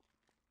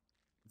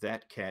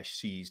that cash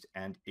seized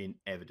and in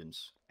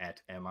evidence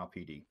at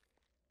MRPD?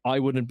 I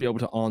wouldn't be able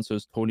to answer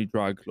as Tony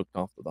Drag looked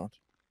after that.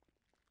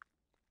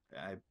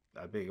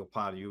 I beg your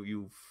pardon.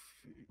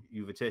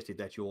 You've attested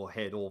that you're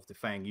head of the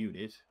FANG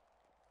unit,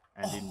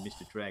 and in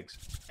Mr. Drag's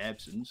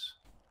absence,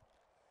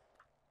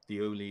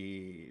 the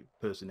only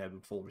person that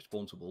would fall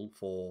responsible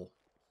for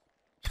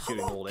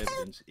securing all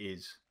evidence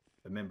is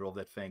a member of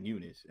that FANG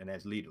unit, and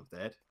as leader of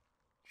that,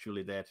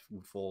 surely that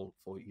would fall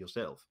for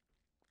yourself.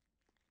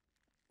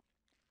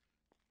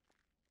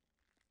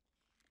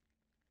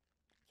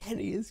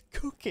 Kenny is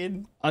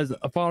cooking. As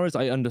far as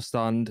I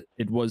understand,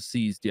 it was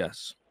seized,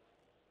 yes.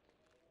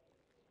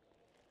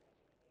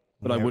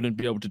 But I Yep. wouldn't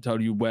be able to tell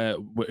you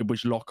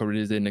which locker it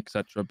is in,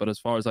 etc. But as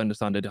far as I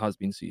understand, it has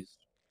been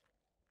seized.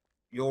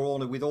 Your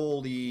Honor, with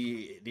all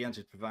the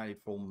answers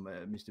provided from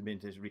Mr.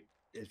 Mint as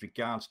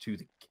regards to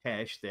the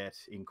cash that,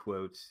 in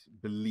quotes,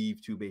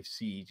 believed to be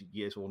seized,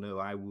 yes or no,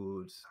 I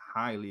would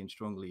highly and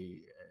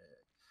strongly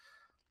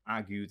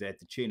argue that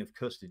the chain of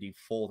custody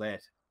for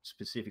that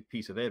specific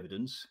piece of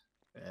evidence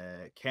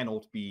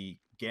cannot be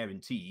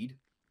guaranteed.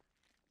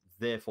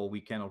 Therefore, we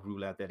cannot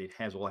rule out that it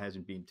has or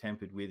hasn't been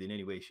tampered with in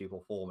any way, shape,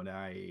 or form, and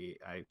I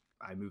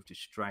move to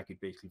strike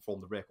it basically from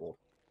the record.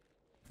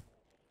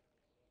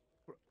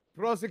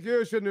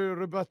 Prosecution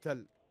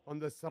rebuttal on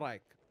the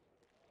strike.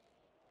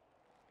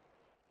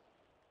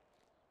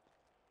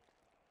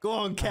 Go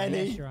on,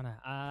 Kenny. Yes, Your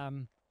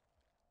Honor.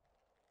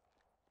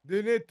 Do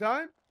you need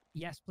time?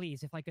 Yes,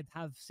 please. If I could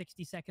have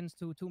 60 seconds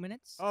to 2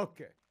 minutes.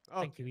 Okay.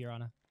 Thank you, Your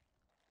Honor.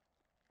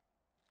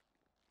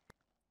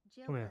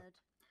 Come here.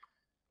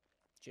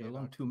 A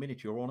long 2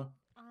 minutes, Your Honor.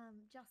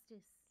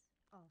 Justice.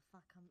 Oh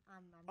fuck!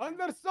 I'm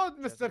Understood,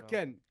 Mr.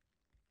 Ken.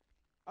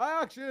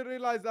 I actually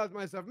realized that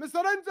myself.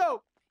 Mr.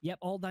 Enzo! Yep,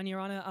 all done, Your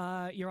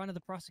Honor. Your Honor, the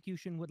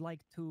prosecution would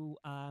like to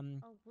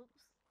Oh,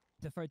 whoops.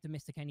 defer to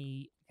Mr.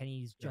 Kenny's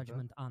Yes, sir.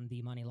 judgment on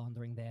the money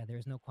laundering there. There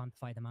is no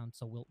quantified amount,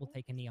 so we'll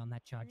take a knee on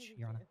that charge,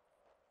 Your Honor.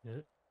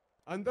 Yeah.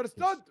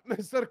 Understood,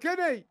 Mr.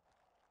 Kenny.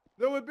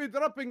 They will be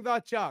dropping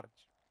that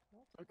charge.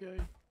 Okay.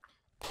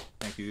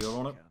 Thank you, Your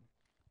Honor.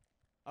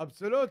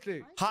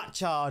 Absolutely. Hot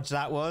charge,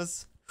 that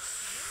was.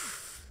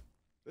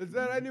 Is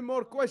there any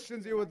more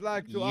questions you would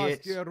like to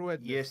ask your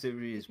witness? Yes,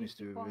 there is,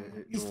 Mr.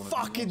 He's Your Honor.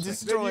 fucking Then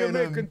destroying you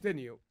may them.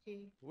 continue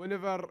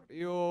whenever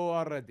you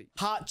are ready.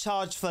 Hot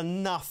charge for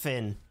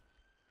nothing.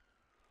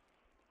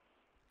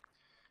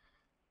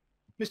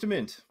 Mr.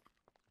 Mint,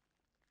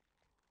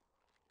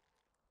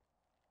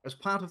 as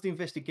part of the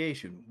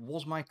investigation,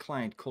 was my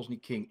client,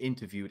 Cozney King,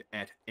 interviewed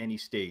at any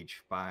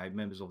stage by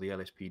members of the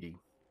LSPD?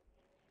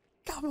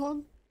 Come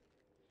on.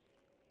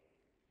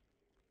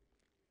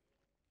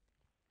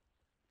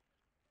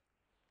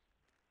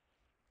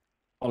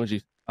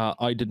 Apologies.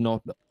 I did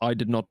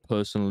not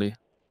personally.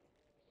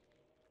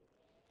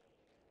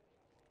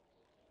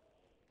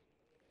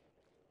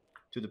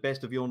 To the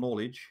best of your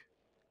knowledge,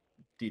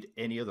 did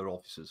any other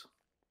officers?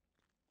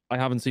 I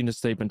haven't seen a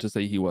statement to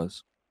say he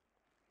was.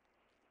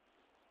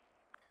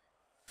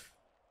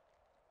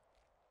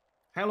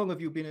 How long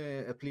have you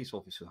been a police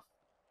officer?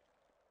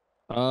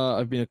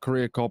 I've been a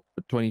career cop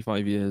for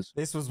 25 years.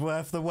 This was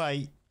worth the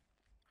wait.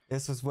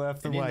 This was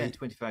worth the And in that wait.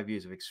 25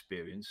 years of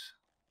experience,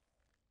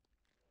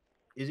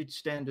 is it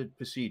standard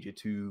procedure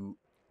to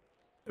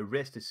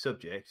arrest a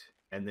subject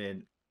and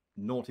then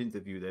not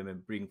interview them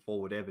and bring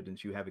forward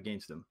evidence you have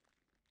against them?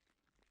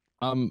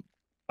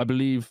 I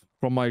believe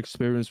from my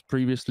experience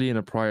previously in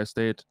a prior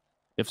state,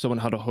 if someone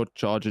had a hot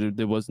charge,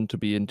 it wasn't to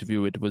be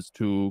interviewed, it was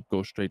to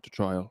go straight to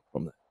trial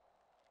from there.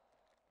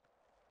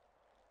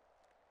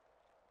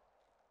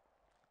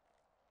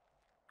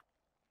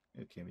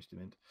 Okay, Mr.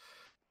 Mint.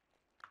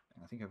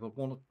 I think I've got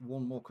one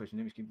more question.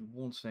 Let me just give me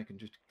 1 second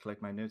just to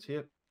collect my notes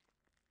here.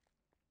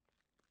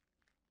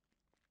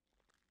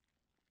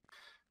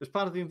 As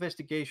part of the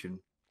investigation,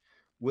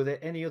 were there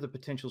any other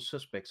potential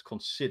suspects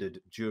considered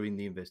during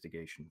the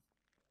investigation?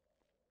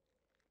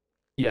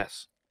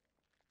 Yes.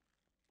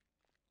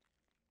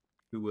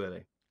 Who were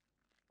they?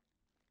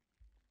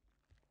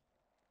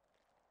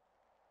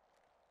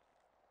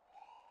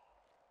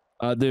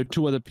 There are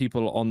two other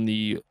people on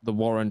the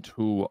warrant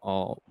who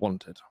are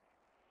wanted.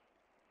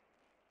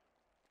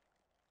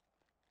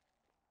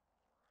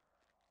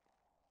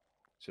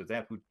 So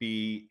that would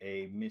be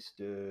a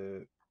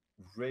Mr.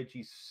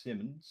 Reggie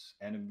Simmons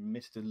and a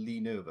Mr. Lee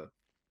Nova.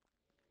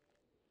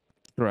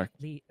 Correct.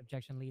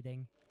 Objection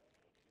leading.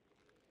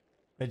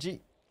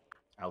 Reggie?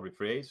 I'll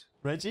rephrase.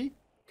 Reggie?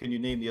 Can you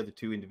name the other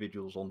two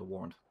individuals on the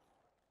warrant?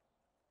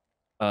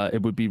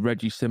 It would be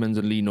Reggie Simmons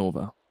and Lee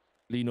Nova.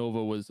 Lee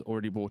Nova was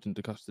already brought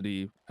into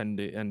custody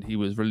and he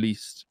was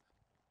released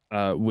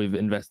with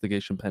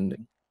investigation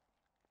pending.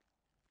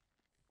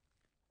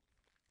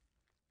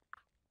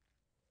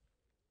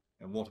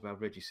 And what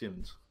about Reggie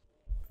Simmons?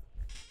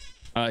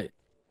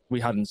 We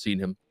hadn't seen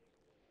him.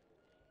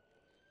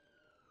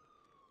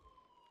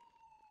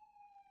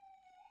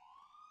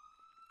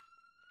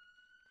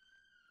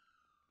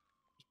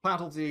 As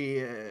part of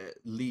the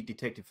lead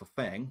detective for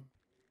Fang,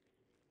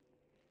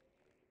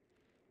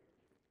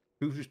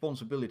 whose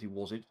responsibility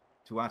was it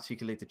to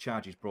articulate the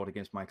charges brought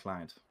against my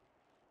client?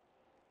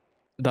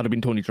 That'd have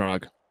been Tony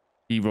Drag.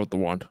 He wrote the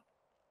warrant.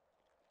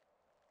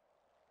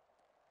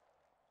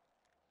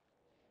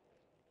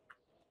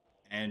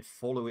 And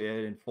for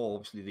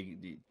obviously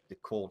the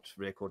court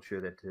record show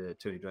that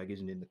Tony Drag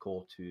isn't in the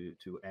court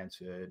to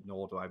answer,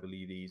 nor do I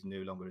believe he's no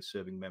longer a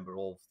serving member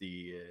of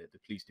the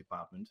police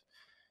department.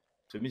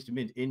 So, Mr.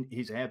 Mint, in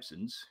his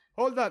absence,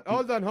 Hold on.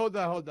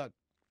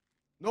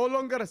 No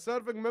longer a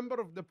serving member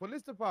of the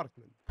police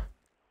department.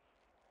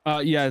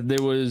 Yeah,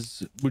 there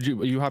was.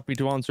 Are you happy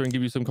to answer and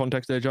give you some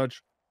context there,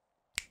 Judge?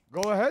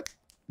 Go ahead.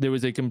 There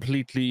was a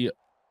completely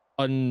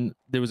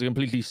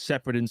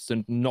separate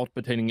incident not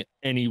pertaining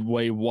any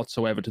way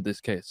whatsoever to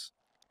this case.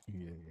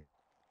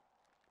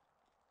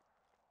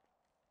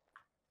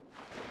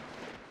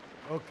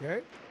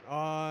 Okay.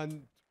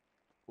 And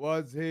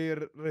was he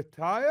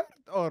retired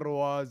or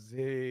was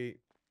he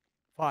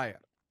fired?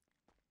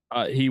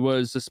 He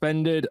was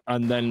suspended,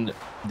 and then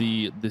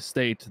the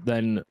state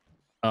then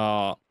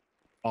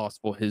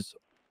asked for his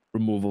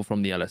removal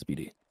from the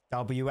LSPD.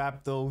 W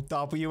Abdul,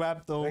 W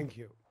Abdul. Thank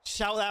you.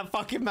 Shout that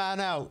fucking man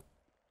out.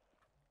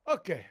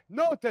 Okay,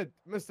 noted,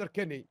 Mr.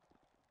 Kenny.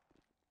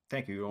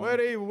 Thank you, Your Honor.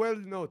 Very well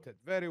noted.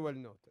 Very well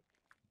noted.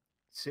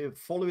 So,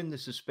 following the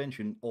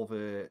suspension of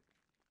a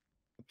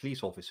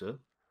police officer,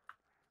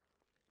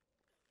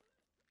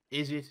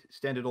 is it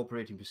standard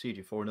operating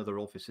procedure for another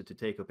officer to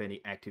take up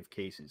any active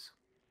cases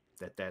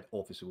that that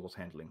officer was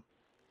handling?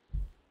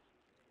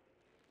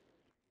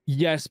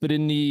 Yes, but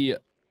in the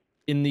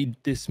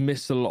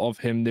dismissal of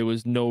him, there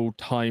was no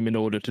time in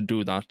order to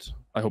do that.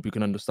 I hope you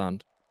can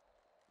understand.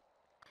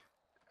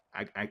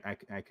 I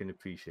can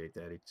appreciate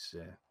that. It's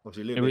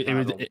obviously a little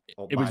bit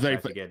hard it was very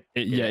to get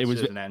it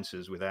was certain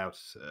answers without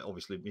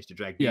obviously Mr.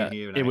 Drag being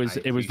here. And it was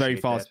very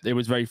appreciate fast. that. It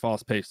was very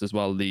fast paced as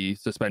well. The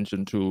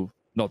suspension to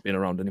not being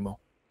around anymore.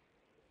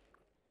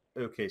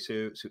 Okay,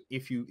 so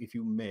if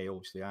you may,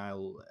 obviously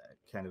I'll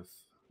kind of.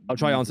 I'll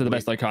try to move answer the away-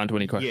 best I can to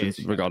any questions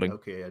Yes, regarding.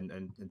 Okay,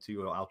 and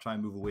to I'll try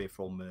and move away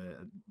from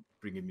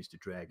bringing Mr.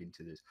 Drag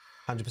into this.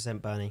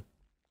 100% Bernie.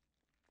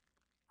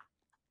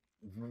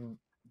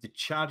 The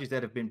charges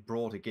that have been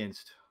brought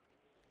against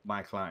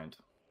my client,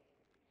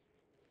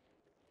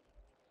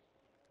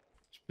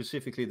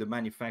 specifically the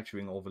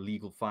manufacturing of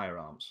illegal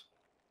firearms,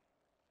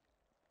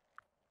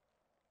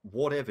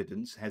 what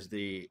evidence has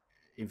the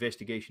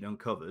investigation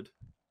uncovered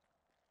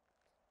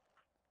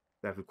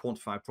that would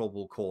quantify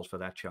probable cause for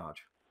that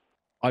charge?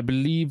 I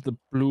believe the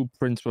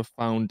blueprints were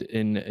found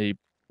in a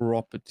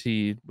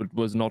property that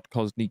was not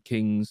Cozney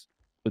King's,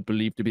 but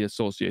believed to be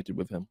associated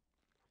with him.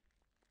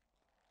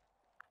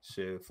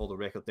 So, for the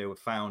record, they were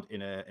found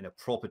in a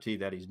property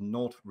that is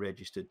not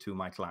registered to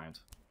my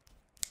client.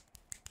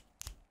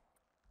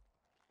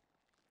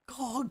 Go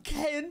on,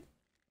 Ken.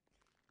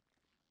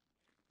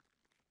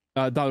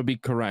 That would be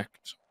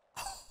correct.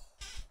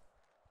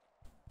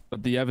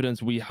 But the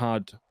evidence we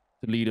had to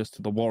lead us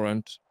to the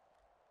warrant,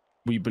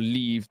 we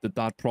believe that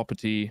that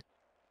property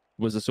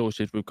was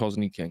associated with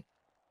Cozney King.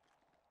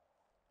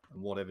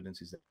 And what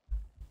evidence is that?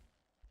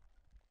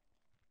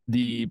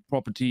 The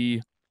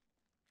property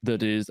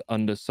that is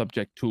under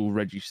subject to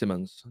Reggie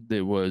Simmons.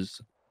 There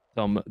was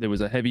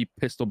a heavy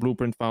pistol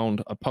blueprint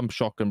found, a pump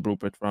shotgun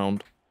blueprint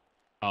found.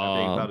 I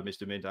beg your pardon,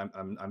 Mr. Mint.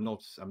 I'm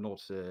not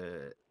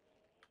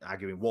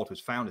arguing what was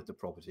found at the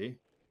property.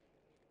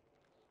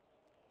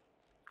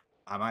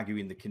 I'm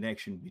arguing the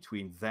connection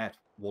between that,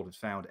 what was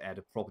found at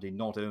a property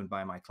not owned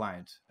by my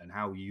client, and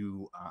how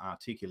you are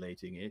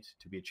articulating it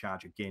to be a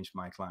charge against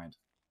my client.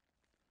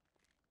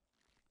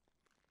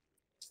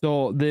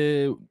 So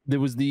there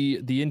was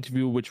the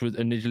interview which was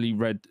initially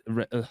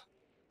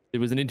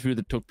there was an interview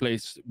that took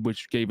place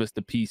which gave us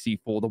the PC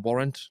for the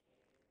warrant,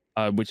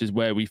 which is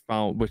where we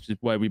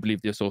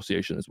believe the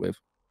association is with.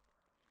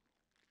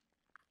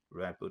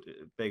 Right, but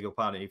beg your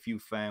pardon, if you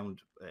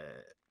found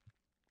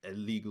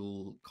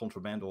illegal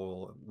contraband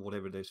or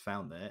whatever it is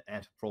found there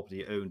at a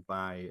property owned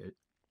by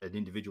an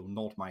individual,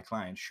 not my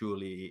client,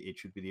 surely it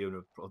should be the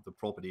owner of the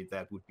property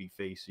that would be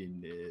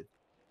facing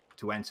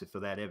to answer for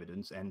that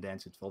evidence and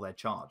answer for that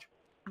charge,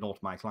 not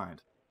my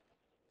client.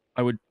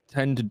 I would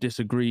tend to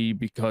disagree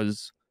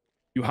because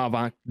you have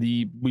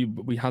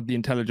we had the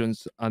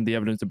intelligence and the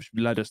evidence that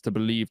led us to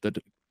believe that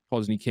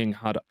Cozney King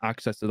had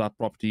access to that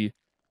property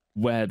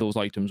where those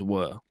items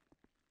were.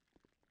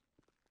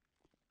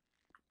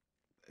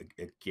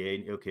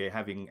 Again, okay,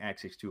 having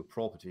access to a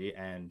property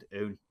and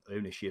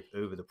ownership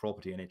over the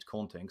property and its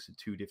contents are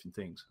two different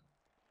things.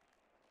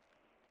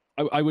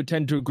 I would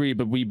tend to agree,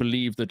 but we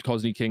believe that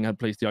Cozney King had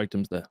placed the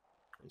items there,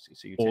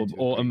 so you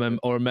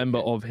or a member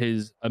of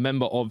his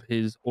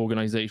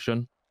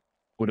organization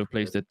would have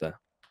placed it there.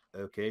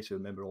 Okay, so a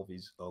member of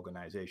his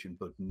organization,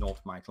 but not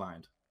my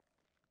client.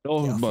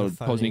 Oh, Yeah, well,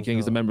 for Cozney phoning King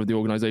is a call. member of the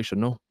organization,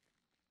 no?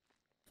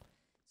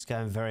 It's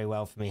going very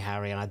well for me,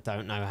 Harry, and I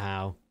don't know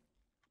how.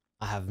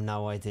 I have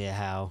no idea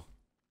how.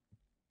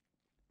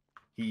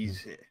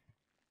 He's,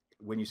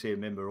 when you say a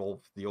member of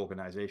the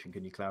organization,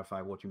 can you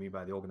clarify what you mean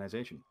by the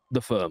organization?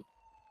 The firm.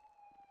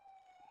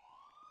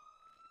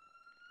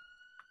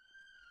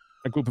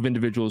 A group of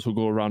individuals who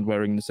go around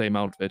wearing the same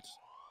outfit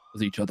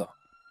as each other,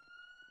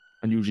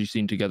 and usually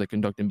seen together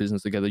conducting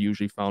business together,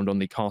 usually found on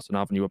the Carson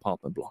Avenue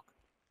apartment block.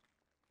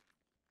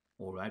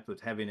 All right, but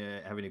having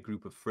a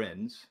group of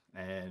friends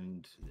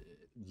and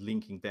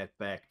linking that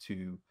back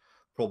to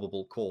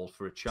probable cause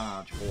for a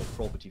charge or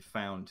property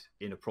found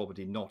in a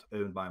property not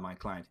owned by my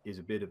client is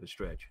a bit of a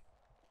stretch.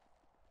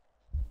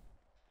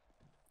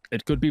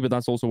 It could be, but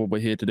that's also what we're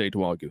here today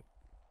to argue.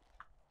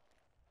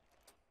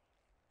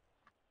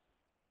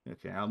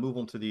 Okay, I'll move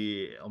on to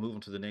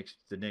the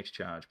next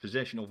charge.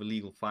 Possession of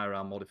illegal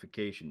firearm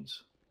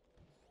modifications.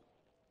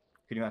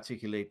 Can you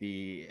articulate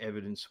the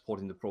evidence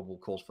supporting the probable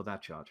cause for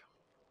that charge?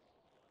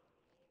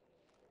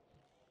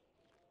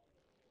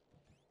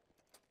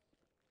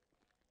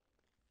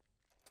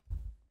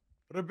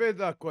 Repeat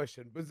that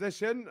question.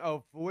 Possession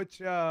of which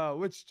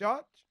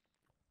charge?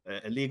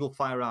 Illegal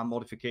firearm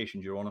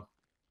modifications, Your Honor.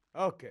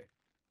 Okay.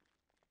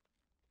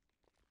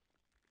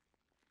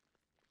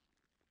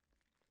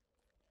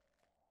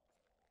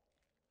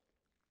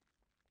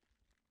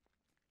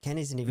 Ken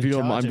isn't If even you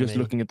don't mind, I'm charging just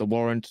me. looking at the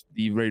warrant,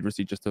 the raid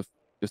receipt, just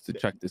to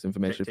check this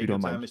information. If you Take your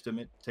don't time, mind. Mr.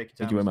 Mint. Take your time,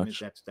 Thank you very Mr.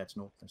 much. Mint. That's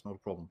not a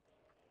problem.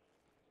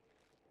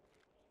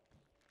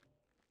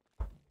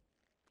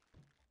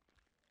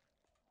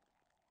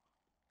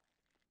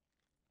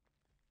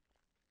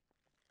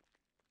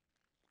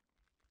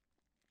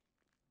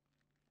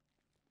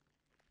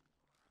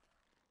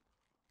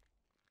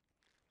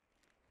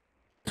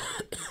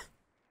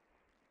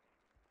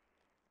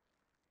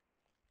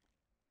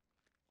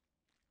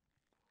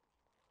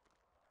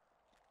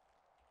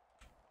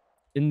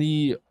 In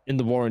the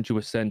warrant you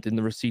were sent, in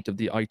the receipt of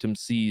the item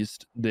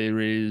seized,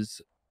 there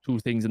is two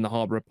things in the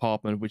harbor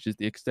apartment, which is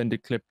the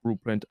extended clip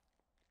blueprint.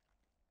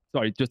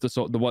 Sorry, just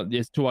the one.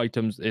 There's two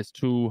items. There's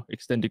two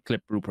extended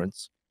clip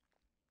blueprints.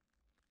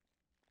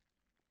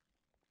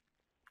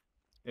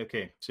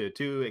 Okay, so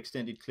two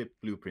extended clip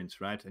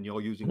blueprints, right? And you're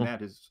using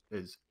that as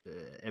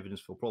evidence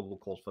for probable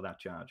cause for that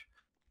charge.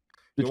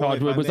 The Your Honor,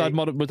 charge if I was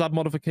may- was that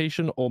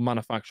modification or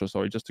manufacture?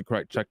 Sorry, just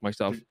to check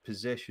myself.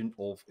 Possession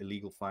of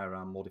illegal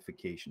firearm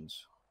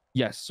modifications.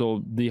 Yes,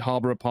 so the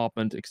harbor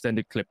apartment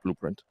extended clip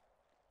blueprint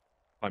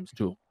times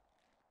 2.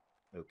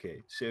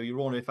 Okay, so Your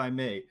Honor, if I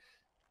may,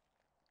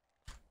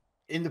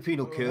 in the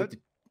penal Go code,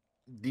 ahead.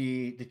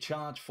 the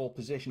charge for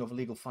possession of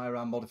illegal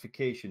firearm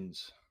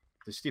modifications,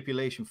 the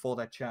stipulation for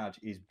that charge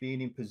is being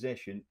in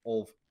possession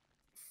of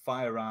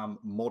firearm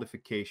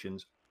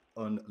modifications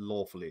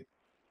unlawfully.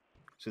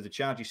 So the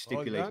charge is Hold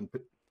on. stipulating.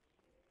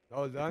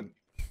 Hold on.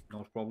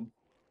 Not a problem.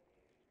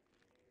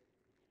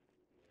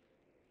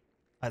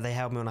 They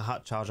held me on a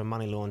hut charge of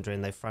money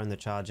laundering. They've thrown the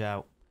charge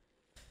out.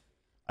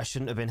 I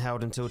shouldn't have been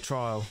held until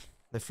trial.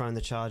 They've thrown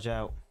the charge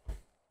out.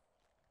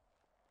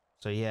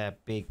 So yeah,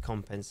 big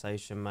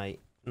compensation, mate.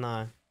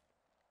 No.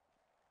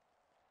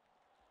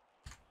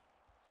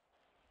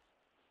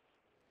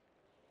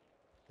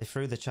 They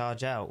threw the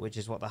charge out, which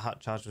is what the hut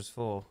charge was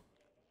for.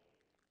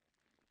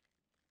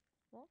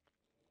 What?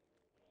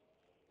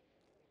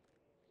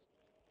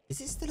 Is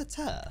it still a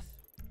turf?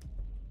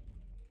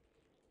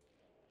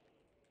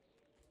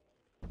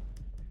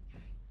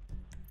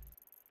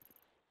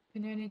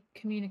 Can you only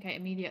communicate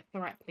immediate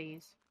threat,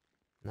 please?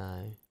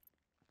 No.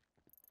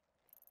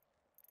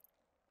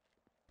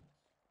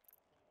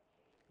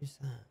 Who's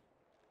that?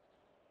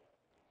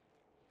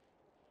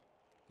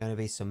 Gonna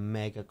be some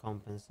mega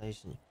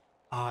compensation.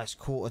 Ah, it's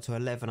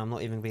 11:15. I'm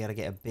not even gonna be able to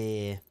get a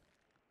beer.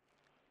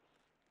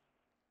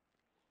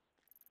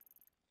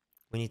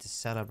 We need to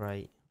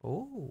celebrate.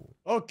 Oh.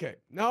 Okay,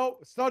 now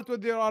start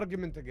with your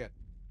argument again.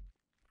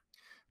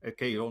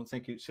 Okay, Your Honor,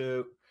 thank you.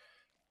 So,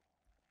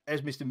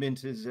 as Mr.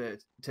 Mint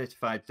has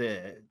testified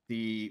there,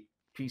 the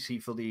PC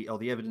for the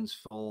evidence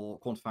for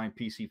quantifying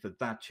PC for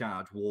that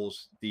charge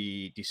was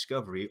the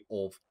discovery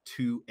of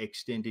 2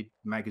 extended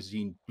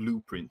magazine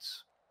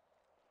blueprints.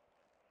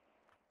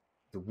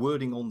 The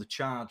wording on the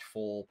charge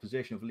for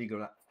possession of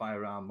illegal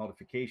firearm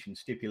modification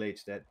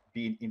stipulates that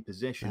being in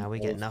possession Nah, we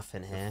of get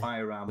nothing here. the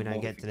firearm We don't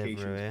get delivery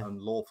modifications here.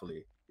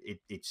 unlawfully.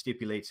 It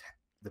stipulates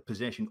the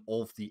possession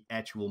of the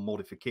actual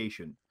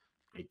modification.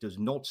 It does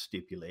not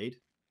stipulate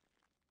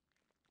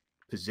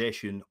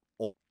possession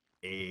of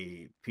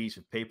a piece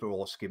of paper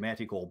or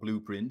schematic or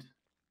blueprint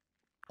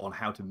on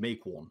how to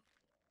make one.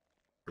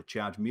 The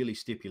charge merely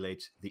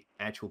stipulates the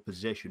actual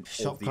possession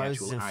Shop of the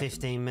closes actual in item,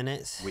 15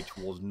 minutes. which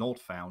was not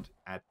found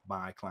at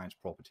my client's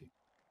property.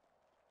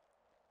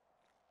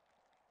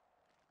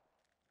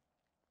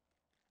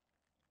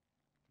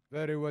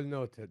 Very well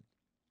noted.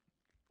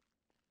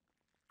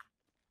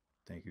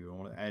 Thank you, Your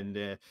Honor.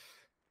 And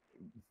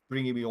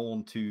bringing me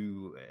on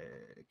to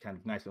kind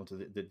of nicely onto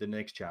the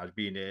next charge,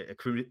 being a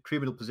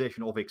criminal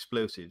possession of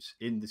explosives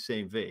in the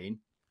same vein.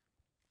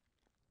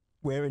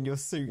 Wearing your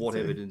suit. What too.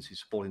 evidence is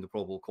supporting the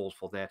probable cause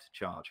for that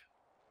charge?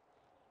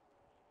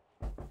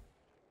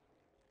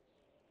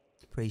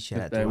 Appreciate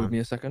Just it. bear with Duran. me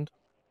a second.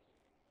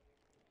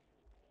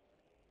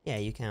 Yeah,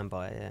 you can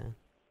buy it, yeah.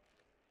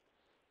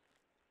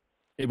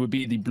 It would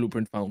be the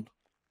blueprint found.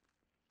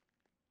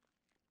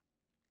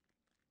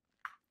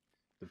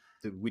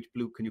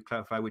 Can you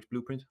clarify which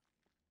blueprint?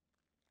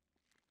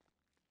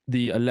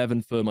 The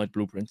 11 thermite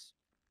blueprints.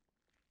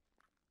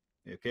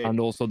 Okay. And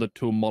also the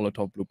 2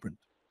 Molotov blueprint.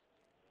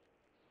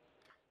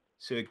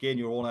 So again,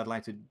 Your Honor, I'd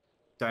like to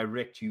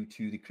direct you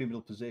to the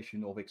criminal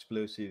possession of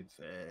explosive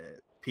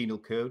penal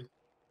code.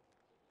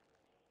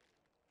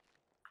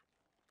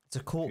 It's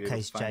a court You're able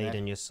to case, find Jade, that?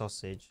 and your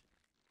sausage.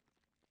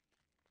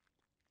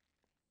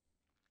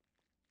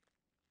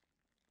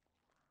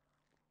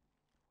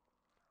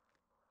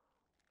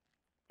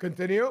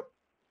 Continue.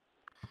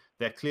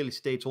 That clearly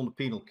states on the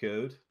penal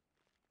code,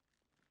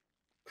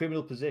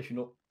 criminal possession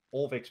of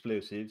of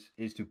explosives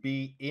is to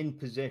be in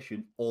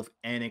possession of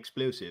an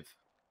explosive.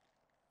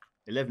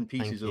 11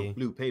 pieces you. of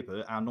blue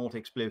paper are not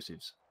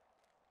explosives.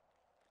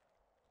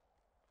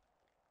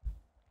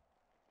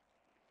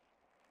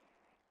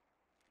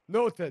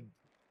 Noted,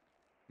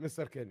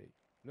 Mr. Kenny.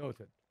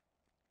 Noted.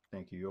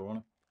 Thank you, Your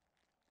Honor.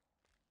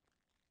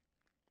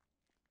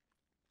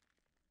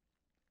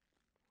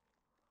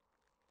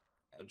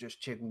 I'll just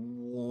check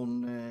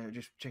one,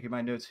 just checking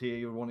my notes here.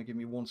 Your Honor, give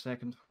me 1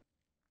 second.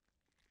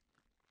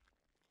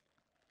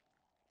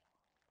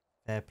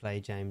 Fair play,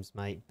 James,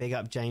 mate. Big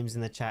up James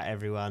in the chat,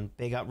 everyone.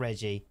 Big up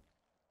Reggie.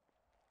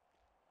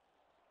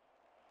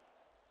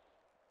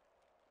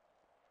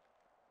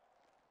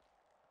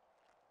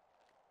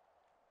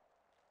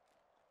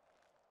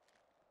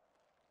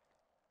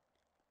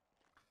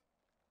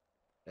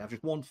 I have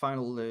just one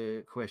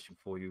final question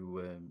for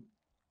you,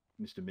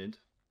 Mr. Mint.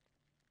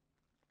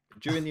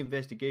 During the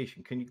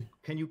investigation,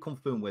 can you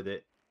confirm whether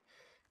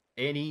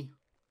any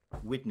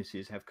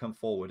witnesses have come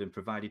forward and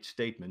provided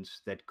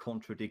statements that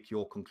contradict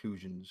your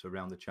conclusions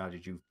around the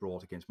charges you've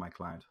brought against my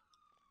client?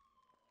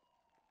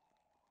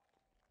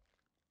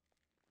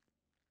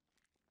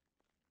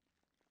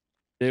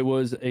 There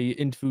was a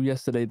interview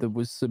yesterday that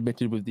was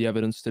submitted with the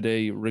evidence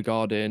today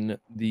regarding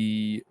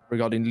Lee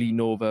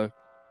Nova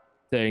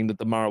saying that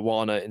the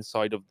marijuana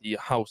inside of the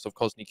house of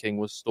Cozney King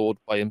was stored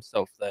by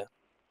himself there.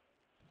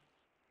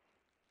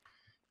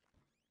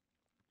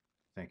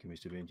 Thank you,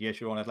 Mr. Mint. Yes,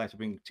 Your Honor, I'd like to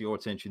bring to your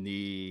attention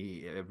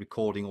the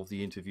recording of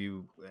the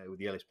interview with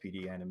the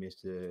LSPD and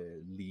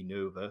Mr. Lee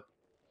Nova.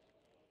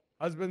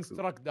 Has been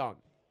struck down.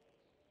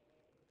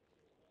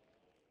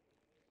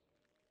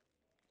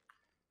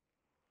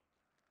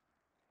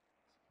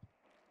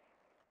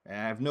 I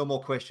have no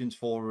more questions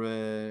for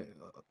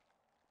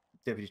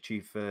Deputy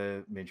Chief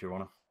Mint, Your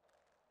Honor.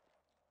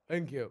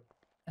 Thank you.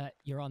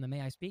 Your Honor,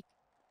 may I speak?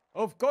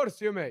 Of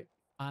course you may.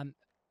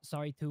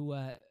 Sorry to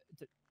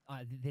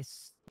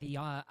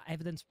the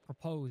evidence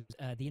proposed,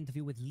 the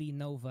interview with Lee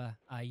Nova,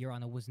 Your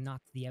Honor, was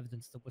not the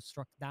evidence that was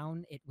struck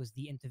down. It was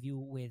the interview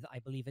with, I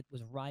believe it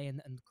was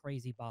Ryan and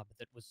Crazy Bob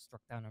that was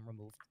struck down and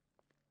removed.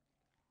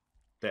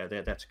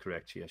 That's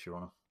correct, yes, Your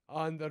Honor.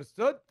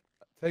 Understood.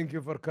 Thank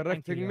you for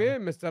correcting Your me,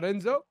 Honor. Mr.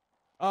 Enzo.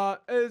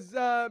 Is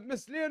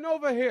Miss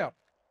Leonova here?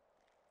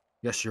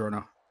 Yes, Your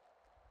Honor.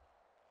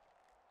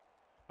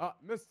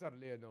 Mr.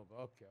 Leonova.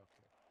 Okay.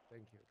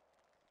 Thank you.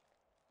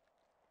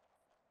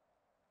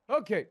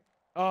 Okay.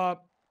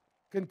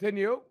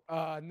 Continue.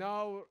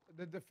 Now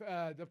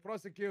the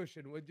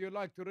prosecution. Would you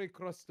like to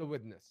recross the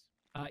witness?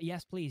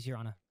 Yes, please, Your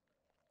Honor.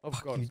 Of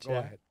course. Go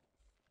ahead.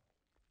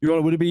 Your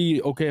Honor, would it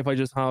be okay if I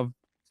just have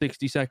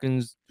 60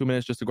 seconds, 2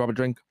 minutes just to grab a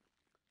drink?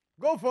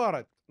 Go for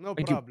it. No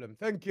Thank you. problem.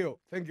 Thank you.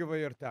 Thank you for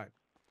your time.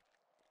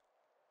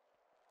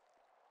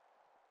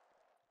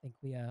 I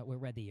think we're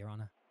ready, Your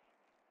Honor.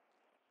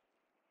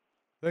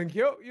 Thank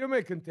you. You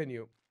may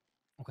continue.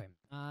 Okay.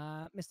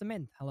 Mr.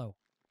 Mint, hello.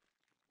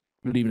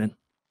 Good evening.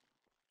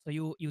 So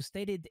you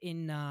stated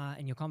in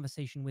your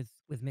conversation with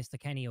Mr.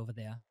 Kenny over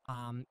there,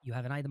 you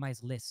have an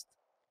itemized list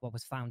of what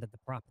was found at the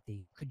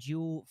property. Could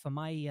you, for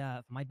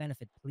my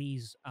benefit,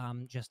 please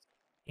just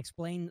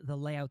explain the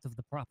layout of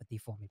the property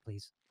for me,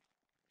 please?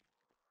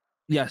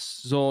 Yes,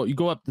 so you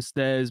go up the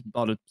stairs,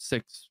 about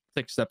six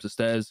steps of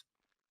stairs.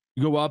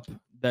 You go up,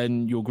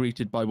 then you're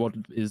greeted by what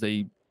is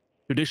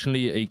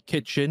traditionally a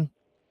kitchen,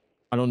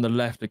 and on the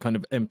left, a kind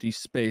of empty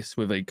space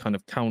with a kind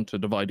of counter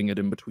dividing it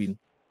in between.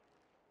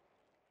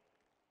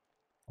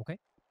 Okay.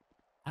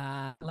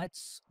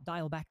 Let's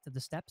dial back to the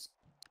steps.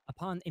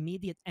 Upon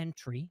immediate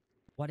entry,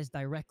 what is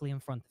directly in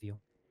front of you?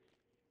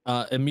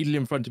 Immediately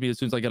in front of me, as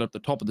soon as I get up the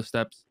top of the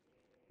steps,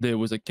 there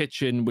was a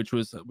kitchen which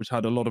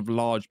had a lot of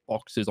large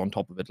boxes on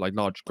top of it, like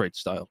large crate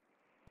style.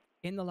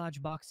 In the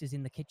large boxes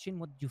in the kitchen,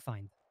 what did you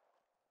find?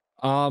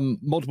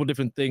 Multiple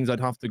different things. I'd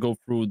have to go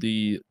through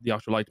the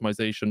actual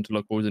itemization to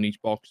look what was in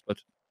each box, but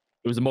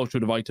it was a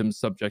multitude of items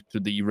subject to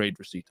the raid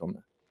receipt on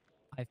there.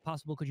 If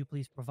possible, could you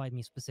please provide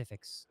me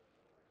specifics?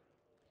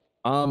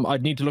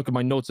 I'd need to look at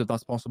my notes if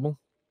that's possible.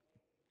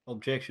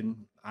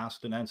 Objection.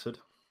 Asked and answered.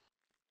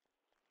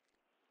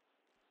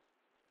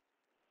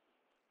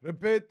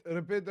 Repeat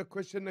the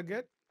question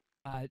again.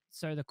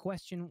 So the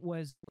question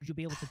was, would you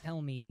be able to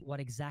tell me what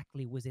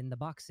exactly was in the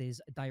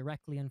boxes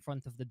directly in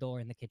front of the door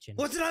in the kitchen?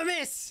 What did I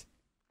miss?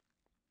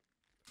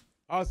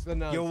 Ask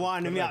and answer. You're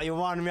winding me up. You're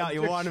winding me up.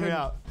 You're winding me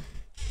up.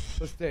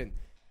 Sustained.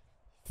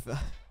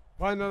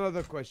 Find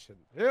another question.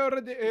 He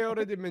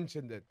already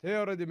mentioned it. He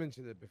already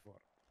mentioned it before.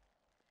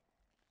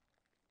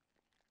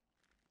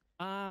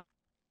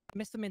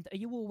 Mr. Mint, are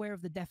you aware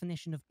of the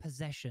definition of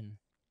possession?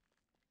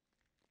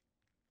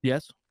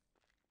 Yes.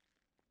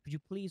 Could you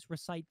please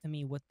recite to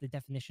me what the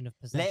definition of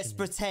possession Let's is?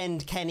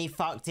 pretend Kenny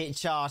fucked it,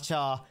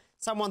 Char.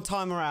 Someone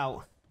time her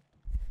out.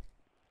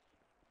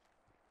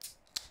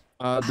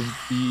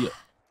 The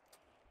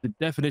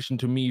definition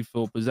to me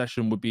for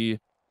possession would be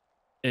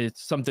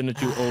it's something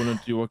that you own and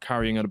you are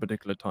carrying at a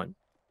particular time.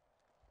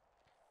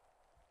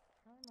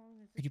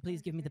 Could you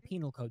please give me the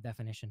penal code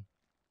definition?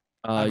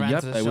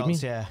 Yep, with me.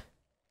 Yeah.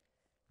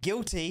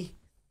 Guilty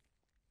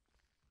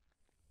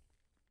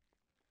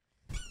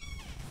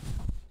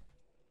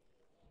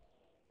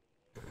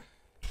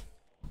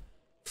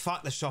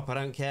Fuck the shop, I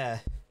don't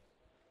care.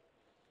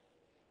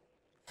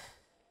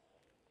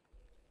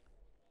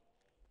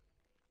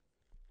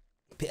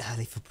 Bit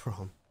early for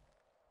prom.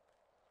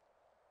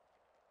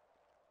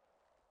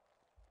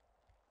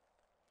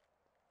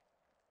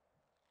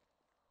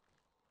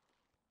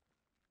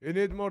 You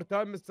need more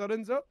time, Mr.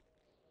 Renzo?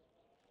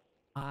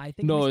 I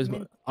think No, Mr. it's,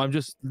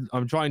 Mint,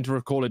 I'm trying to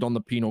recall it on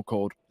the penal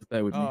code. Just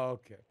bear with me. Oh,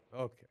 okay.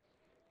 Okay.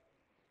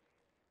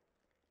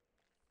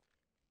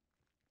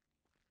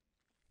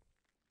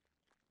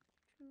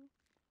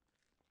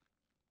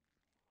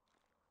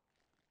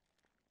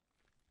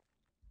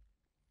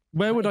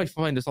 Where would I if it-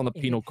 find this on the if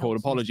it penal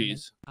code? helps, Mr. Mint,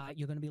 Apologies.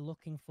 you're going to be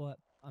looking for.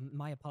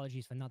 My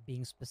apologies for not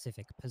being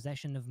specific.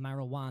 Possession of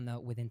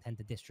marijuana with intent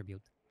to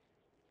distribute.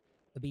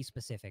 To be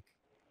specific.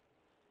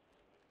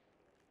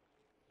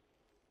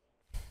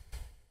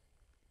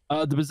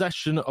 The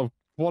possession of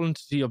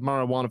quantity of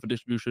marijuana for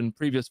distribution,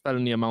 previous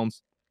felony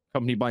amounts,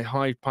 accompanied by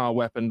high power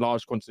weapon,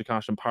 large quantity of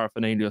cash, and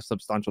paraphernalia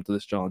substantial to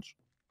this charge.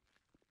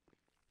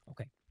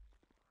 Okay.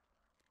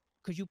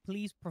 Could you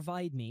please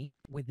provide me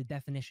with the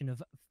definition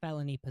of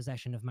felony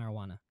possession of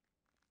marijuana?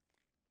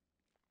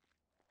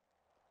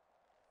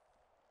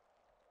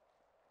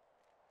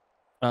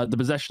 The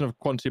possession of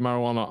quantity of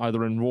marijuana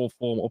either in raw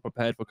form or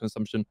prepared for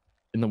consumption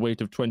in the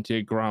weight of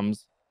 28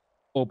 grams,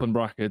 open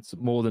brackets,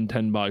 more than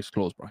 10 bags,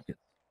 close brackets.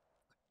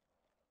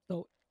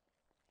 So,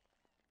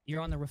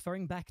 Your Honor,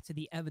 referring back to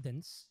the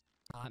evidence,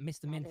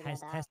 Mr. Mint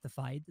has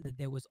testified that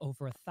there was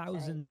over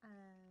 1,000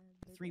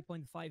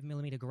 3.5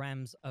 millimeter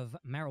grams of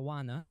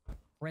marijuana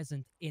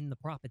present in the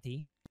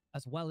property,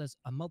 as well as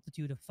a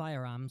multitude of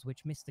firearms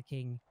which Mr.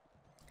 King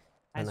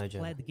has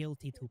pled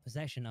guilty to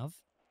possession of.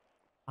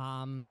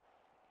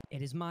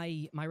 It is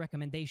my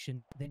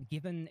recommendation that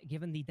given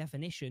the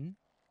definition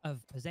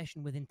of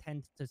possession with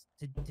intent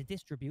to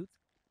distribute,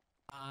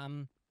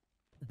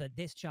 that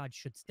this charge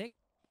should stick,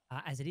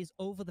 as it is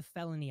over the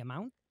felony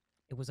amount.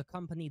 It was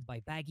accompanied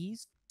by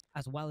baggies,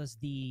 as well as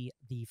the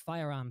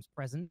firearms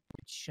present,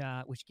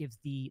 which gives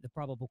the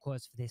probable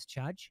cause for this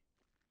charge.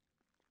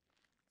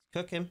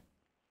 Cook him.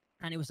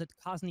 And it was at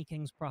Cozney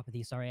King's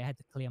property. Sorry, I had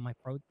to clear my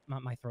throat.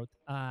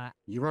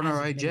 Your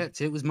Honor, I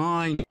object. It was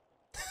mine.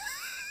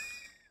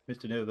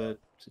 Mr. Nova,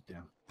 sit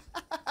down.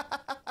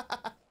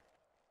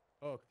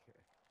 Okay.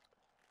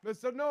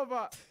 Mr.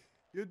 Nova,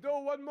 you do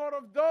one more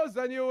of those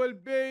and you will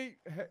be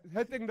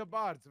hitting the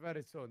bars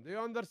very soon. Do you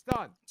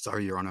understand?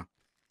 Sorry, Your Honor.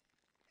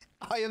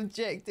 I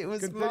object. It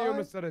was Continue,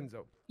 mine. Mr.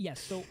 Renzo. Yes,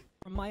 so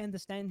from my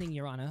understanding,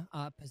 Your Honor,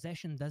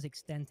 possession does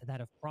extend to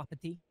that of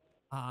property.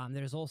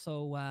 There's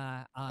also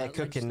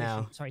cooking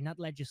now. Sorry, not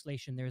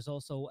legislation. There's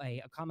also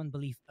a common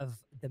belief of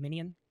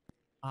dominion.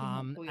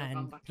 And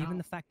given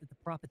the fact that the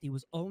property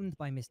was owned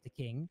by Mr.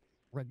 King,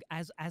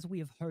 as we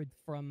have heard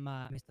from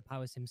Mr.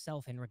 Powers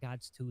himself in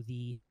regards to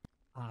the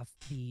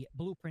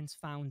blueprints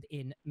found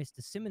in Mr.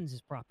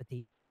 Simmons's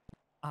property,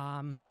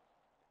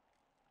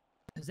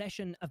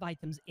 possession of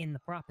items in the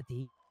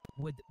property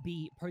would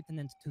be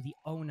pertinent to the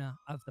owner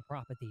of the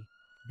property.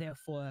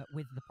 Therefore,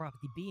 with the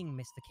property being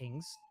Mr.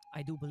 King's,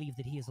 I do believe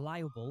that he is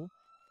liable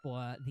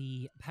for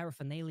the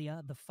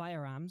paraphernalia, the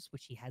firearms,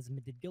 which he has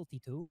admitted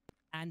guilty to,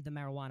 and the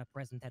marijuana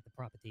present at the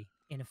property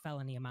in a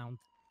felony amount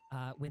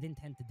with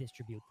intent to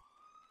distribute.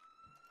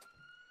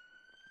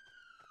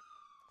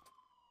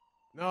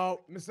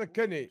 Now, Mr.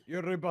 Kenny,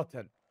 your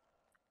rebuttal.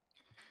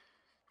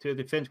 To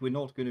the defense, we're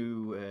not going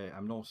to.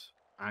 I'm not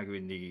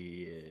arguing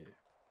the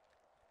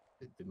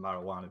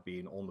marijuana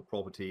being on the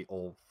property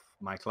of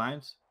my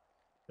clients.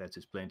 That's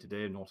explained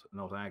today.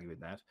 Not arguing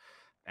that.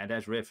 And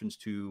as reference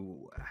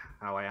to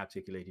how I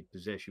articulated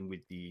possession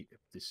with the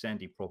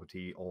Sandy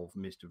property of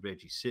Mr.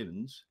 Reggie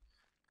Simmons,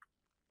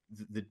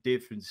 the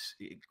difference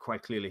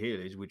quite clearly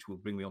here is, which will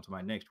bring me on to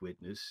my next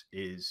witness,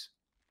 is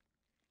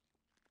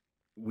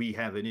we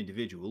have an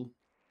individual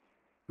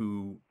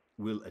who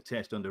will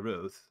attest under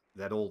oath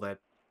that all that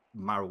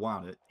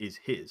marijuana is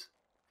his.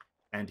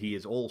 And he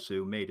has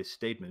also made a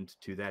statement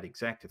to that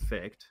exact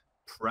effect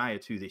prior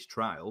to this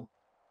trial.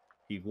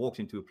 He walked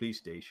into a police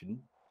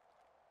station,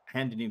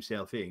 handed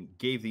himself in,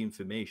 gave the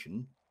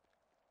information.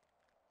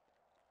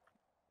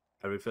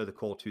 I refer the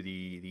court to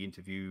the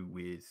interview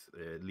with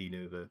Lee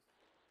Nova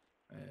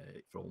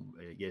from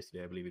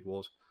yesterday, I believe it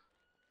was.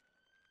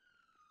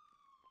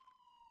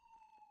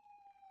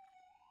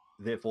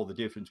 Therefore, the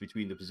difference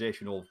between the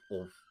possession of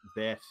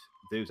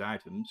those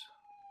items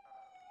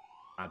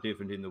are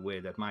different in the way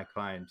that my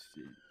client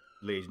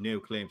lays no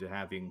claim to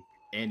having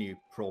any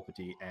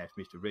property at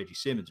Mr. Reggie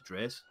Simmons'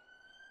 address,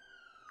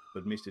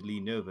 but Mr.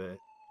 Lee Nova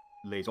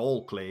lays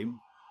all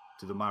claim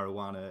to the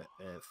marijuana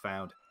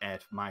found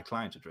at my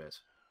client's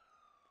address.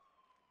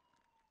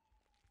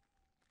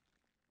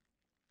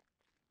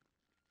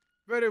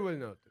 Very well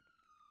noted.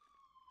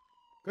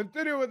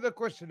 Continue with the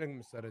questioning,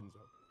 Mr. Renzo.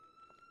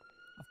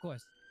 Of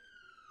course.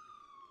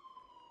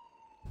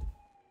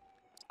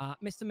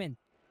 Mr. Mint,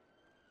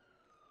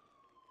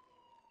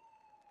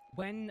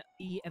 when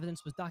the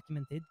evidence was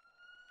documented,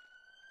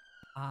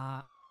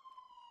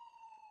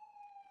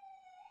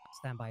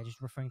 stand by, just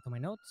referring to my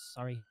notes,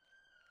 sorry.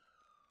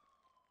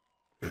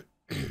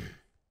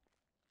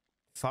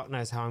 Fuck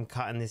knows how I'm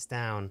cutting this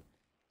down.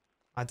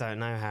 I don't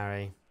know,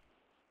 Harry.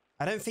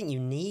 I don't think you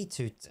need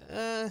to.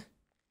 There's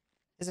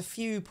a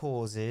few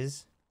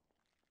pauses.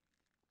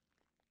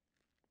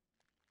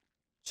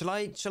 Shall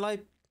I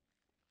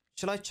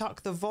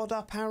chuck the VOD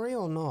up, Harry,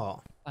 or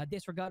not?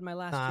 Disregard my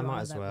last. Nah, I Your might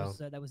Honor. as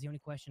well. That was the only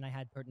question I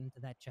had pertinent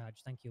to that charge.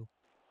 Thank you.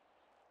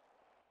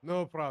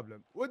 No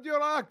problem. Would you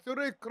like to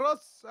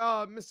recross,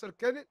 Mr.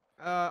 Kenneth?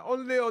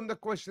 Only on the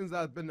questions that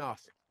have been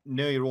asked.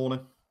 No, Your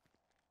Honor.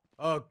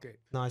 Okay.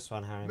 Nice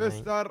one, Harry, mate.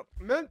 Mr.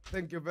 Mint,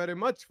 thank you very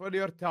much for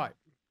your time.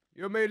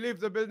 You may leave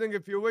the building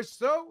if you wish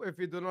so. If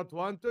you do not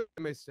want to,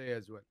 you may stay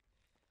as well.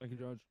 Thank you,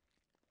 Judge.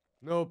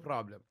 No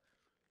problem.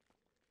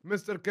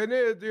 Mr.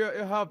 Kenny, do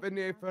you have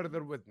any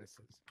further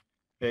witnesses?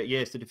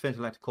 Yes, the defense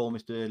would like to call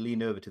Mr.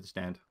 Lean over to the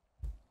stand.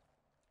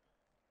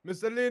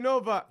 Mr.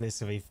 Leanova. This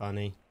will be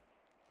funny.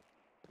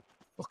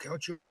 Okay, I'll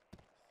you.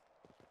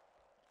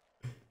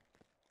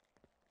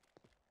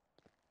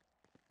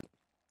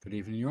 Good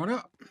evening, Your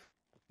Honor.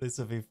 This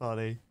will be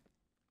funny.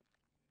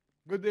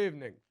 Good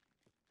evening.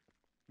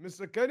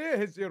 Mr. Kenny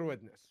is your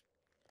witness.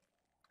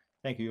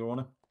 Thank you, Your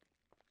Honor.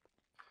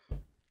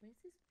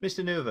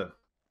 Mr. Nova.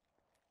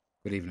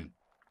 Good evening.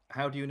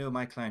 How do you know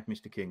my client,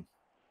 Mr. King?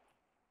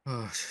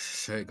 Oh,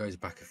 so it goes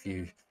back a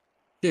few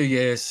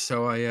years.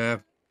 So I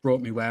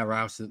brought me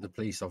warehouse that the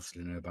police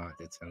obviously knew about.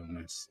 They tell them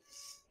this,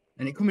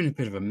 and it come in a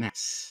bit of a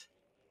mess.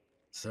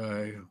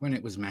 So when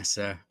it was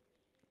messy,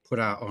 put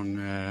out on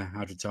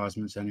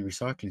advertisements any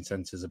recycling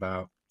centres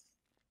about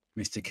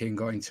Mr. King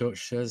got in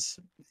touch, says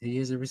he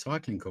is a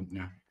recycling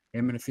company.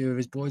 Him and a few of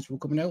his boys will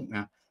come and help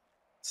me.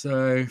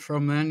 So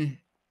from then,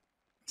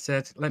 I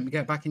said, let me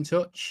get back in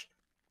touch.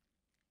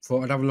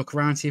 Thought I'd have a look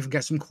around, see if I can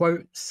get some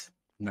quotes.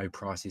 No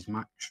prices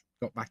match.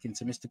 Got back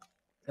into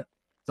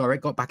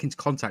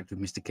contact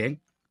with Mr. King.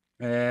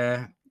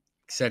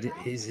 Said it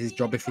is his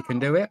job if he can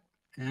do it.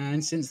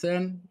 And since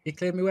then, he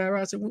cleared me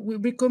warehouse.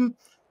 We've become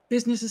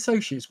business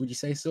associates, would you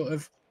say? Sort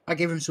of. I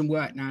give him some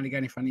work now and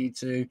again if I need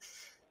to.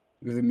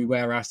 Within my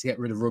warehouse to get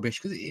rid of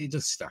rubbish because it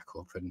does stack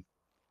up, and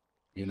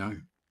you know.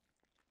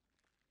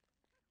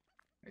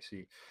 I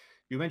see.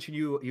 You mentioned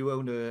you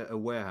own a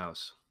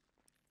warehouse.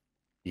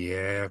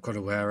 Yeah, I've got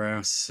a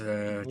warehouse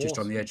just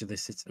on the edge of the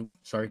city. Oh,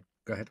 sorry,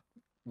 go ahead.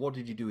 What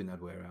did you do in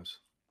that warehouse?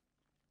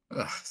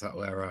 That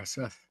warehouse.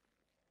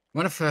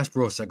 When I first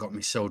brought it, I got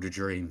me sold a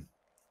dream.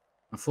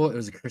 I thought it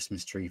was a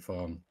Christmas tree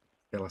farm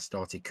until I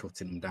started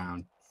cutting them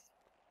down.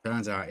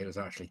 Turns out it was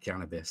actually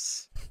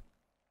cannabis.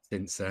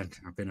 Since then,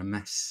 I've been a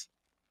mess.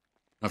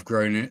 I've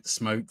grown it,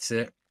 smoked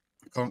it.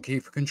 I can't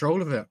keep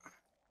control of it.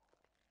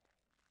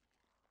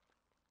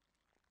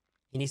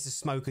 He needs to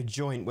smoke a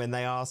joint when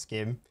they ask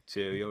him. So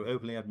you're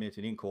openly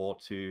admitting in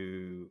court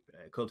to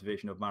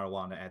cultivation of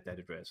marijuana at that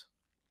address?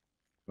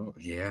 Oh,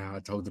 yeah, I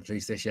told the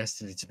police this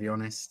yesterday, to be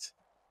honest.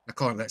 I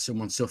can't let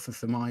someone suffer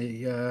for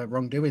my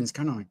wrongdoings,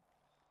 can I?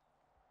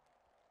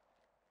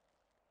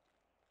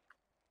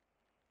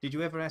 Did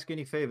you ever ask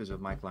any favors of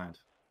my client?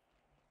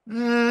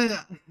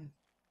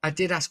 I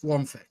did ask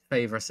one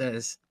favour. I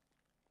says,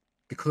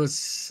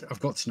 because I've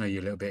got to know you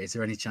a little bit, is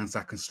there any chance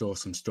I can store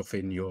some stuff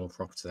in your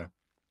property?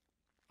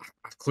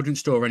 I couldn't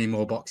store any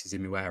more boxes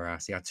in my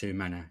warehouse. He had too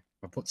many.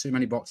 If I put too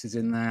many boxes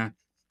in there,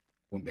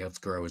 wouldn't be able to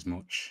grow as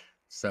much.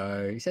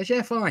 So he says,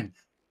 yeah, fine.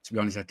 To be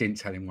honest, I didn't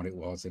tell him what it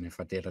was. And if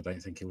I did, I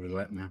don't think he would have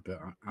let me. But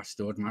I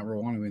stored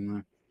marijuana in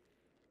there.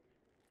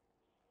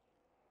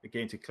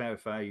 Again, to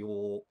clarify,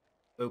 you're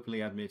openly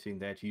admitting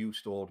that you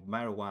stored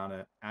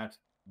marijuana at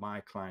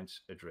my client's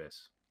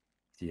address.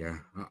 Yeah,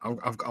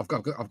 I've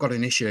got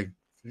an issue.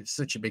 It's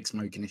such a big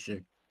smoking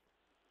issue.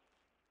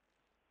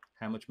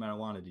 How much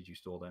marijuana did you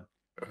store there?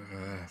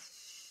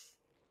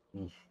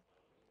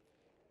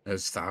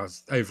 There's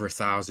over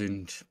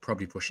 1,000,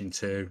 probably pushing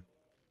 2.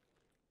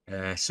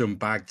 Some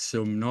bagged,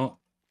 some not.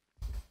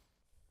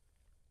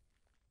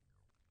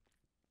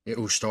 It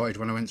all started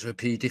when I went to a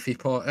P. Diffie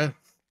party.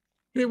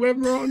 It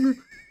went wrong.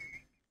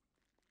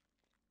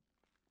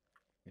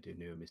 I didn't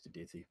know Mr.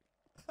 Diffie.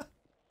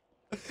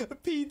 A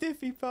P.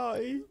 Diffie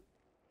party.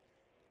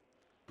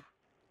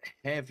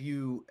 Have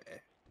you?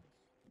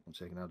 1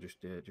 second, I'll just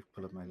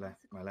pull up my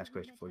last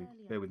question for you.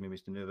 Bear with me,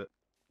 Mr. Nova.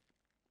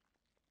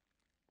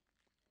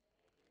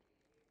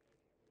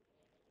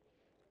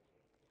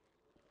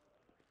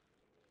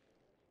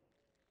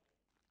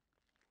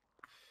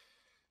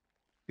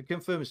 To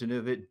confirm, Mr.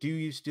 Nova, do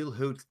you still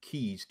hold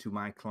keys to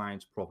my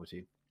client's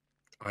property?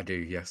 I do,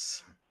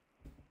 yes.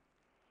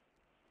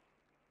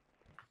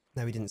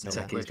 No, he didn't say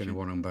that. He's going to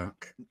want them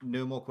back.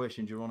 No more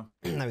questions, Your Honor.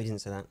 No, he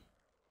didn't say that.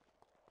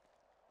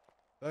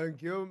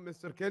 Thank you,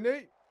 Mr.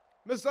 Kenny.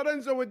 Mr.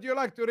 Enzo, would you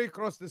like to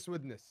recross this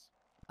witness?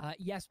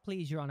 Yes,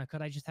 please, Your Honor.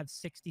 Could I just have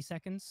 60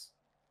 seconds?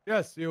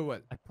 Yes, you will.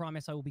 I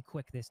promise I will be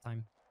quick this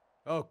time.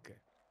 Okay.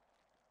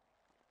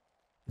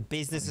 The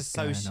business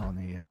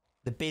associate.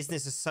 The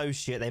business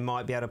associate they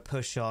might be able to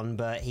push on,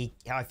 but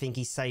I think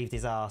he saved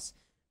his ass.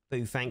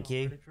 Boo, thank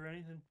you. Ready for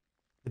anything?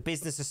 The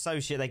business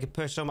associate they could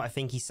push on, but I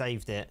think he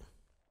saved it.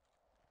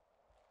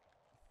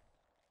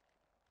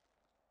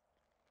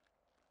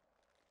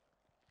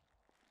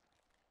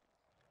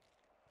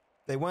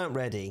 They weren't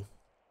ready.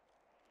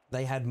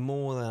 They had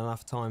more than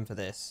enough time for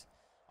this.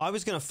 I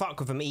was gonna fuck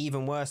with them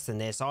even worse than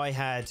this. I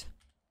had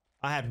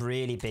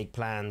really big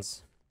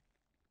plans.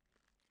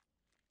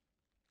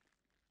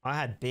 I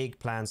had big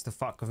plans to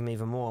fuck with them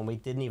even more, and we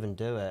didn't even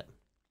do it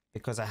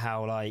because of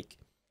how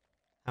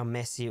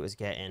messy it was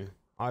getting.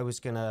 I was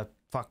gonna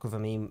fuck with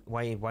them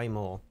way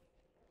more.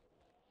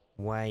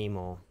 Way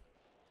more.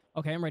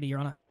 Okay, I'm ready, Your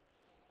Honor.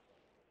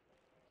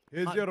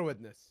 Here's your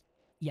witness.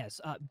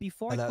 Yes,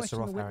 before I Alerts are question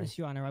off, the witness,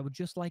 Harry. Your Honor, I would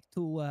just like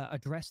to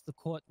address the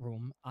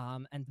courtroom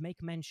and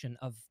make mention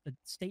of the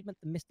statement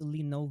that Mr.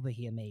 Lee Nova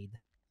here made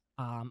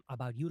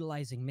about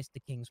utilizing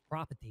Mr. King's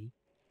property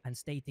and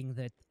stating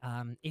that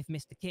if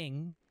Mr.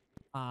 King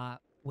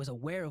was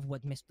aware of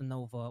what Mr.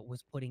 Nova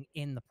was putting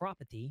in the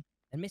property,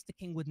 then Mr.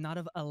 King would not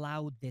have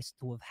allowed this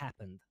to have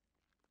happened.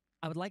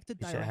 I would like to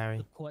You said, direct Harry.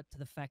 the court to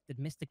the fact that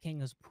Mr.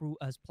 King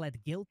has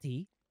pled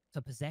guilty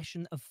to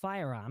possession of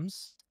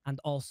firearms and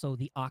also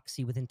the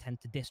oxy with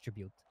intent to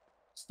distribute.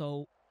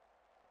 So,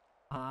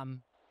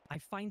 I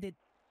find it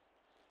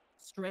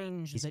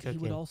strange He's that he would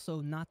cooking. also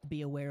not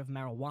be aware of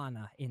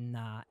marijuana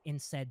in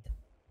said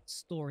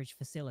storage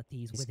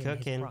facilities He's within his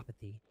cooking.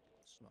 property.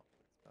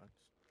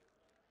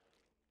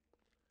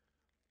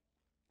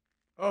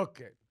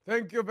 Okay.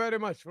 Thank you very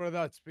much for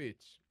that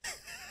speech.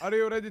 Are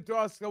you ready to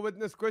ask the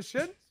witness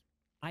questions?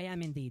 I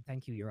am indeed.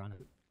 Thank you, Your Honor.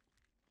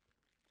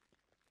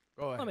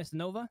 Go Hello, ahead. Mr.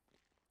 Nova.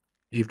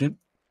 Evening.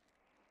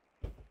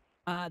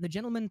 The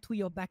gentleman to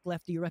your back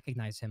left, do you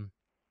recognize him?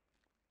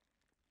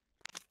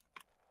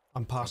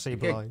 I'm partially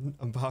Okay. blind.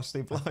 I'm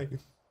partially blind.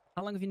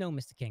 How long have you known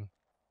Mr. King?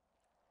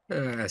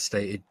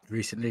 Stated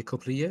recently, a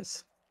couple of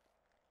years.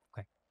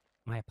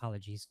 My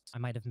apologies. I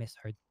might have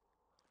misheard.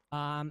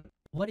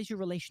 What is your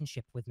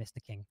relationship with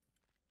Mr. King?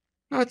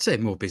 I'd say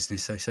more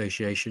business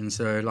association.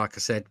 So, like I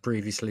said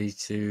previously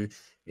to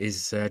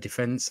his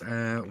defence,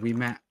 we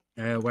met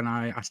when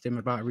I asked him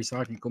about a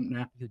recycling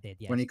company. You did,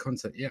 yes. When he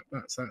contacted, yeah,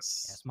 that's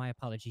Yes, my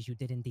apologies. You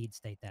did indeed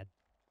state that.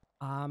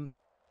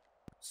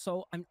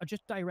 So I'm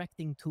just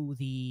directing to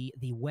the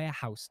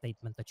warehouse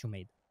statement that you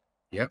made.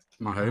 Yep,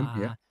 my home.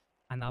 Yeah,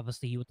 And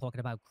obviously you were talking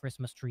about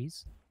Christmas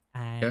trees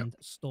and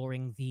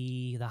storing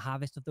the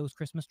harvest of those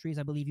Christmas trees.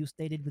 I believe you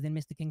stated within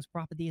Mr. King's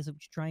property. Is it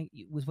what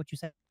was what you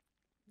said?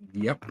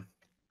 yep.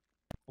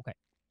 Okay.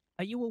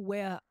 Are you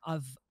aware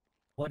of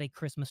what a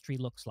Christmas tree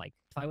looks like?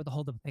 If I were to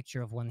hold up a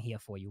picture of one here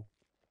for you.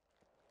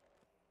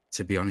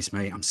 To be honest,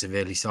 mate, I'm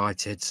severely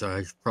sighted,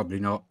 so probably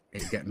not.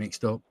 It'd get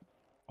mixed up.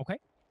 Okay,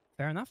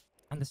 fair enough.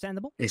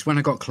 Understandable. It's when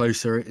I got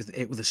closer,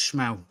 it was a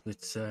smell.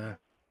 That's The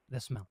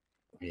smell.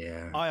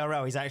 yeah.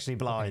 IRL, he's actually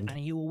blind. And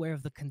are you aware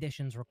of the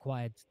conditions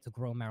required to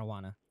grow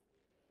marijuana?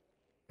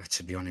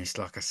 To be honest,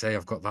 like I say,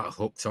 I've got that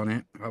hooked on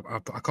it.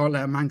 I can't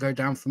let a man go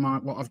down for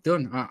what I've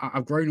done.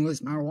 I've grown all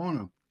this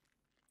marijuana.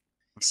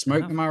 I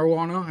smoked the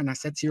marijuana, and I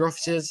said to your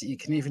officers, you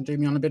can even do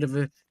me on a bit of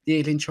a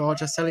dealing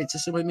charge. I sell it to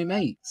some of my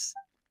mates.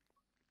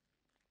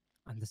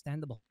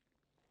 Understandable.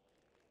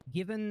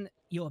 Given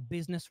your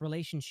business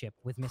relationship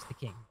with Mr.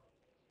 King,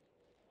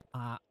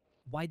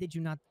 why did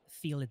you not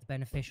feel it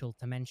beneficial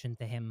to mention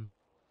to him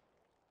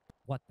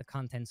what the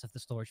contents of the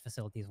storage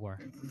facilities were?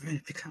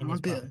 Because in his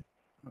property?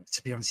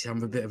 To be honest,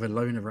 I'm a bit of a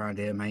loner around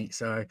here, mate.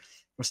 So if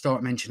I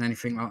start mentioning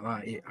anything like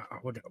that,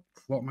 what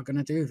am I going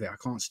to do with it? I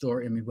can't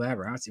store it in my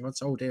warehouse. If I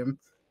told him,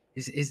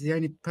 is the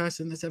only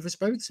person that's ever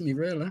spoke to me,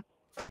 really.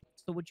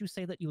 So would you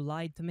say that you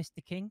lied to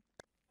Mr. King?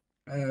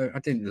 I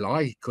didn't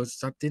lie because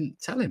I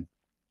didn't tell him.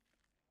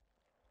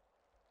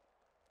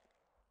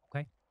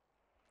 Okay.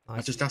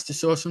 I just asked to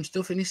saw some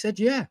stuff and he said,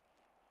 yeah.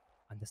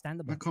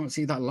 Understandable. I can't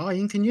see that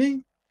lying, can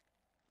you?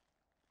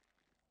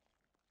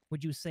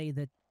 Would you say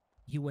that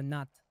you were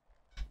not...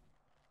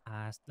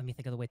 let me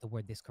think of the way to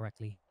word this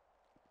correctly.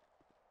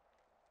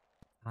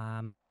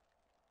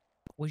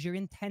 Was your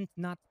intent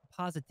not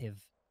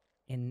positive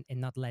in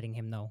not letting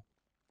him know?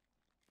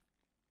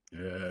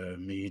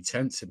 My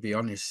intent, to be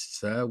honest,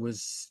 sir,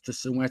 was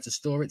just somewhere to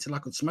store it till I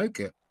could smoke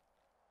it.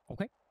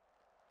 Okay.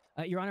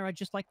 Your Honor, I'd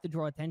just like to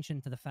draw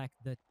attention to the fact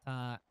that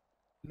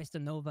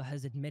Mr. Nova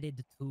has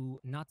admitted to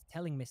not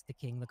telling Mr.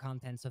 King the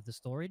contents of the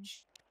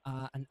storage,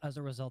 and as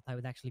a result, I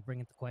would actually bring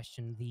into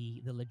question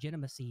the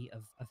legitimacy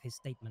of his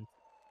statement.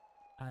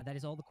 That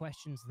is all the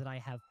questions that I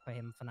have for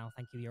him for now.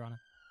 Thank you, Your Honor.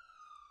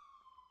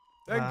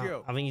 Thank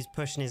you. I think he's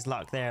pushing his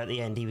luck there at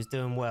the end. He was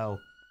doing well.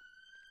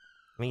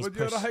 I mean, Would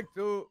you like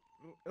to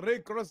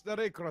recross the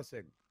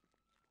recrossing?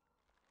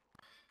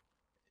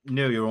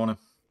 No, Your Honor.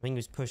 I think he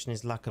was pushing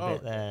his luck a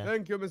bit there.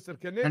 Thank you, Mr.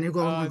 Kenneth. Can you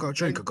go on and got a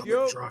drink? I've got a bit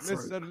of dry throat.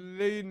 Mr.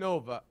 Lee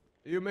Nova.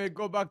 You may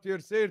go back to your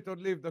seat or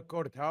leave the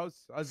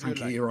courthouse as Thank you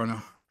you, like. Your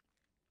Honor.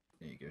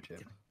 There you go,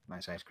 Tim.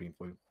 Nice ice cream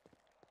for you.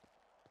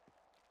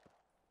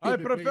 I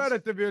Please. prefer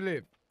it if you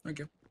leave. Thank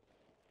you.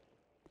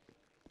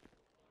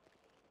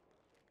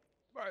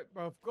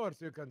 But of course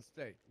you can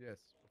stay. Yes,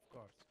 of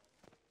course.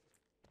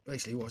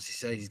 Basically, what's he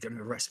say? He's going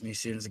to arrest me as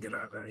soon as I get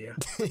out of there, yeah?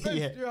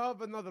 Yeah. Do you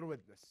have another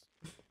witness?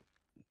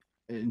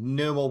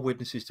 No more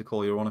witnesses to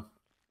call, Your Honor.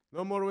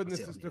 No more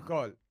witnesses to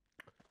call.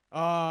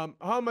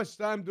 How much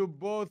time do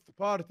both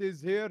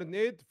parties here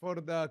need for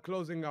the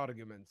closing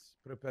arguments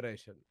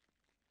preparation?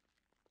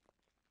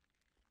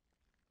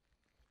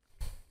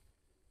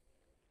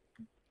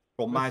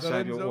 From my Mr.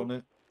 side, Your Enzo?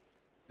 Honor,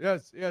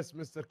 Yes, yes,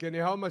 Mr. Kenny.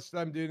 How much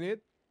time do you need?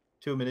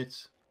 2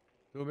 minutes.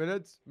 2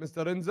 minutes.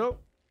 Mr. Enzo?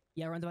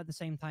 Yeah, around about the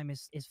same time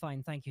is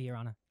fine. Thank you, Your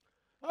Honor.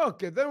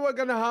 Okay, then we're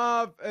gonna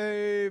have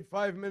a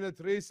 5-minute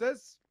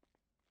recess.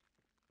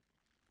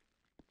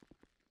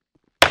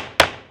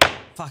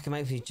 Fuck, it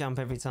makes me jump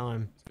every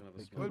time.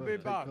 We'll be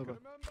back.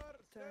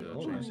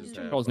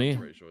 Cozney,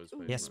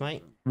 Yes,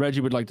 mate.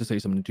 Reggie would like to say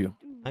something to you.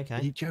 Okay.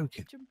 Are you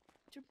joking?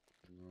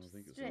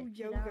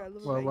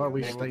 Well, while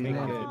we Make stay it- there,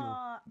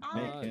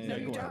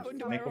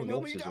 make all the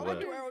officers aware.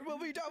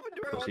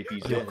 Because if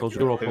he's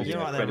posing You're a right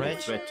there, credible Reg.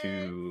 threat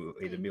to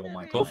either me or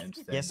my Cos? clients,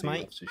 then Yes, the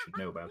mate. officers should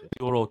know about it.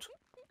 You're right.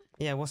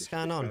 Yeah, what's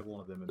going on?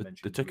 One of them and They're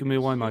mention taking me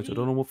away, mate. I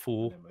don't know what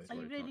for. Are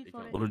you ready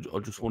for it? But I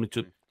just wanted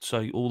to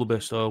say all the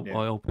best. I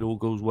hope it all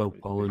goes well,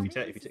 pal. And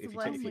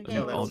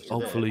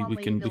hopefully we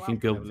can go up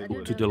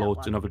to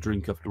Deloitte and have a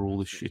drink after all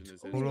this shit.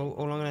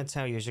 All I'm going to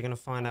tell you is you're going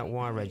to find out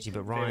why, Reggie,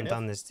 but Ryan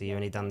done this to you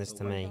and he done this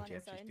to me.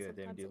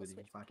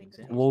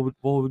 Why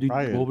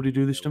would he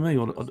do this to me?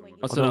 I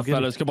That's don't enough, get it.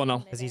 fellas. Come on now.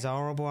 Because he's a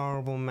horrible,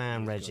 horrible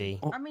man, Reggie.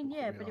 I mean,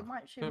 yeah, but it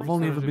might show.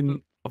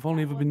 I've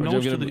only ever been Reggie, I'm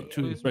nice to gonna,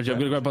 the. Reggie, I'm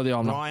gonna grab by the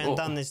arm now. Ryan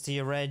done this to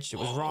you, Reg. It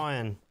was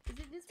Ryan. Is it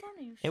this one?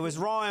 Are you It was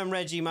sure? Ryan,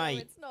 Reggie, mate.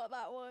 It's not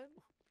that one.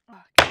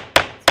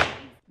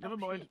 Never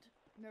mind.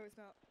 No, it's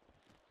not.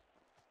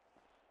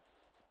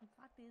 In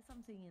fact, there's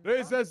something in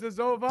Recess is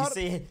over.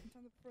 Did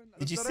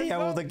you see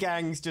how all the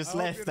gangs just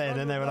left then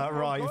and they were like,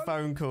 right,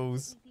 phone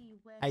calls.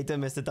 How you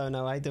doing, Mr.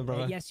 Dono? How you doing,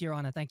 brother? Yes, Your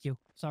Honor. Thank you.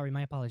 Sorry,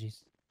 my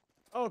apologies.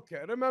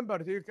 Okay,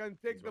 remember, you can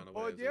take the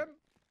podium.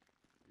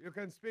 You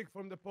can speak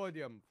from the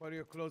podium for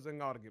your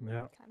closing argument.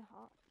 Kind of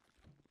hot.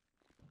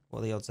 What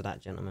are the odds of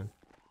that, gentlemen?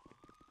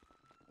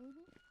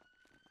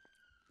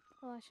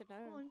 Well, I should know.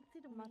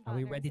 My Are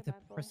we partner ready is a to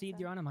bad boy, proceed, so-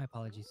 Your Honor? My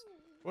apologies.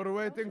 We're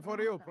waiting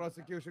for you.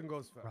 Prosecution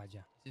goes first.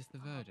 Roger. Is this the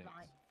verdict?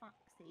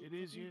 It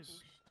is,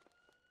 yes.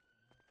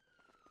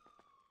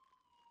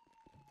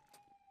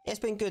 It's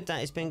been good,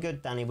 It's been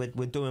good, Danny. We're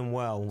doing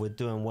well. We're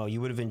doing well. You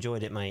would have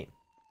enjoyed it, mate.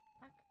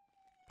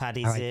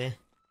 Paddy's All right. here.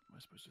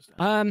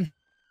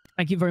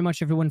 Thank you very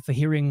much, everyone, for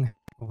hearing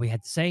what we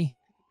had to say.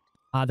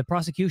 The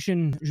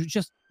prosecution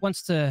just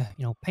wants to,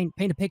 paint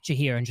a picture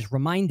here and just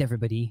remind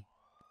everybody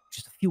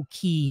just a few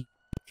key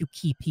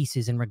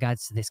pieces in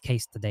regards to this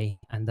case today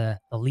and the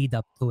lead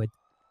up to it.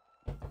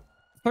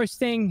 First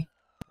thing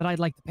that I'd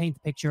like to paint a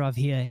picture of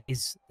here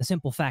is the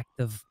simple fact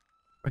of,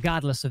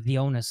 regardless of the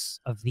onus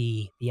of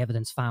the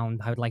evidence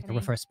found, I would like to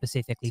refer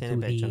specifically See to you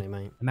in a bit, the Johnny,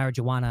 mate.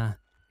 marijuana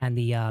and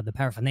the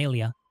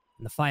paraphernalia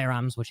and the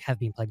firearms which have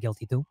been pled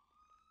guilty to.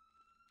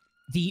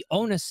 The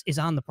onus is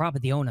on the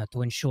property owner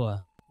to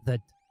ensure that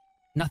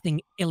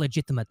nothing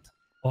illegitimate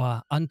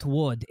or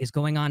untoward is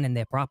going on in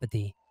their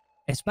property,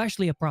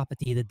 especially a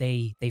property that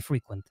they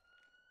frequent.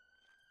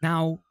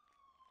 Now,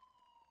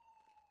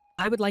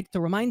 I would like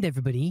to remind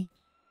everybody,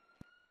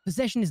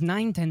 possession is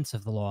 9/10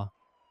 of the law.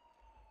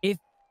 If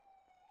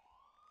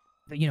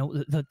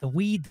the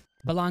weed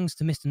belongs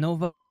to Mr.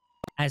 Nova,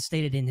 as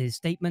stated in his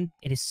statement,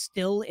 it is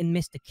still in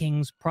Mr.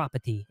 King's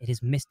property. It is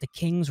Mr.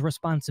 King's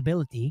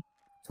responsibility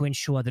to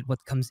ensure that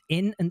what comes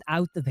in and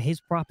out of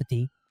his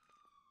property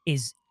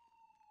is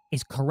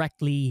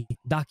correctly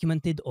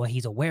documented, or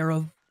he's aware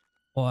of,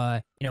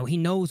 or he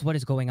knows what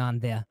is going on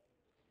there.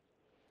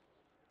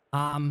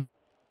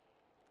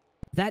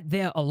 That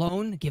there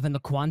alone, given the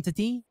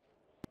quantity,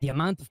 the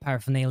amount of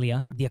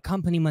paraphernalia, the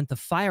accompaniment of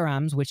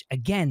firearms, which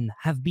again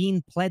have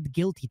been pled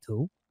guilty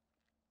to,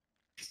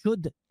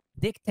 should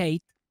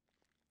dictate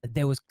that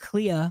there was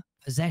clear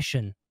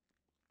possession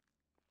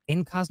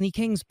in Cozney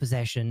King's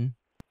possession,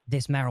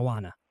 this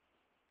marijuana.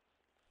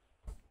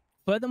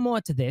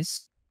 Furthermore to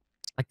this,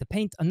 I'd like to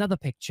paint another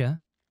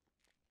picture.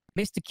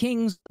 Mr.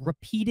 King's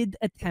repeated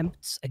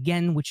attempts,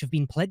 again, which have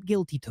been pled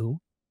guilty to,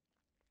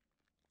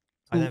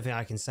 I don't think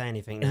I can say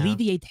anything now.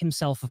 alleviate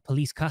himself of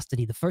police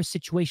custody. The first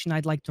situation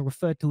I'd like to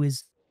refer to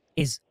is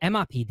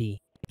MRPD.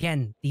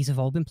 Again, these have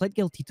all been pled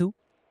guilty to.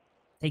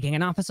 Taking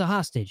an officer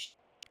hostage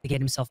to get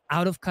himself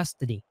out of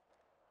custody,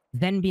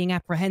 then being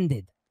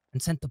apprehended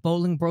and sent to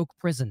Bolingbroke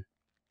Prison.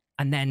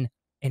 And then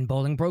in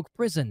Bolingbroke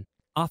Prison,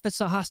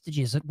 officer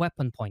hostages at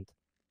weapon point.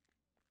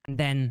 And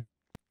then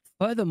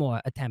furthermore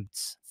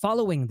attempts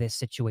following this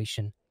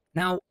situation.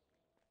 Now,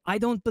 I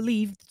don't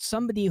believe that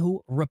somebody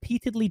who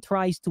repeatedly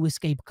tries to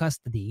escape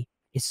custody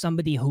is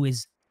somebody who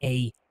is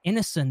a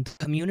innocent,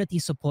 community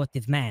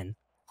supportive man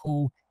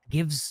who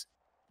gives,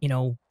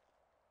 an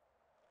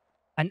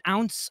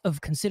ounce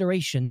of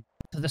consideration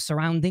to the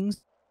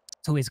surroundings,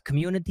 to his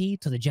community,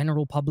 to the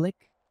general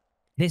public.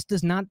 This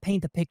does not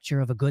paint a picture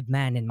of a good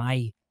man in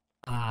my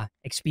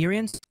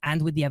experience,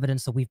 and with the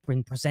evidence that we've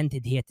been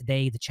presented here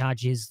today, the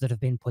charges that have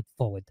been put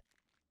forward.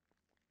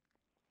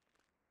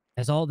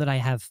 That's all that I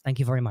have. Thank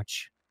you very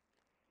much.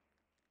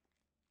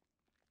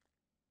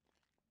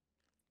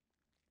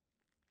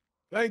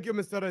 Thank you,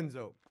 Mr.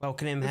 Enzo.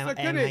 Welcome in. Mr. How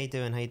Kenny, you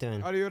doing? How you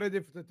doing? are you ready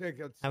to take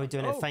it? How we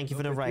doing it? Thank you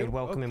for the raid.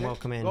 Welcome in.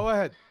 Welcome in. Go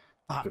ahead.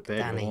 Fuck, Prepared,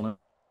 Your Danny.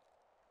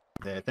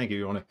 Honor. Thank you,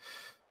 Your Honor.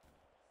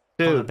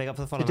 Follow, So, big up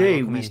for the follow, mate. today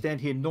Welcome we in.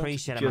 stand here not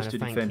Appreciate it, just man, to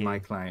thank defend you. my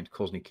client,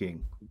 Cozney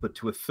King, but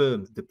to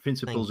affirm the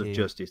principles Thank of you.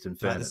 justice and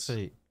Do you like the fairness.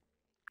 suit?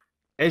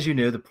 As you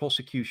know, the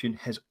prosecution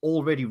has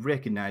already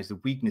recognized the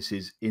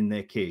weaknesses in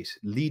their case,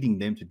 leading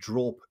them to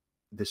drop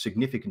the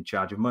significant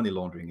charge of money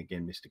laundering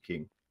against Mr.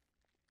 King.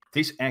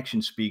 This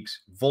action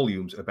speaks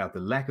volumes about the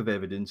lack of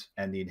evidence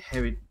and the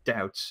inherent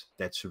doubts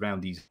that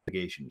surround these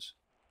allegations.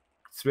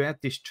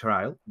 Throughout this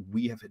trial,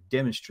 we have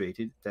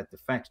demonstrated that the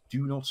facts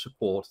do not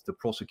support the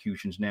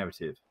prosecution's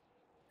narrative.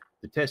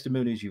 The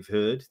testimonies you've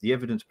heard, the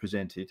evidence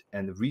presented,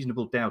 and the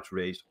reasonable doubts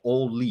raised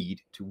all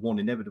lead to one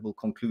inevitable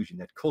conclusion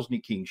that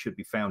Cozney King should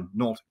be found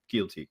not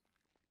guilty.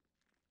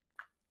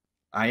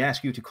 I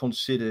ask you to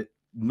consider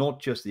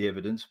not just the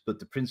evidence, but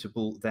the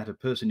principle that a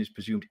person is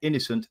presumed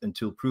innocent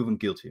until proven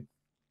guilty.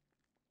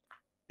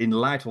 In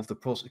light of the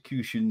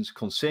prosecution's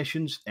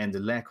concessions and the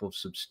lack of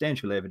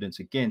substantial evidence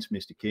against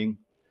Mr. King,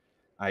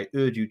 I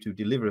urge you to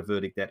deliver a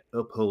verdict that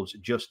upholds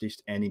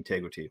justice and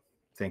integrity.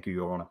 Thank you,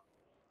 Your Honor.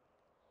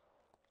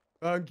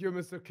 Thank you,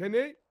 Mr.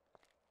 Kenny.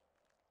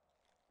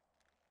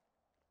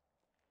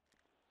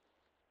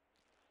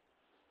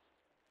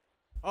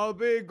 I'll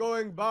be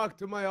going back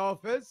to my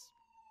office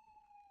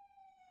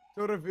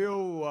to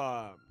review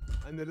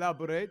and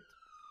elaborate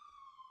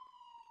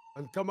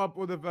and come up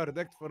with a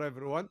verdict for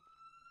everyone.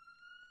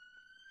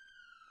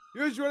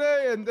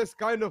 Usually in this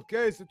kind of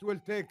case, it will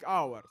take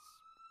hours.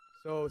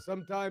 So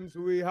sometimes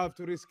we have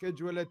to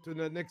reschedule it to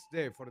the next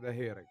day for the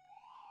hearing.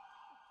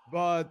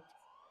 But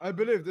I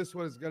believe this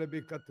one is going to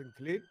be cut and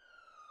clean.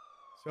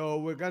 So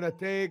we're going to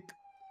take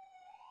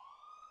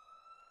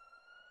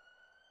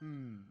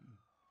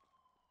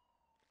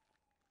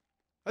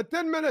a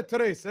 10-minute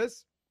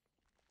recess.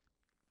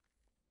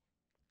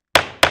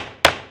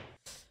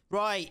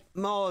 Right,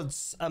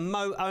 mods, a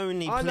moat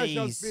only, And I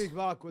shall please. speak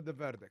back with the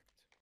verdict.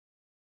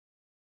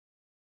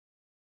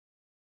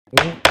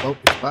 Oh,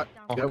 it's back.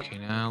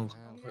 Fucking hell.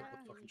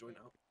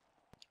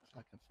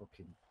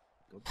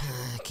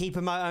 Keep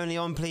a moat only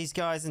on, please,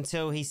 guys,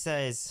 until he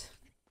says.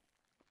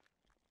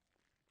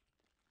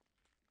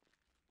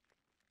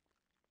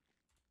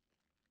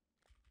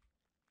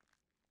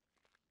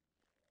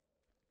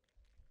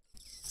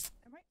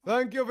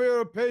 Thank you for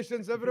your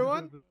patience,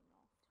 everyone.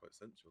 Quite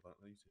sensual, that,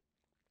 isn't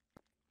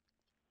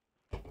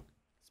it?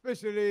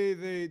 Especially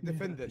the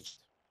defendant.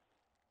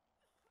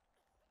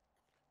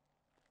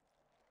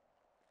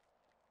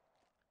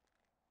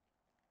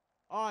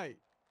 I,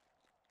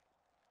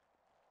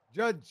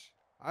 Judge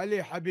Ali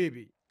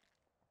Habibi,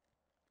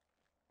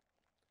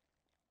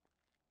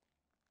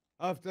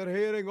 after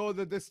hearing all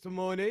the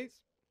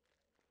testimonies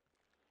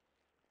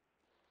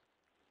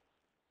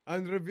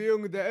and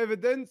reviewing the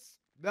evidence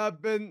that have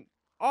been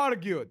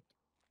argued.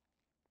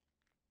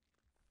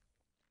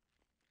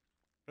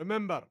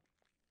 Remember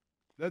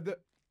that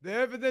the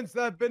evidence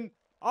that have been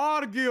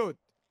argued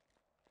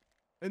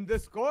in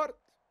this court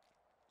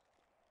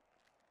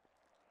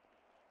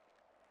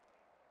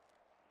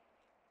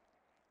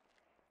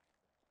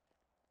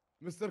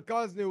Mr.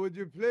 Cozney, would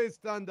you please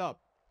stand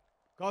up?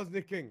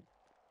 Cozney King,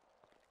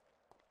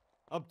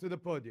 up to the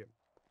podium.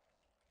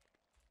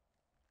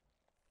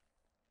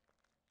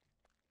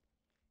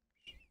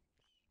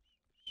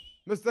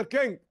 Mr.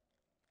 King.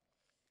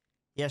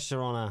 Yes,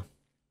 Your Honor.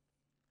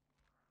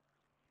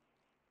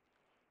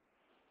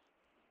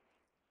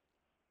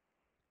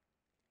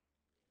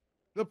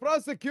 The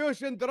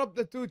prosecution dropped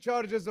the 2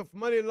 charges of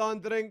money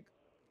laundering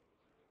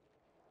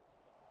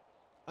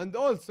and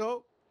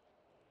also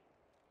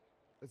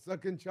the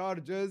second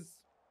charges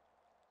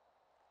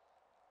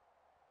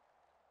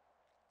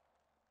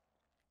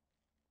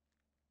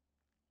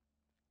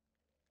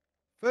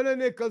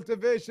felony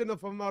cultivation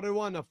of a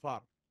marijuana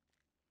farm.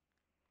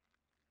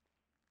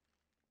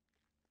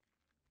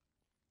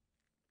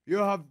 You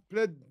have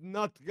pled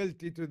not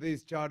guilty to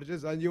these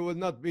charges and you will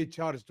not be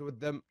charged with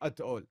them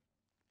at all.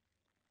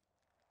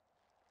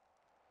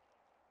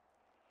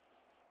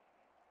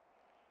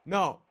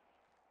 Now,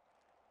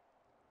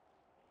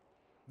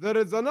 there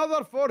is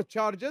another 4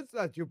 charges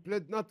that you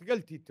pled not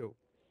guilty to,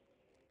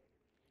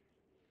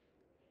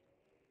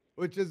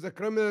 which is the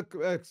criminal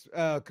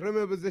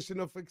possession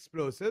of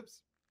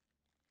explosives,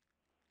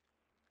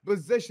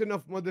 possession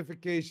of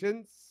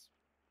modifications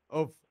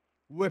of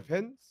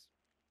weapons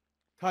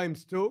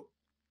 ×2,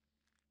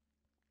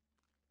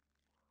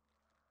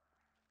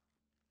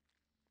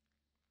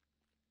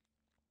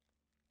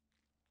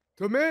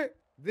 to me,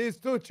 these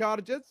 2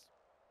 charges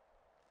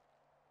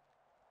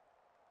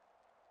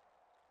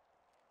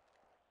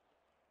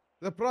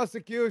the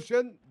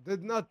prosecution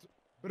did not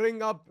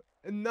bring up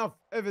enough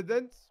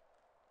evidence.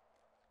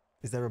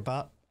 Is there a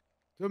but?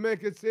 To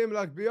make it seem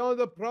like beyond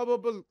a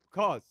probable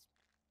cause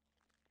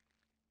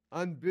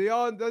and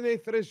beyond any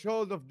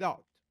threshold of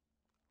doubt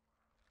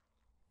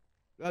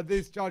that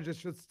these charges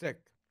should stick.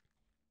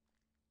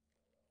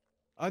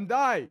 And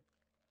I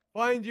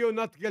find you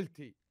not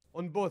guilty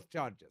on both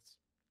charges.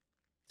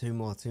 Two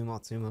more, two more,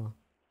 two more.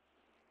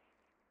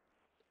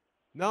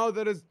 Now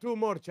there is 2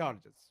 more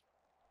charges.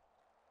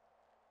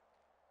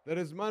 There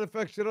is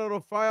manufacturer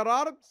of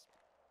firearms.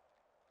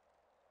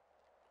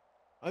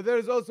 And there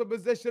is also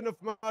possession of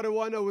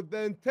marijuana with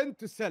the intent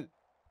to sell.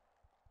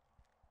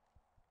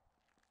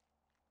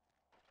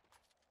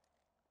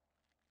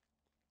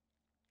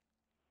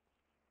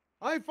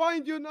 I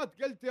find you not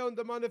guilty on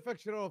the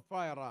manufacturer of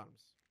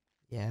firearms.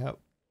 Yep.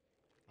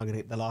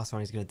 The last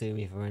one he's gonna do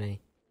me for, isn't he?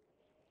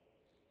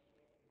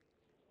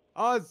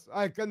 As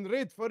I can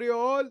read for you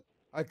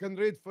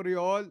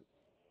all,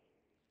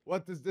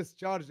 what is this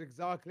charge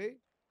exactly.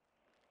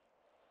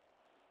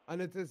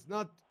 And it is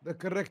not the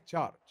correct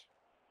charge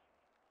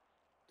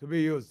to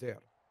be used here.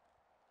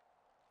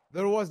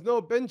 There was no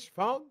bench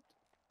found.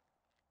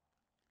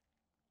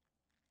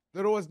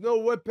 There was no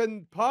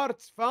weapon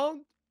parts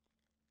found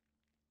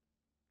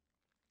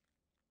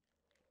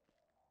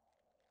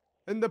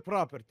in the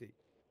property.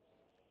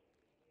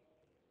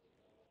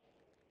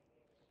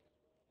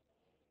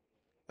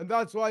 And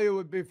that's why you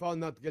would be found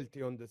not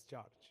guilty on this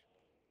charge.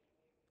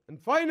 And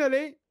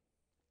finally,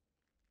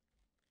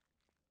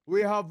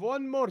 we have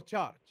one more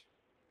charge,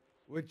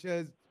 which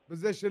is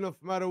possession of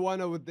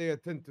marijuana with the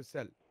intent to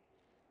sell.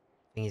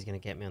 I think he's gonna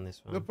get me on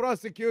this one. The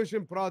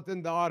prosecution brought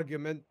in the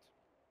argument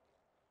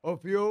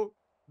of you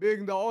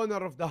being the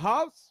owner of the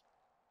house.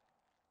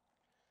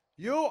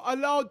 You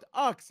allowed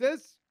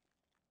access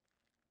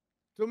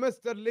to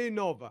Mr. Lee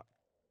Nova.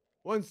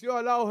 Once you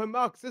allow him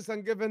access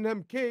and giving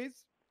him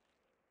keys,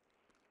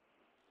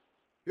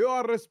 you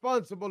are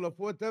responsible of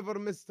whatever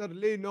Mr.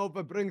 Lee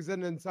Nova brings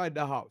in inside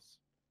the house.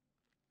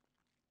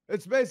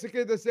 It's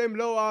basically the same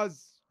law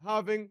as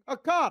having a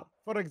car,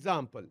 for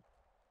example.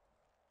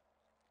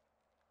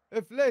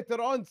 If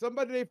later on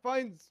somebody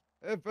finds,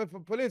 if a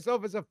police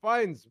officer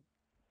finds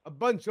a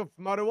bunch of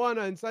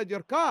marijuana inside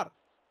your car,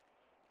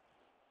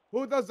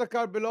 who does the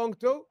car belong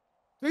to?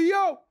 To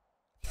you!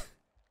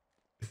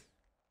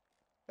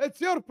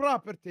 It's your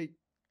property.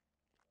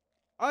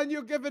 And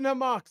you're giving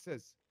him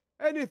access.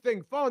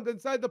 Anything found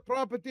inside the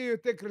property, you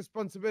take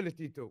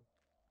responsibility to.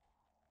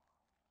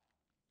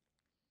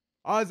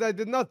 As I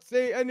did not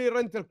see any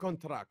rental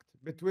contract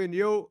between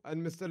you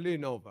and Mr. Lee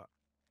Nova.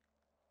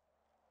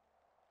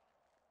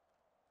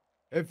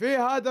 If he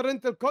had a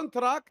rental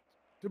contract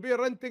to be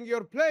renting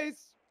your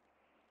place,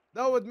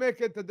 that would make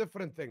it a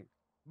different thing.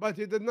 But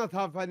he did not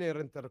have any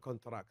rental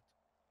contract.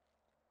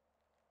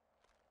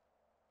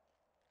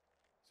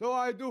 So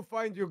I do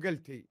find you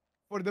guilty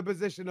for the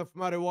possession of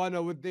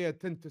marijuana with the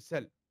intent to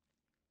sell.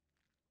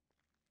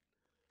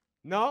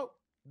 Now,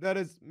 there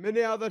is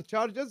many other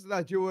charges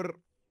that you were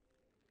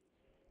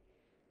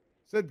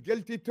said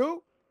guilty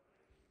to,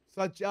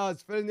 such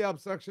as felony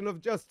obstruction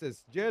of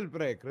justice,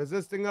 jailbreak,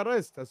 resisting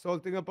arrest,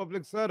 assaulting a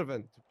public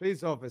servant,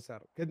 peace officer,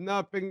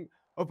 kidnapping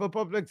of a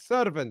public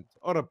servant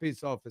or a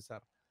peace officer,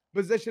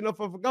 possession of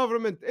a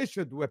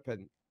government-issued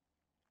weapon.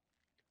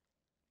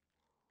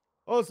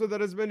 Also,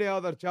 there is many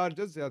other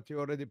charges that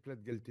you already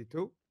pled guilty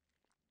to.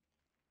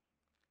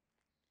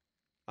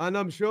 And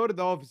I'm sure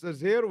the officers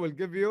here will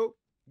give you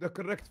the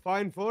correct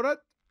fine for it.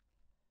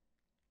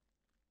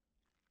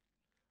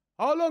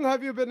 How long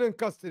have you been in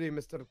custody,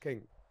 Mr.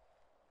 King?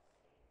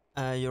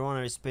 Your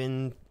Honor, it's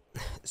been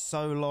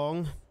so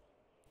long.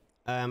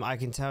 I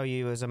can tell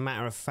you, as a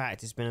matter of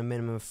fact, it's been a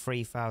minimum of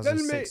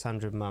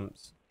 3,600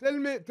 months. Tell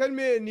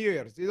me in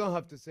years. You don't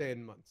have to say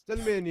in months. Tell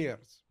me in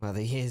years. Well,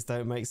 the years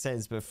don't make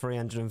sense, but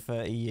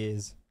 330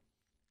 years.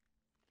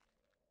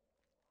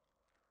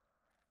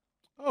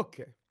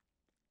 Okay.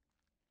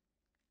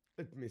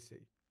 Let me see.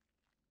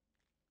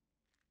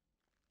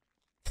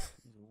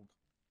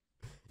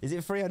 Is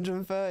it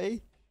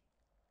 330?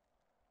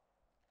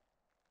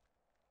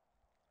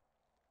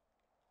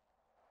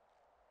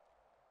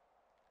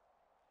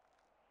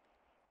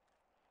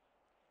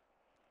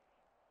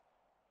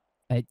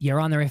 Your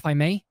Honor, if I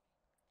may.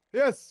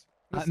 Yes.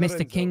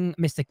 Mr. King.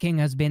 Mr. King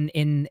has been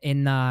in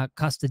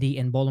custody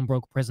in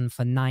Bolingbroke prison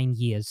for 9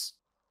 years.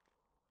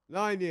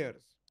 9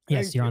 years.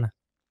 Yes, Your Honor.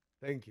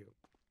 Thank you.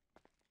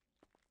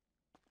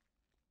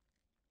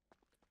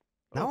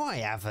 No, I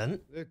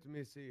haven't. Let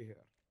me see here.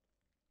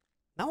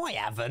 No, I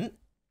haven't.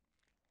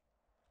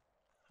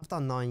 I've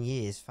done 9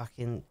 years.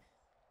 Fucking.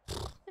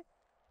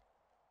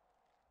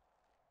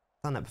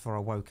 Done that before I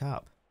woke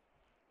up.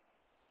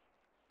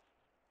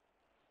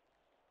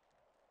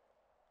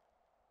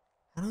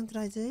 How long did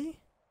I do?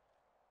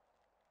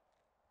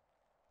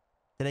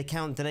 Do they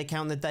count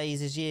the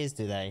days as years,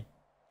 do they?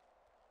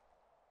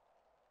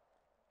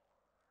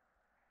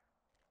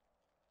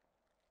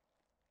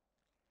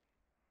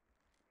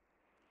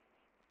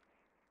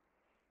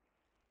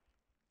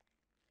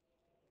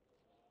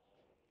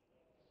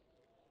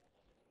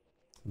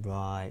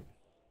 Right.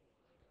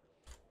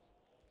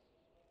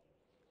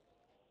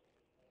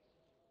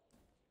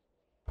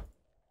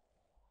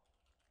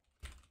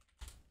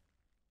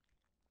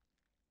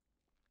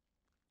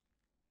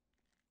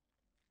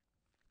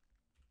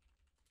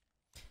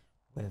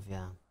 With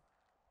ya.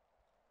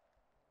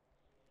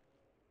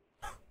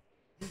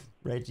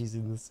 Reggie's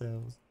in the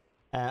cells.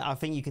 I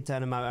think you can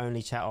turn emote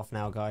only chat off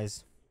now,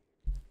 guys.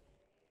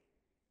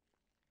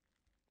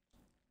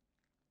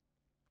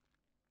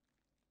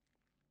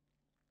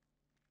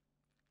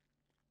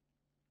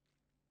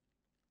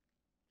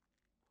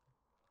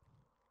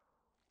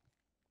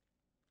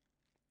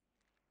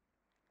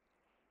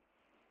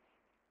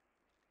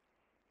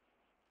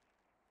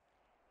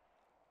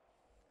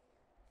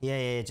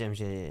 Yeah, James,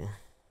 yeah.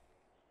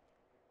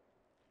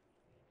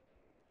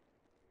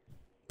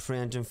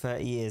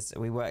 330 years.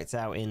 We worked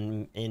out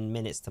in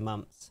minutes to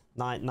months.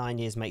 9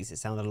 years makes it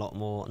sound a lot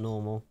more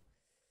normal.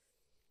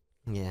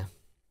 Yeah.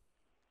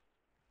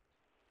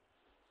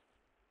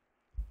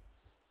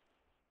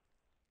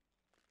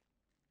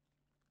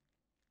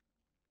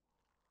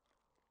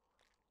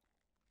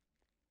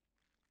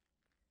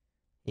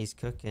 He's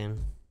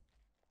cooking.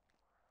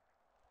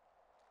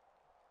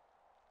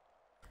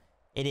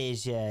 It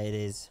is, yeah, it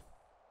is.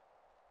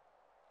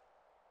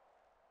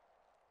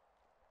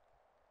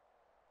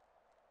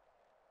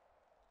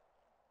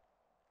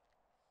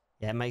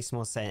 Yeah, it makes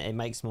more sense. It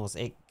makes more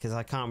sense because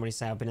I can't really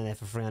say I've been in there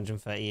for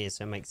 330 years,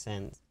 so it makes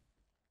sense.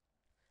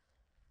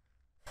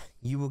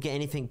 You will get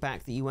anything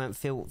back that you weren't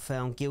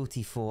found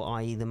guilty for,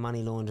 i.e. the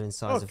money laundering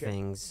side of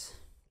things.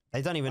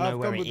 They don't even know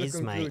where it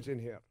is, mate.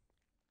 Here.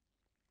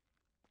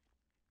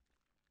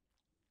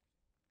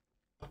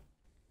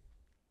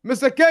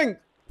 Mr. King!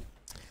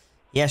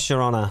 Yes,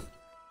 Your Honor.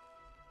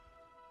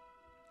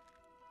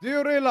 Do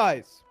you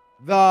realize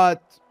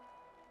that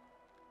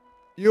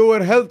you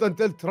were held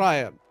until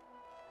trial?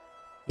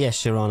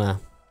 Yes, Your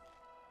Honor.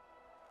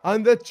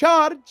 And the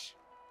charge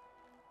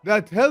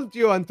that held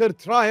you until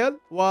trial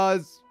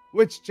was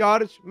which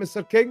charge,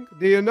 Mr. King?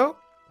 Do you know?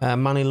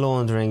 Money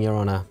laundering, Your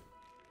Honor.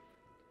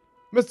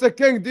 Mr.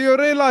 King, do you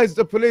realize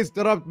the police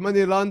dropped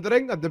money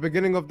laundering at the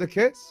beginning of the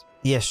case?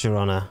 Yes, Your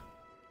Honor.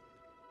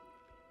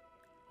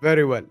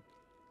 Very well.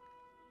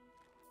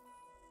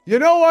 You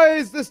know why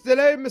is this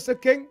delay,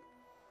 Mr. King?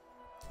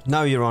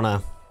 No, Your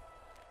Honor.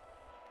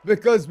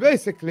 Because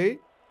basically,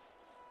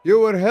 you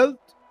were held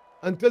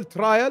until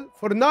trial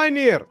for 9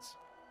 years.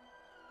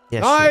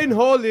 Yes, 9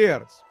 whole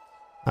years.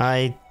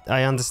 I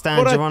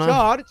understand, Your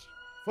Honor.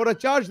 For a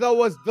charge that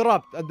was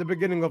dropped at the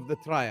beginning of the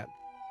trial.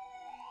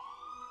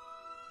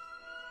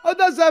 How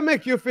does that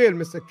make you feel,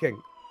 Mr. King?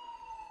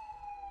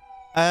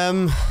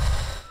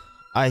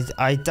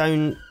 I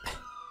don't...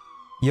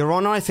 Your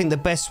Honor, I think the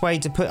best way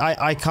to put...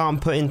 I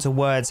can't put into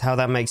words how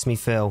that makes me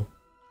feel.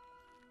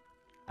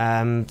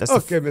 That's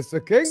okay,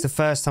 Mr. King. It's the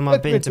first time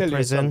I've been to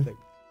prison.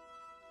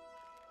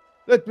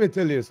 Let me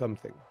tell you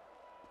something.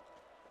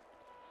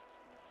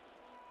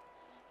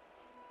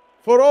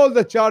 For all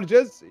the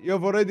charges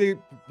you've already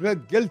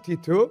pled guilty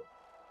to,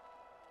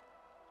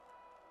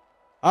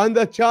 and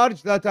the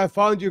charge that I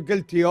found you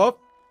guilty of,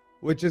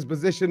 which is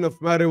possession of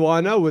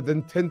marijuana with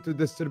intent to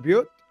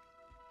distribute,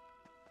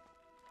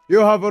 you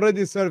have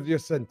already served your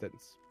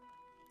sentence.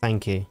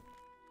 Thank you.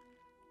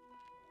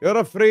 You're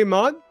a free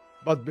man,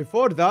 but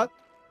before that,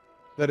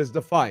 there is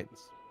the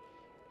fines.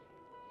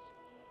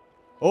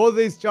 All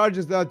these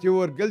charges that you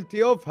were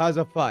guilty of has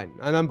a fine,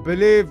 and I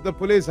believe the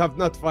police have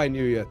not fined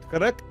you yet,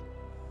 correct?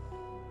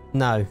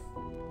 No.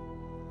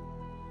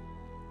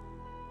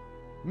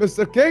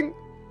 Mr. King,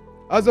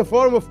 as a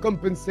form of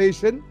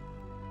compensation,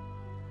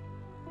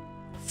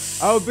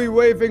 I'll be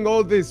waiving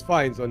all these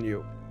fines on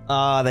you.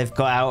 Ah, they've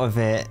got out of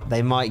it.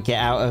 They might get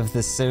out of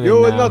the sewer You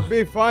will now. not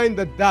be fined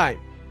a dime.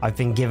 I've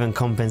been given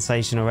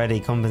compensation already.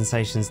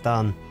 Compensation's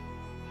done.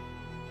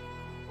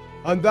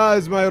 And that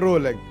is my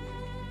ruling.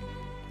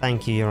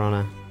 Thank you, Your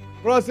Honor.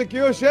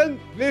 Prosecution,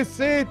 please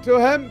see to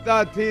him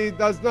that he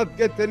does not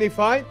get any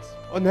fines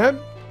on him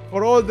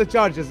for all the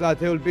charges that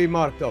he will be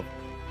marked up.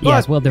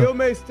 Yes, but we'll do. You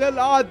may still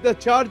add the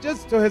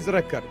charges to his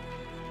record.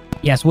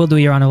 Yes, we'll do,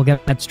 Your Honor. We'll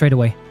get that straight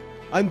away.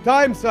 And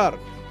time served.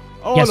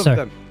 All Yes, of sir.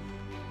 them.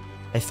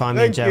 They find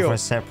me in Thank jail you. for a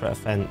separate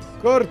offence.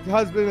 Court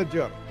has been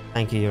adjourned.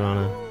 Thank you, Your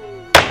Honor.